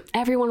wants to.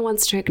 Everyone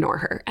wants to ignore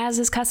her, as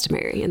is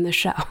customary in the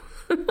show.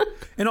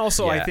 And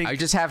also, I think I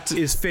just have to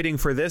is fitting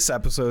for this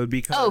episode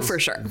because for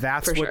sure.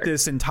 That's what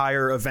this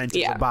entire event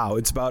is about.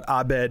 It's about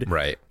Abed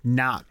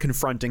not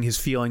confronting his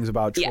feelings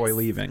about Troy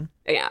leaving.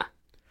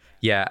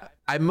 Yeah.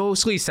 I'm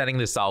mostly setting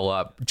this all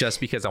up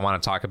just because I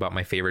want to talk about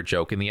my favorite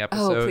joke in the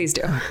episode. Oh, please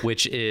do.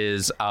 Which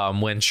is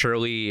when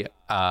Shirley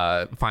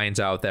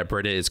finds out that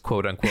Britta is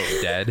quote unquote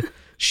dead.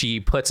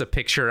 She puts a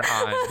picture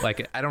on,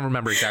 like, I don't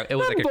remember exactly. It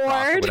was like a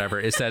cross or whatever.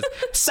 It says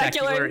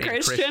secular and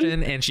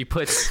Christian. And she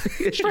put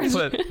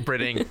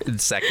Britta in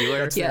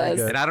secular. Yes.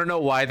 And I don't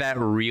know why that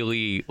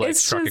really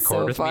struck a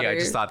chord with me. I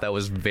just thought that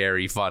was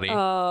very funny.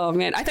 Oh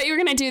man, I thought you were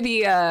gonna do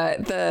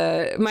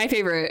the my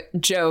favorite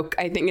joke.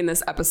 I think in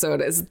this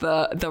episode is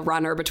the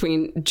runner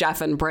between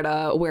Jeff and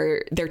Britta,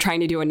 where they're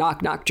trying to do a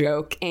knock knock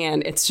joke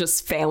and it's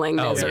just failing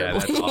miserably. Yeah,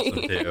 that's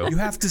awesome too. You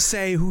have to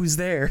say who's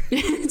there.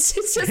 It's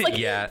just like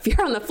if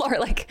you're on the floor,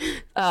 like.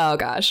 Oh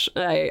gosh,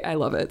 I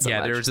love it so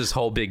much. There was this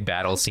whole big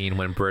battle scene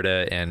when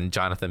Britta and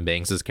Jonathan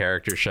Banks'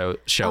 character show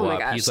up.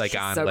 Gosh, he's like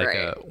on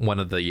one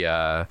of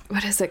the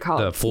what is it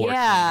called? The floor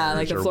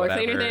like the floor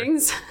cleaner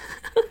things.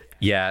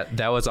 Yeah,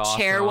 that was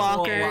awesome. Chair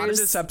walkers. Well, a lot of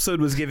this episode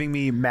was giving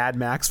me Mad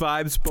Max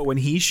vibes, but when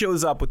he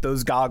shows up with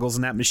those goggles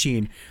and that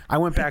machine, I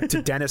went back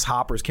to Dennis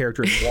Hopper's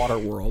character in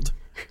Waterworld.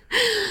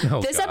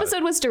 This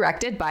episode was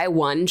directed by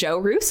one Joe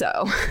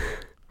Russo.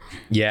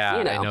 Yeah,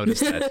 I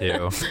noticed that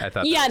too. I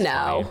thought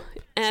funny.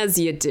 As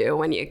you do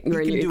when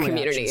you're in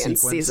Community in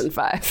season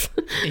 5.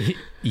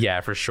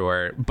 Yeah, for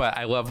sure. But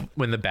I love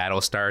when the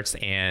battle starts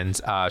and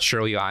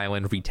Shirley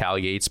Island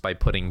retaliates by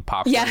putting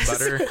popcorn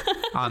butter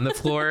on the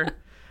floor.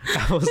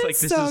 I was like,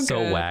 this is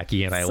so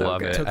wacky, and I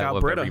love it. I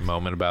love every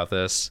moment about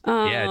this.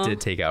 Yeah, it did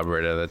take out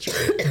Britta.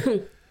 That's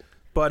right.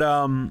 But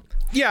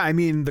I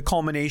mean, the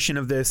culmination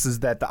of this is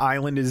that the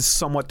island is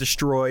somewhat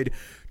destroyed.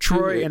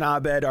 Troy and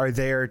Abed are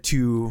there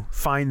to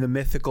find the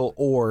mythical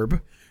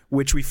orb,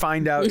 which we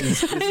find out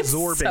is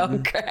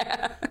zorbing.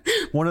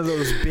 One of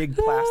those big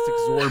plastic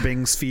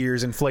zorbing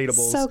spheres,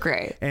 inflatables. So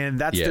great. And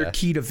that's their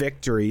key to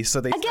victory.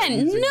 So they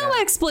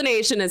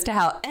explanation as to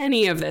how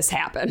any of this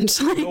happened.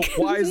 Like,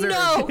 why is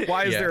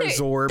there a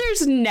zorb?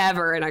 There's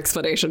never an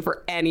explanation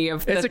for any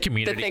of the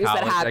things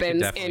that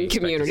happens in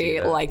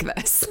Community like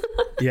this.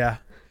 Yeah.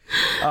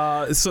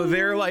 So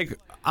they're like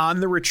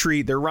on the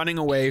retreat. They're running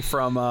away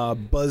from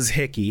Buzz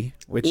Hickey,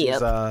 which is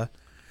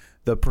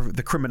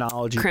the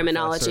criminology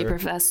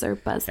professor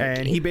Buzz Hickey.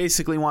 And he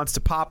basically wants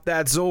to pop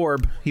that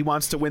zorb. He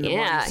wants to win the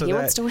money so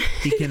that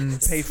he can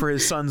pay for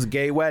his son's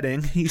gay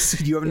wedding. He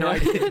said, you have no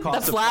idea the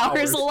cost the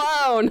flowers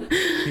alone.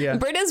 Yeah.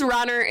 Britta's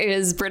runner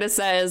is, Britta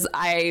says,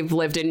 I've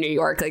lived in New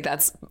York. Like,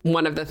 that's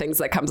one of the things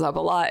that comes up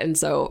a lot. And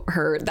so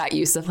that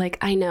use of like,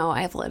 I know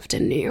I've lived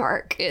in New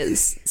York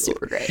is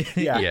super great.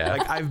 Yeah.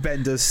 Like, I've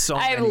been to so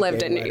many I've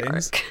lived in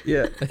weddings. New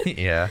York.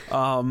 Yeah.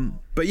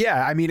 But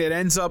yeah, I mean, it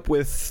ends up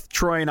with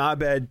Troy and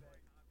Abed.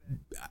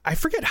 I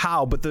forget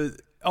how, but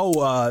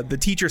the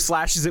teacher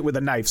slashes it with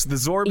a knife. So the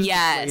zorb is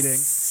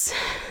deflating.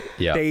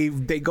 Yeah.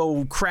 They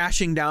go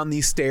crashing down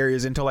these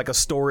stairs into like a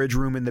storage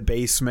room in the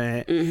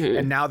basement,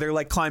 and now they're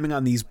like climbing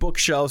on these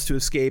bookshelves to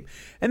escape.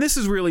 And this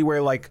is really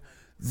where like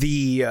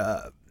the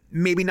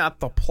maybe not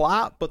the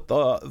plot, but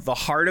the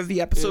heart of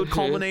the episode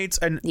culminates.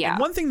 And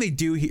one thing they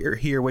do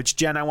here, which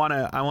Jen, I want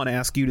to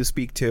ask you to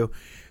speak to.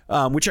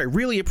 Which I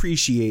really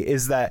appreciate,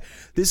 is that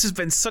this has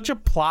been such a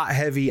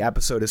plot-heavy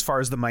episode as far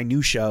as the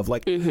minutia of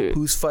like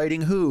who's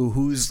fighting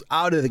who's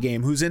out of the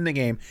game, who's in the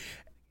game.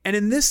 And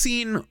in this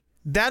scene,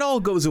 that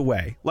all goes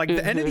away. Like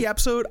the end of the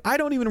episode, I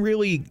don't even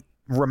really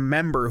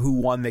remember who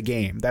won the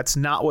game. That's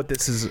not what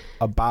this is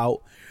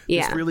about.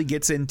 This really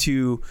gets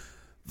into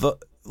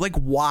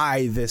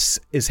why this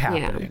is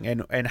happening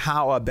and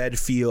how Abed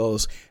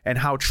feels and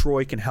how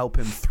Troy can help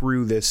him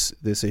through this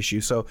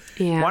issue. So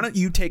why don't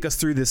you take us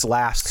through this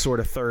last sort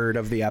of third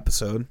of the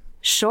episode?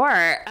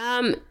 Sure.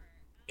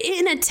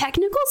 In a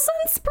technical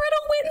sense,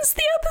 Britta wins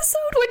the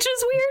episode, which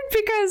is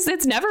weird because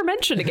it's never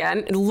mentioned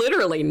again.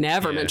 Literally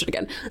never mentioned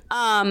again.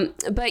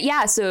 But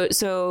yeah,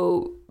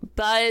 so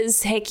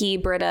Buzz, Hickey,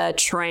 Britta,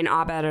 Troy, and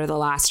Abed are the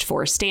last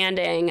four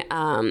standing.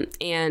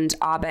 And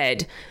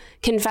Abed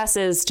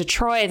confesses to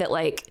Troy that,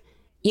 like,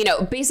 you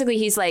know, basically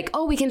he's like,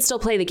 oh, we can still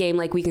play the game.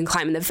 Like, we can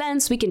climb in the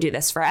vents. We can do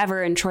this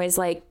forever. And Troy's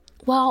like,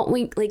 well,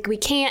 we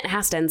can't. It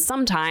has to end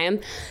sometime.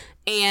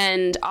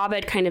 And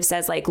Abed kind of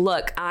says, like,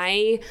 look,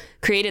 I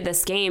created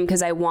this game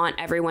because I want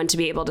everyone to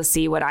be able to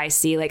see what I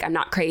see. Like, I'm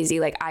not crazy.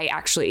 Like, I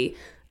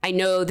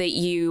know that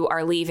you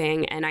are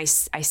leaving and I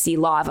see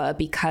lava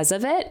because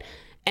of it.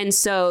 And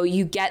so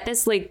you get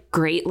this, like,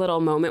 great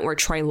little moment where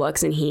Troy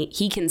looks and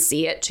he can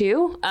see it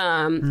too.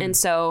 And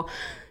so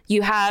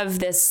you have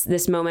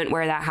this moment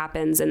where that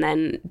happens, and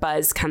then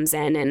Buzz comes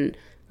in and,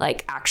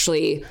 like,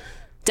 actually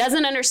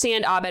doesn't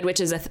understand Abed, which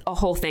is a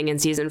whole thing in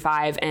season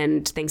 5,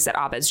 and thinks that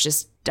Abed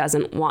just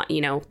doesn't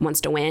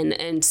wants to win.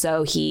 And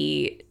so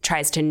he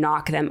tries to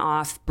knock them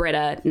off.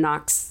 Britta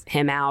knocks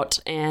him out.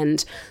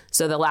 And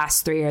so the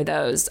last 3 are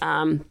those.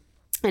 And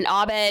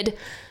Abed,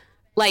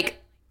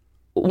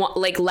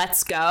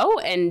 lets go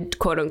and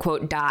quote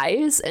unquote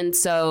dies. And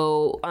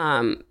so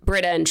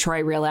Britta and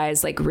Troy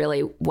realize, like,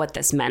 really what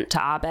this meant to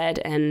Abed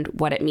and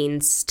what it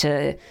means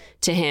to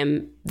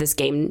him, this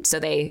game. So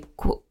they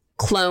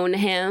clone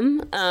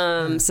him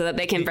so that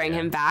they can bring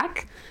him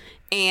back,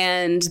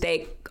 and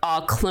they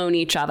all clone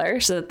each other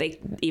so that they,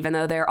 even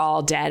though they're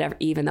all dead,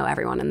 even though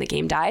everyone in the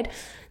game died,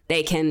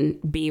 they can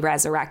be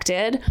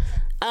resurrected.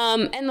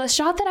 And the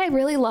shot that I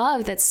really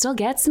love that still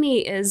gets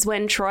me is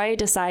when Troy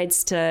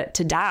decides to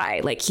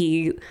die. Like,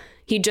 he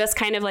just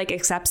kind of, like,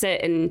 accepts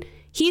it, and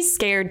he's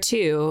scared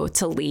too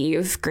to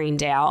leave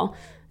Greendale.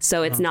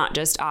 So it's not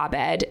just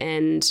Abed,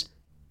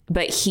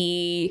 but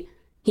he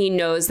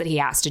knows that he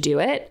has to do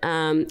it.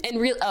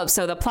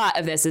 So the plot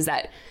of this is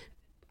that,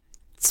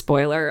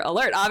 spoiler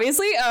alert,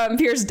 obviously,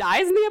 Pierce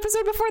dies in the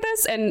episode before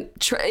this, and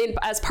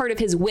as part of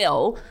his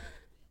will,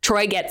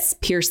 Troy gets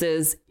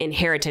Pierce's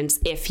inheritance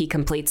if he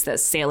completes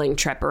this sailing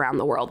trip around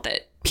the world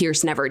that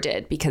Pierce never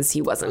did because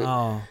he wasn't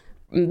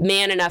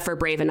man enough or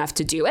brave enough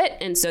to do it.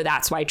 And so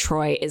that's why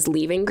Troy is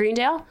leaving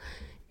Greendale,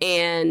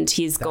 and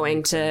he's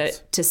going to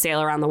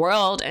sail around the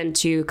world and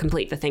to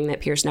complete the thing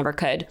that Pierce never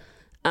could.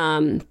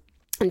 And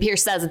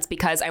Pierce says it's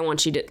because I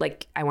want you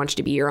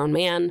to be your own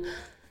man.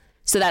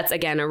 So that's,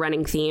 again, a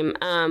running theme.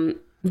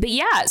 But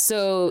yeah,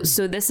 so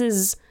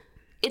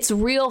it's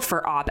real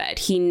for Abed.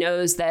 He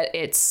knows that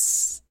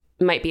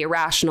might be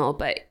irrational,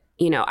 but,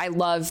 you know, I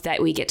love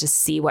that we get to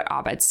see what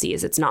Abed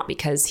sees. It's not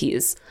because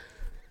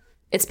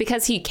it's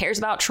because he cares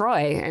about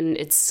Troy, and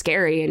it's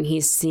scary, and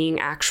he's seeing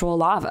actual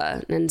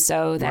lava. And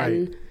so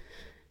then,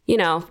 you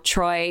know,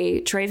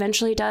 Troy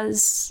eventually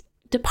does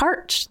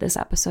depart this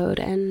episode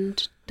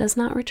and does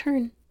not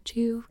return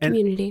to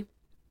community.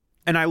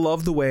 And I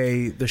love the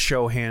way the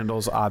show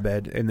handles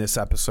Abed in this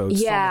episode.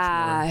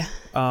 Yeah, so much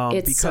more.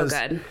 it's so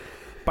good.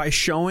 By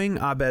showing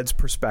Abed's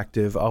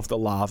perspective of the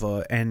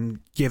lava and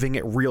giving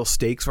it real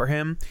stakes for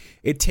him,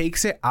 it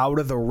takes it out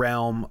of the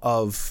realm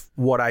of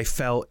what I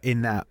felt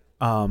in that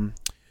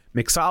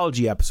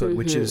mixology episode,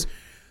 which is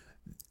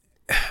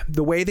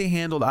the way they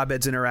handled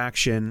Abed's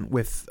interaction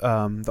with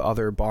the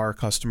other bar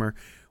customer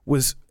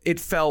it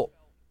felt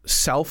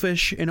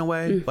selfish in a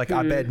way. Like,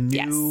 Abed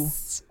knew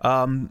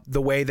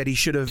the way that he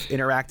should have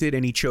interacted,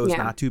 and he chose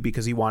not to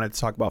because he wanted to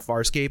talk about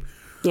Farscape.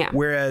 Yeah.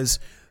 Whereas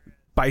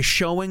by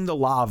showing the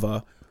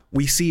lava,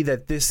 we see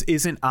that this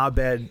isn't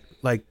Abed,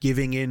 like,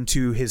 giving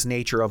into his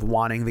nature of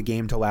wanting the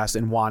game to last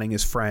and wanting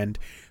his friend.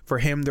 For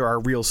him, there are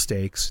real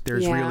stakes.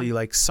 There's really,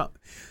 like,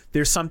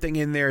 there's something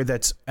in there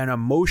that's an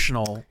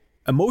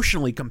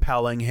emotionally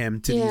compelling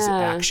him to these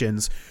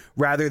actions,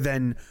 rather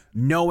than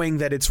knowing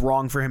that it's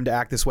wrong for him to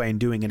act this way and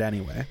doing it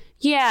anyway.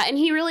 Yeah, and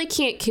he really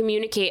can't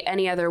communicate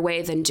any other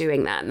way than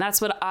doing that. And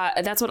that's what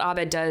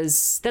Abed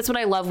does. That's what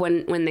I love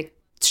when the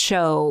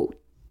show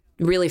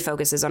really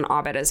focuses on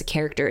Abed as a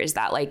character, is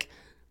that, like,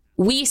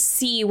 we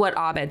see what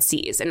Abed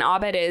sees, and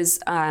Abed is,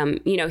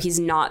 he's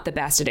not the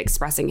best at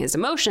expressing his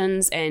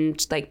emotions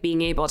and, like,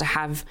 being able to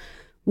have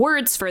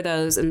words for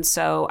those. And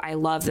so I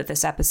love that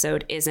this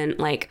episode isn't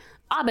like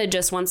Abed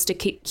just wants to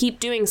keep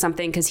doing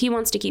something because he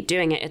wants to keep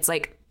doing it. It's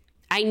like,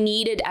 I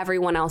needed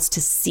everyone else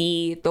to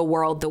see the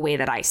world the way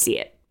that I see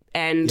it.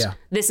 And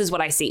this is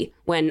what I see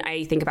when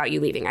I think about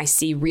you leaving. I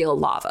see real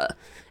lava.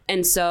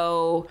 And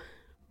so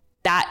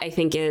that, I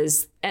think,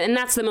 and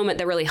that's the moment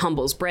that really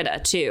humbles Britta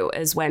too,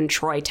 is when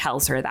Troy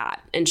tells her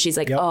that. And she's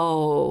like,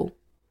 oh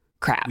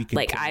crap.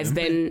 Like, I've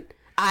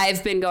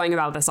been going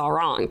about this all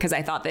wrong, because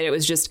I thought that it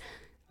was just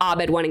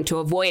Abed wanting to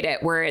avoid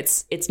it, where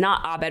it's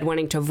not Abed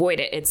wanting to avoid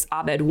it. It's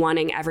Abed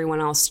wanting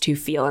everyone else to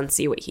feel and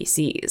see what he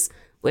sees,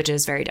 which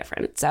is very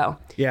different. So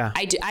yeah,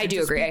 I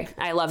do agree.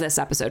 I love this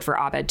episode for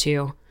Abed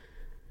too.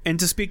 And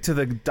to speak to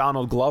the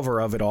Donald Glover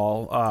of it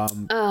all,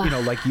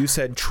 like you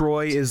said,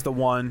 Troy is the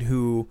one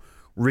who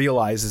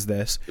realizes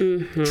this.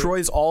 Mm-hmm.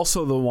 Troy's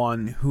also the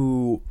one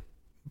who,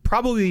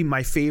 probably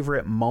my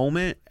favorite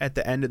moment at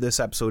the end of this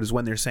episode is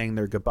when they're saying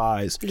their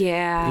goodbyes.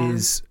 Yeah.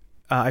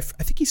 I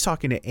think he's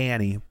talking to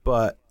Annie,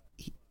 but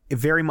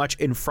very much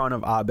in front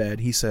of Abed,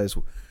 he says,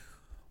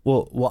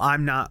 well,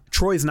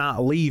 Troy's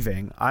not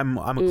leaving. I'm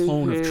a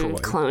clone of Troy.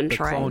 The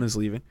clone is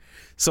leaving.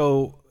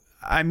 So,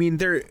 I mean,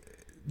 they're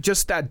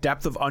just that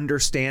depth of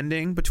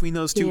understanding between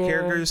those two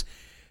characters.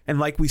 And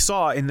like we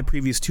saw in the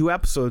previous 2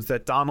 episodes,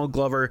 that Donald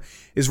Glover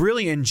is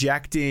really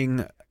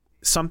injecting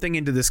something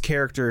into this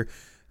character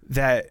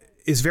that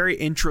is very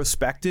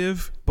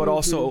introspective, but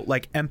also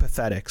like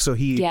empathetic. So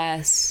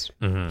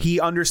he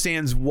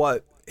understands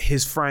what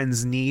his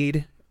friends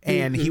need,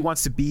 and he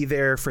wants to be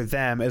there for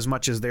them as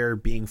much as they're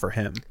being for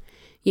him.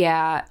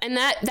 Yeah. And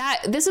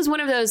this is one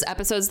of those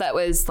episodes that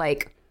was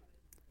like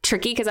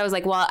tricky, because I was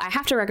like, well, I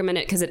have to recommend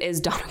it because it is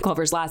Donald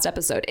Glover's last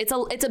episode.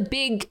 It's a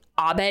big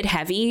Abed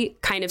heavy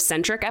kind of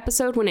centric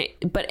episode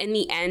but in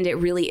the end, it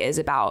really is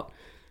about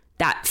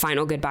that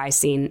final goodbye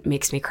scene.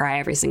 Makes me cry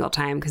every single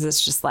time, because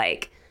it's just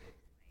like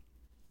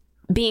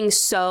being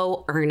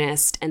so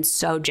earnest and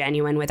so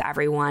genuine with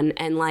everyone.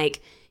 And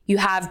like, you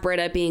have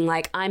Britta being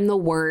like, I'm the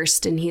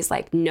worst. And he's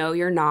like, no,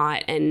 you're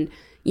not. And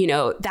you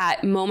know,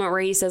 that moment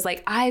where he says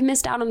like, I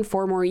missed out on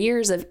 4 more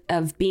years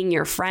of being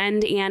your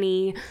friend,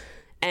 Annie.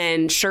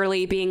 And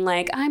Shirley being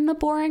like, I'm the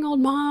boring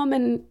old mom.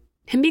 And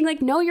him being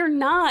like, no, you're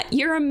not.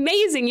 You're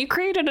amazing. You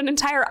created an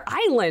entire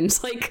island.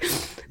 Like,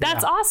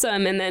 that's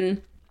awesome. And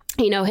then,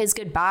 you know, his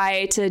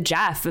goodbye to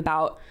Jeff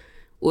about,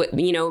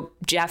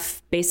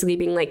 Jeff basically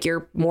being like,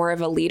 you're more of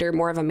a leader,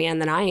 more of a man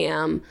than I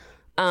am.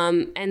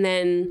 And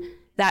then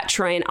that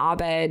Troy and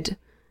Abed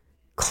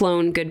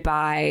clone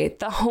goodbye.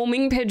 The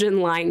homing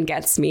pigeon line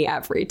gets me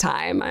every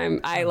time.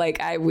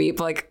 I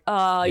weep like,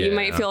 you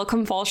might feel a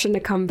compulsion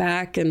to come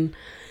back. And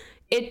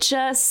it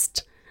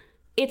just,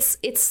 it's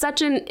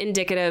such an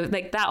indicative,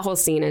 like that whole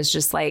scene is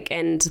just like,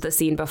 and the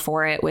scene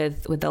before it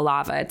with the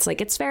lava, it's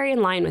like, it's very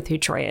in line with who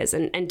Troy is.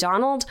 And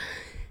Donald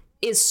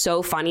is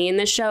so funny in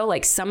this show.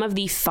 Like, some of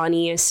the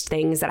funniest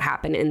things that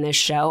happen in this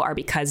show are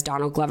because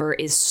Donald Glover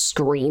is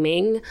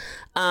screaming.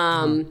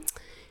 And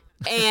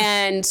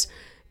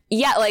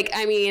yeah, like,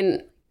 I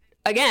mean,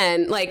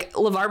 again, like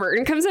LeVar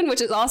Burton comes in,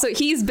 which is also,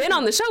 he's been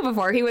on the show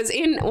before. He was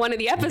in one of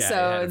the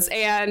episodes,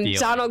 and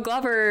Donald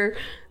Glover,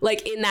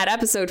 like in that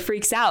episode,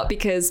 freaks out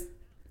because,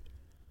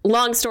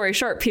 long story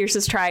short, Pierce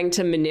is trying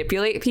to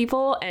manipulate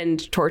people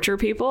and torture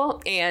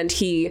people, and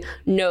he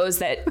knows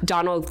that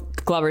Donald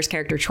Glover's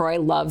character Troy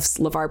loves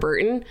LeVar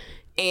Burton.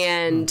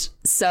 And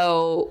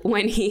so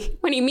when he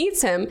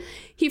meets him,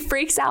 he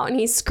freaks out and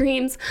he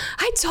screams,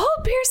 I told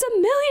Pierce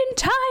 1,000,000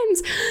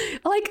 times,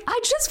 like, I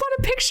just want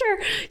a picture.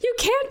 You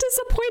can't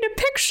disappoint a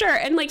picture.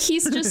 And like,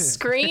 he's just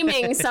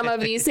screaming some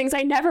of these things.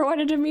 I never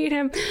wanted to meet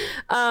him.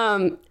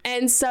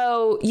 And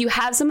so you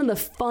have some of the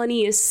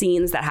funniest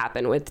scenes that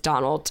happen with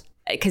Donald,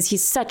 because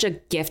he's such a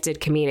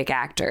gifted comedic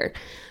actor.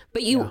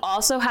 But you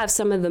also have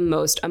some of the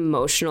most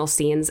emotional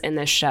scenes in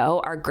this show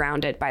are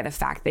grounded by the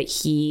fact that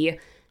he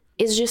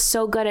is just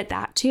so good at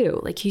that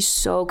too. Like, he's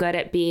so good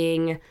at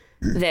being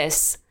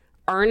this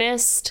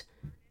earnest,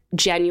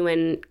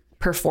 genuine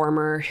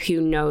performer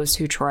who knows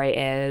who Troy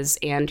is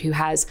and who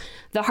has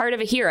the heart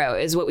of a hero,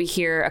 is what we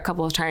hear a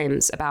couple of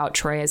times about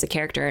Troy as a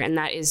character. And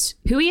that is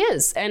who he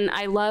is. And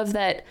I love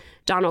that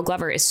Donald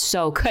Glover is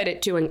so good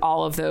at doing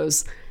all of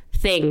those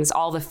things,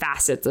 all the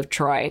facets of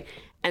Troy.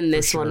 And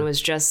this one was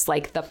just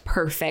like the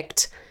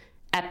perfect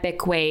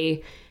epic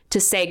way to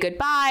say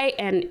goodbye.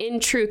 And in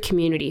true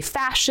Community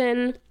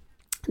fashion,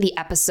 the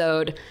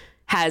episode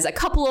has a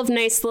couple of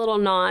nice little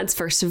nods.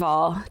 First of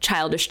all,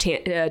 Childish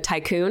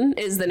Tycoon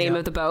is the name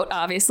of the boat,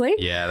 obviously.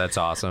 Yeah, that's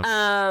awesome.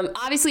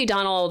 Obviously,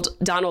 Donald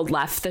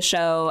left the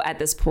show at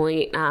this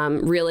point,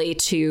 really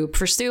to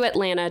pursue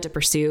Atlanta, to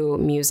pursue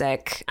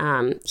music.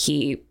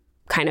 He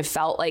kind of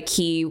felt like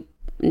he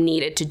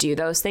needed to do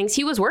those things.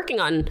 He was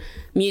working on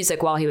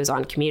music while he was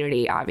on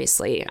Community,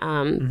 obviously,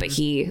 but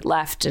he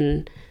left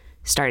and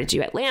started to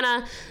do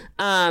Atlanta.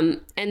 And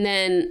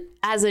then,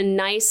 as a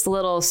nice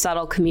little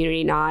subtle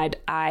Community nod,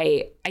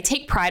 I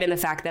take pride in the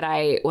fact that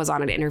I was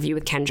on an interview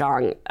with Ken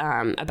Jeong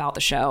about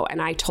the show,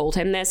 and I told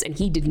him this, and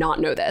he did not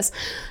know this,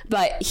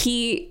 but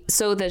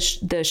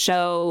the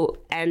show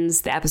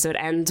ends, the episode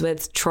ends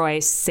with Troy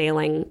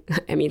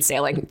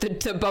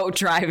the boat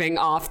driving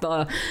off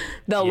the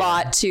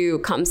lot to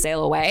come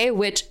sail away,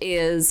 which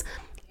is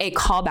a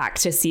callback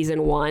to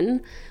season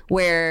 1,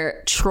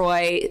 where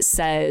Troy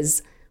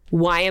says,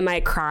 why am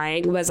I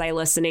crying? Was I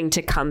listening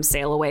to Come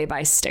Sail Away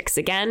by Styx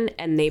again?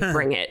 And they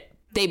bring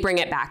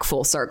it back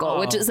full circle,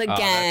 which is,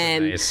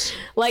 again, nice.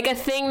 Like a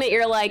thing that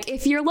you're like,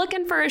 if you're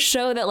looking for a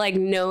show that like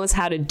knows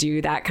how to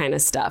do that kind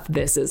of stuff,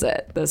 this is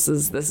it. This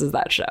is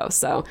that show.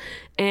 So,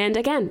 and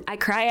again, I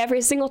cry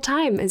every single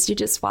time as you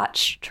just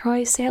watch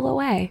Troy sail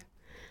away.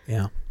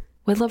 Yeah.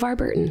 With LeVar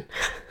Burton.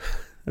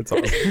 That's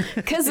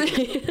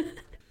awesome.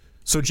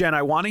 So, Jen,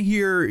 I want to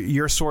hear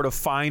your sort of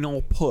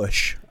final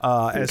push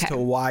as to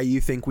why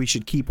you think we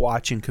should keep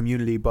watching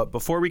Community. But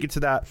before we get to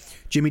that,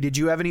 Jimmy, did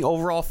you have any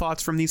overall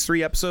thoughts from these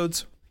 3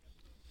 episodes?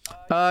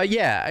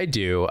 Yeah, I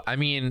do. I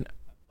mean,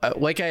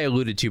 like I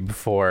alluded to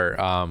before,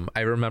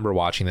 I remember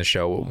watching the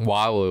show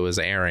while it was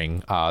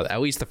airing,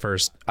 at least the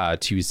first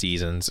 2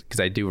 seasons, because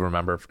I do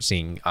remember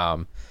seeing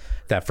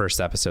that first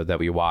episode that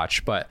we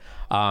watched. But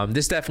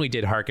this definitely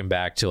did harken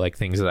back to like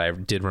things that I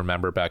did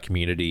remember about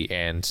Community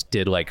and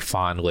did like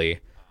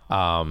fondly.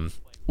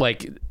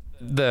 Like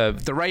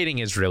the writing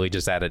is really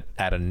just at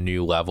a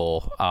new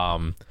level,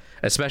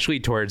 especially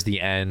towards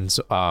the end,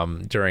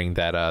 during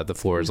that the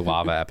Floor is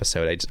Lava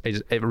episode.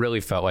 It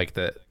really felt like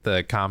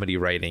the comedy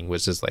writing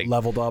was just like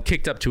leveled up,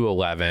 kicked up to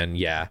 11.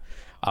 Yeah.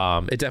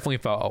 It definitely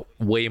felt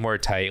way more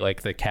tight.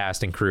 Like the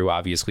cast and crew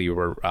obviously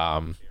were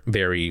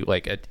very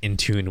like in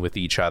tune with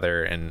each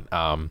other, and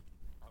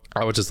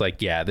I was just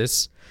like, yeah,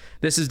 this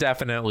is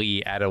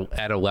definitely at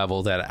a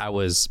level that I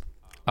was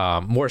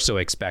more so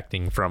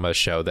expecting from a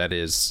show that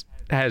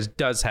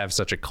does have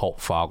such a cult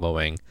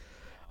following.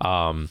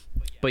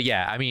 But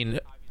yeah, I mean,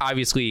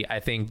 obviously, I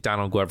think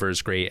Donald Glover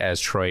is great as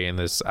Troy in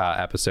this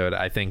episode.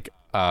 I think,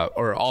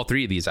 or all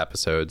 3 of these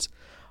episodes.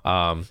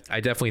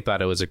 I definitely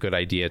thought it was a good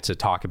idea to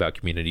talk about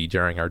Community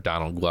during our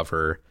Donald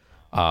Glover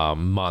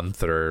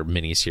month or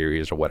mini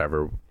series or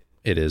whatever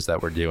it is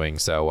that we're doing.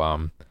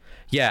 So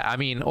yeah, I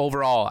mean,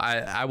 overall,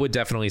 I would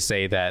definitely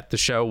say that the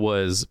show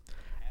was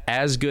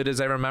as good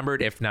as I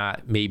remembered, if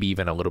not maybe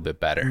even a little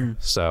bit better.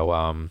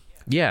 So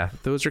yeah,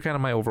 those are kind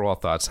of my overall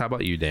thoughts. How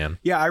about you, Dan?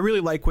 Yeah, I really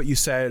like what you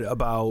said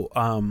about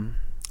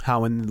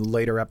how in the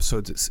later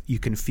episodes you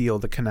can feel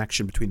the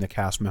connection between the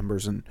cast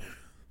members and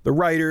the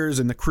writers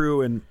and the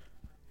crew. And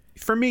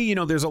for me, you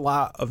know, there's a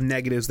lot of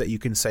negatives that you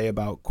can say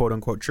about quote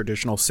unquote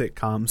traditional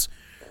sitcoms.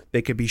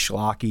 They could be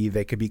schlocky,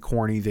 they could be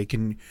corny, they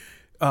can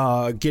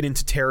get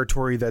into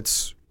territory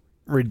that's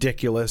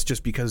ridiculous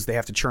just because they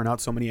have to churn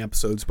out so many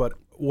episodes. But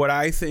what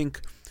I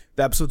think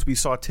the episodes we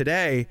saw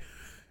today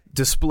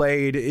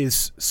displayed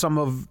is some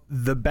of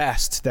the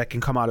best that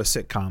can come out of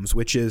sitcoms,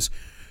 which is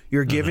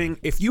you're giving,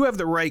 if you have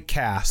the right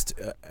cast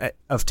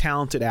of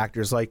talented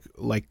actors,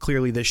 like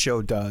clearly this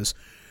show does,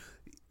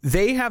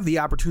 they have the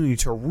opportunity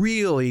to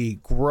really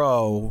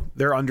grow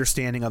their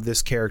understanding of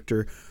this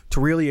character, to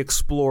really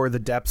explore the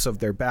depths of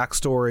their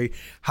backstory,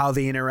 how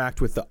they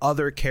interact with the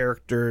other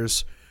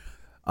characters.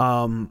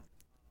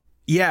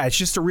 Yeah, it's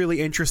just a really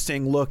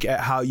interesting look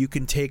at how you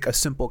can take a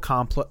simple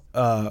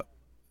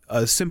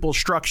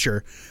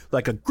structure,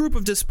 like a group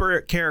of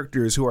disparate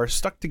characters who are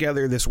stuck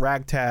together, this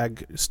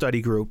ragtag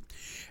study group,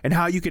 and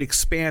how you could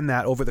expand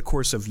that over the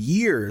course of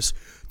years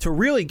to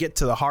really get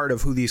to the heart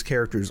of who these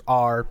characters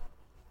are,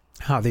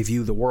 how they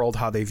view the world,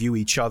 how they view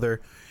each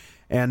other.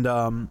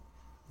 And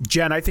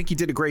Jen, I think you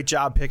did a great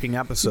job picking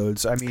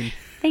episodes. I mean,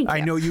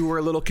 I know you were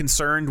a little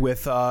concerned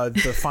with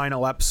the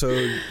final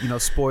episode, you know,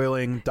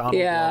 spoiling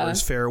Donald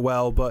Glover's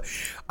farewell, but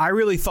I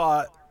really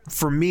thought,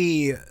 for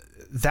me,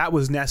 that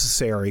was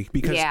necessary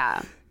because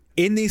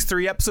in these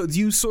 3 episodes,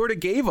 you sort of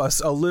gave us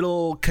a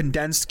little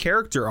condensed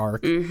character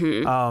arc.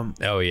 Which I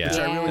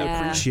really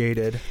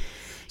appreciated.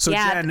 So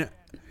Jen,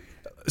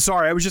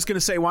 sorry, I was just going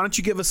to say, why don't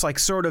you give us like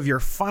sort of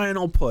your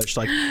final push?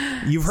 Like,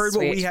 you've heard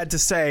what we had to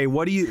say.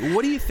 What do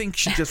you think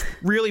should just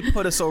really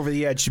put us over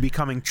the edge to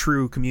becoming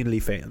true Community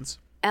fans?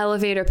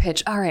 Elevator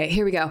pitch. All right,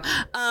 here we go.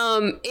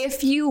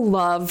 If you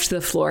loved the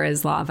Floor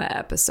is Lava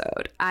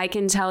episode, I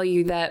can tell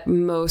you that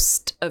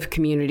most of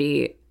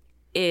Community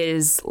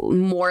is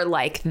more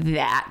like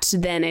that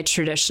than a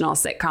traditional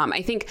sitcom.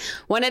 I think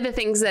one of the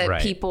things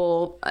that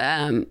people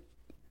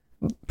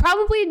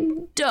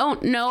probably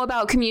don't know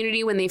about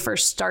Community when they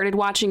first started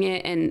watching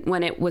it and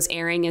when it was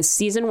airing is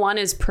season 1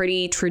 is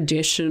pretty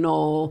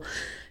traditional.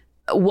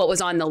 What was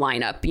on the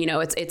lineup, you know,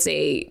 it's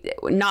a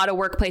not a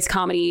workplace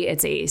comedy,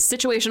 it's a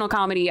situational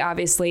comedy,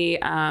 obviously,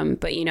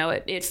 but you know,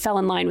 it fell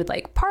in line with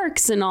like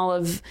Parks and all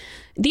of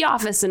The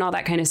Office and all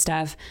that kind of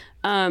stuff.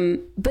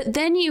 But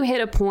then you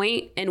hit a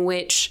point in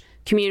which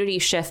Community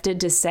shifted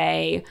to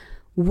say,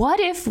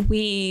 what if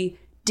we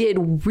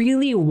did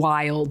really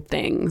wild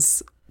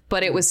things,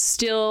 but it was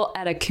still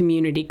at a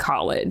community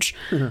college?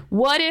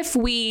 What if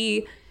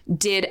we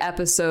did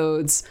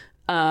episodes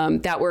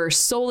that were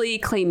solely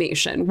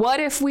claymation? What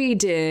if we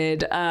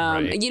did,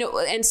 you know,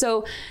 and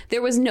so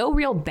there was no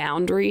real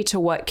boundary to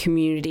what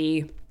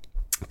Community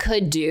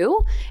could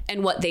do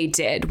and what they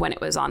did when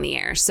it was on the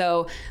air.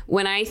 So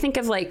when I think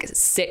of like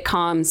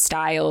sitcom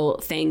style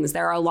things,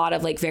 there are a lot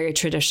of like very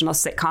traditional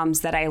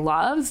sitcoms that I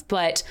love,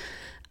 but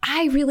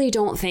I really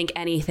don't think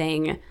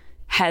anything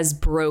has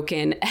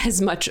broken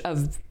as much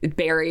of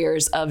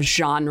barriers of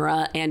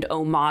genre and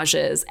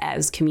homages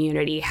as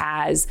Community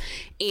has.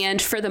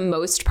 And for the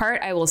most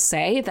part, I will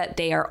say that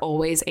they are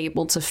always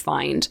able to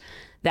find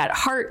that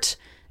heart,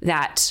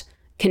 that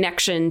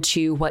connection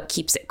to what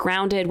keeps it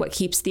grounded, what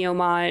keeps the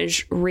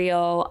homage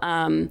real.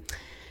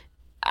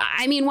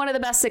 I mean, one of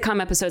the best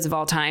sitcom episodes of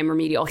all time,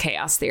 Remedial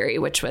Chaos Theory,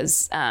 which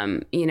was,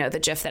 you know, the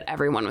GIF that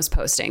everyone was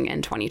posting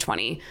in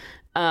 2020.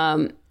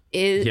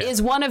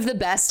 is one of the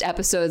best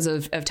episodes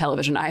of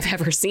television I've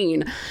ever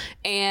seen.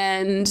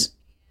 And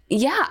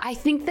yeah, I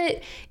think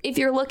that if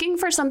you're looking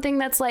for something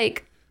that's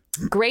like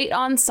great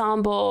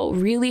ensemble,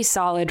 really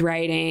solid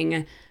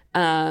writing,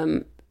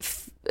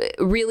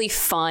 really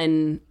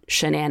fun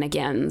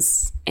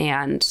shenanigans,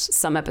 and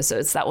some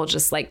episodes that will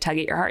just like tug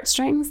at your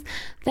heartstrings,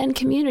 then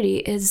Community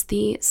is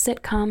the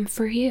sitcom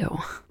for you.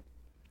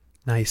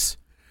 Nice.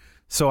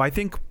 So I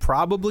think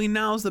probably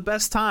now's the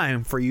best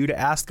time for you to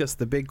ask us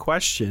the big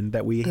question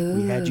that we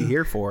had you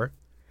here for.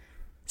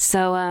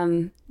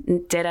 So,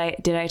 did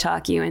I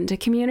talk you into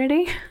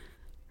Community?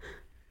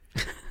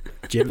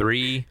 Jim?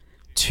 3,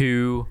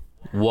 2,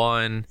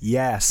 1.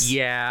 Yes.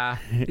 Yeah.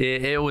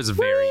 It was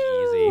very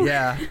easy.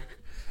 Yeah.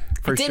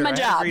 For did sure. my I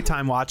job. had a great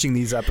time watching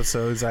these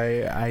episodes.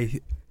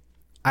 I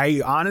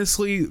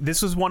honestly,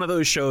 this was one of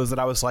those shows that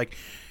I was like,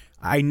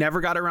 I never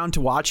got around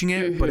to watching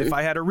it, but if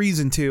I had a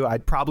reason to,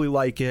 I'd probably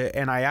like it.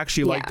 And I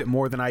actually liked it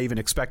more than I even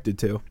expected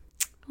to.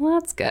 Well,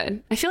 that's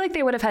good. I feel like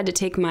they would have had to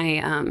take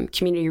my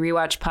Community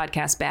Rewatch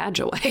podcast badge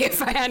away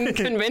if I hadn't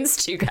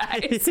convinced you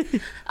guys.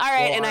 All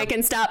right, and I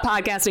can stop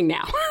podcasting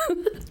now.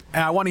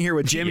 And I want to hear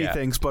what Jimmy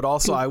thinks, but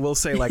also I will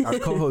say, like, our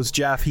co-host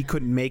Jeff, he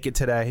couldn't make it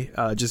today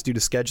just due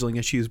to scheduling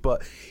issues,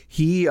 but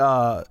he's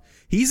a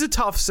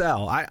tough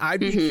sell.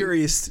 I'd be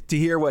curious to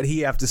hear what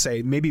he have to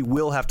say. Maybe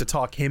we'll have to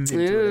talk him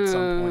into it at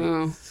some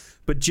point.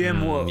 But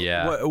Jim,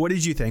 what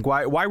did you think?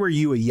 Why were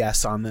you a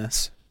yes on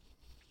this?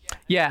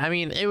 Yeah, I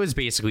mean, it was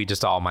basically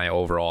just all my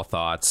overall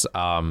thoughts.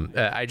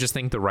 I just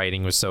think the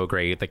writing was so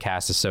great. The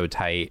cast is so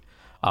tight.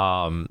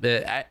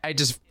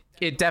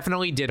 It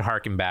definitely did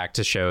harken back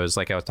to shows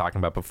like I was talking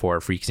about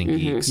before, Freaks and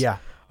Geeks. Yeah.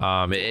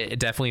 It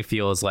definitely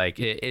feels like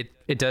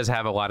it does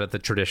have a lot of the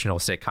traditional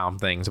sitcom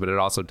things, but it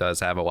also does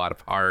have a lot of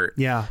heart.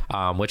 Yeah.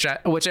 Which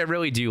I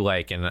really do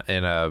like in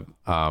a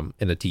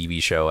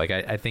TV show. Like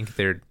I think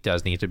there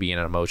does need to be an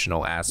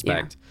emotional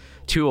aspect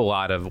to a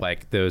lot of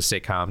like those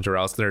sitcoms, or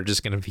else they're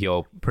just going to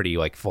feel pretty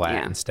like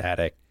flat and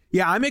static.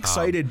 Yeah, I'm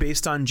excited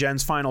based on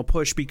Jen's final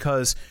push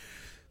because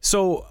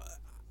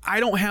I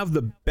don't have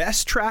the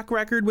best track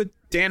record with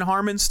Dan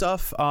Harmon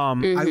stuff. I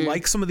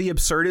like some of the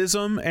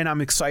absurdism, and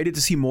I'm excited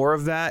to see more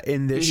of that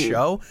in this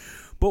show.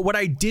 But what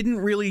I didn't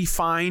really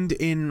find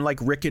in like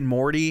Rick and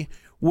Morty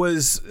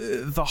was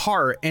the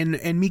heart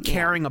and me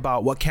caring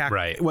about what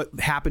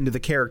happened to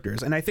the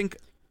characters. And I think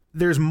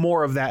there's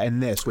more of that in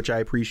this, which I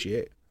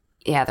appreciate.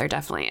 Yeah, there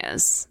definitely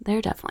is.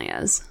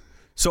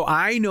 So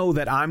I know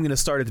that I'm going to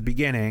start at the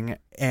beginning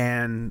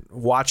and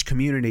watch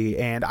Community,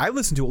 and I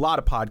listen to a lot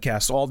of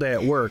podcasts all day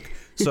at work.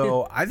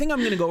 So I think I'm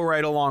going to go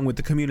right along with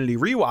the Community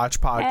Rewatch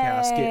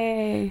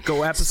podcast,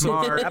 go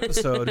episode for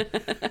episode.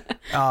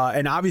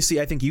 And obviously,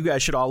 I think you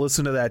guys should all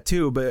listen to that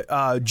too.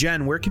 But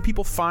Jen, where can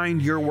people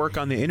find your work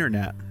on the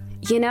internet?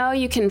 You know,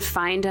 you can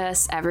find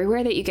us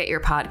everywhere that you get your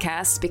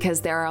podcasts,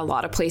 because there are a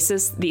lot of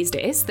places these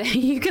days that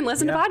you can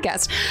listen to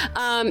podcasts.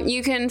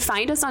 You can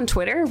find us on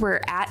Twitter.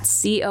 We're at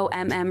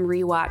COMM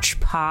Rewatch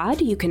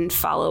Pod. You can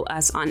follow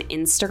us on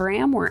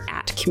Instagram. We're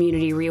at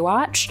Community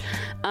Rewatch.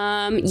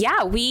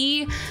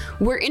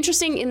 We're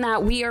interesting in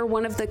that we are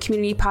one of the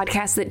community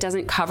podcasts that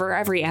doesn't cover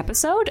every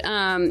episode.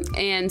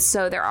 And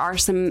so there are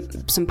some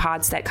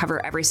pods that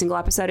cover every single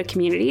episode of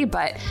Community,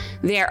 but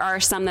there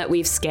are some that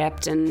we've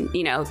skipped, and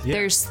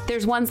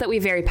there's ones that we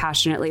very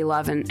passionately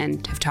love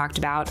and have talked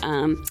about.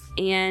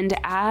 And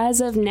as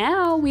of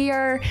now, we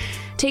are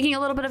taking a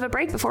little bit of a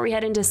break before we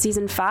head into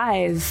season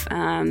 5.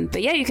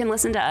 But yeah, you can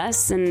listen to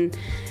us and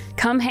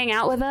come hang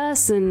out with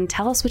us and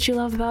tell us what you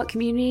love about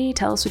Community.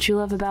 Tell us what you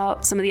love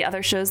about some of the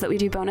other shows that we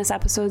do bonus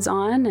episodes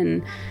on,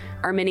 and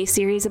our mini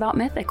series about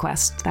Mythic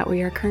Quest that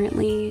we are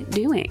currently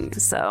doing.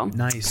 So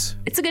nice.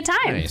 It's a good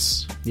time.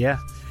 Nice. Yeah.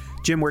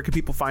 Jim, where can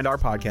people find our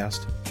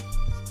podcast?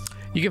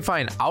 You can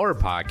find our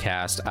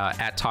podcast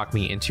at Talk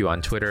Me Into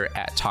on Twitter,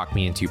 at Talk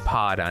Me Into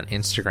Pod on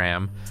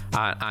Instagram,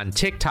 on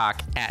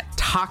TikTok at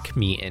Talk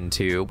Me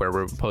Into, where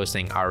we're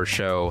posting our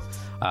show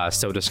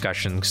So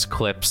Discussions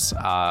clips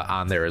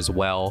on there as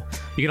well.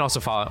 You can also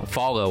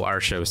follow our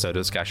show So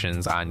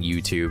Discussions on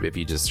YouTube if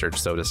you just search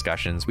So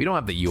Discussions. We don't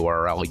have the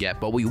URL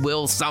yet, but we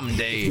will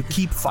someday.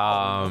 Keep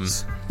following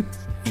us.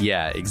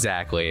 Yeah,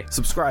 exactly.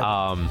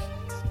 Subscribe.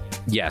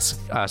 Yes,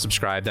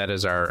 subscribe. That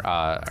is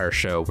our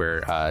show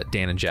where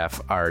Dan and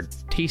Jeff are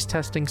taste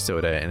testing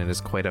soda, and it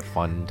is quite a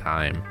fun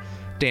time.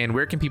 Dan,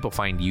 where can people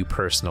find you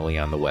personally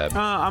on the web?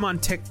 I'm on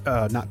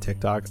not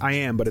TikTok. I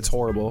am, but it's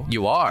horrible.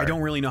 You are? I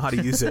don't really know how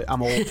to use it.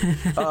 I'm old.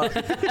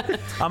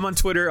 I'm on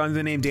Twitter under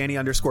the name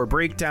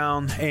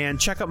Danny_Breakdown, and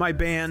check out my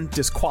band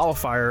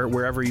Disqualifier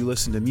wherever you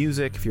listen to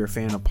music. If you're a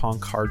fan of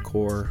punk,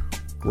 hardcore,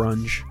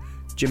 grunge.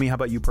 Jimmy, how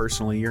about you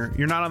personally?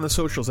 You're not on the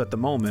socials at the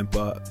moment,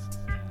 but...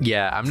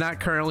 Yeah, I'm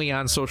not currently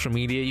on social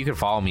media. You can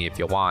follow me if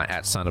you want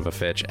at Son of a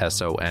Fitch,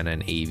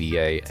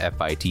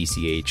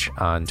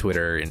 SONNAVAFITCH on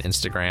Twitter and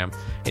Instagram.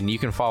 And you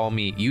can follow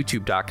me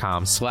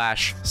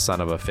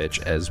youtube.com/Son of a Fitch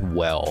as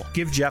well.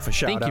 Give Jeff a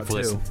shout out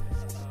too.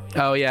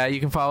 Oh yeah, you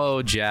can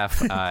follow Jeff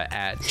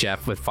at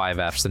Jeff with 5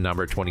 F's, the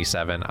number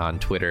 27 on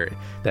Twitter.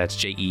 That's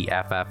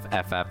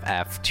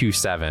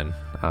JEFFFFF27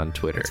 on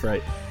Twitter. That's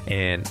right.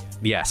 And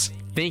yes,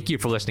 thank you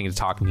for listening to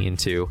Talk Me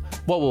Into.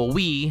 What will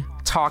we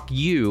talk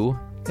you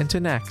into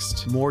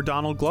next? More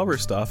Donald Glover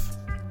stuff.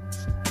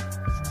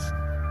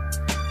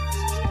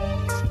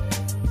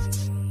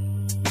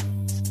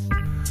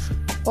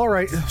 All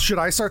right, should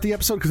I start the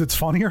episode because it's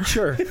funnier?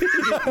 Sure.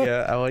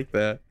 Yeah, I like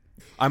that.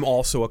 I'm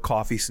also a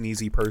coffee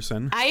sneezy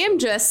person. I am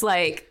just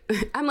like,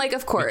 I'm like,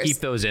 of course. Keep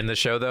those in the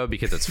show though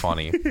because it's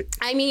funny.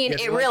 I mean,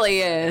 it really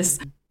is.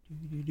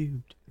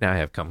 Now I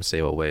have Come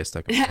Sail Away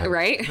stuck in my head.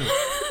 Right?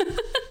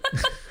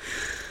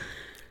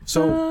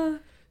 So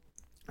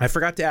I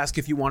forgot to ask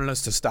if you wanted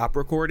us to stop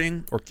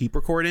recording or keep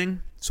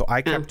recording. So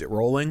I kept it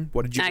rolling.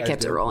 What did you guys I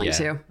kept do? it rolling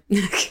Yeah.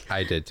 too.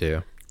 I did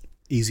too.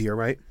 Easier,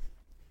 right?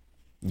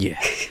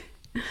 Yeah.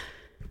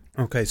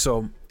 Okay,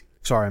 so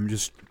sorry, I'm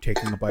just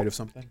taking a bite of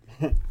something.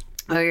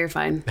 Oh, you're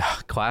fine.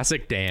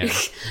 Classic Dan.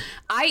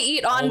 I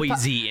eat on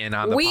Always eating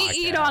on the we podcast.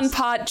 eat on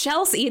pod.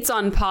 Chelsea eats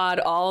on pod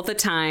all the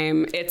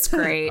time. It's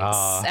great.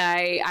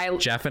 I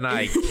Jeff and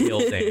I kill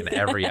Dan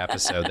every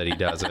episode that he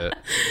does it.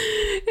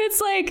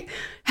 It's like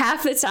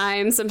half the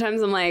time.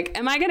 Sometimes I'm like,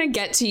 am I gonna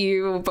get to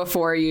you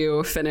before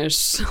you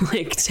finish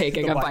like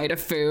taking a bite of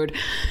food?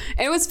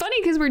 And it was funny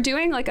because we're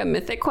doing like a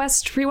Mythic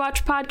Quest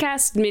rewatch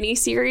podcast mini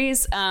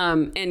series,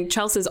 and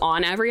Chelsea's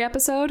on every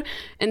episode,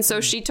 and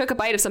so she took a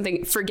bite of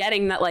something,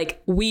 forgetting that like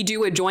we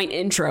do a joint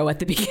intro at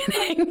the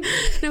beginning.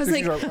 And I was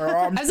like,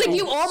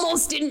 you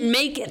almost didn't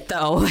make it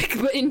though, like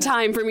in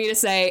time for me to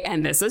say,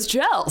 and this is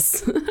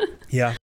Chels. Yeah.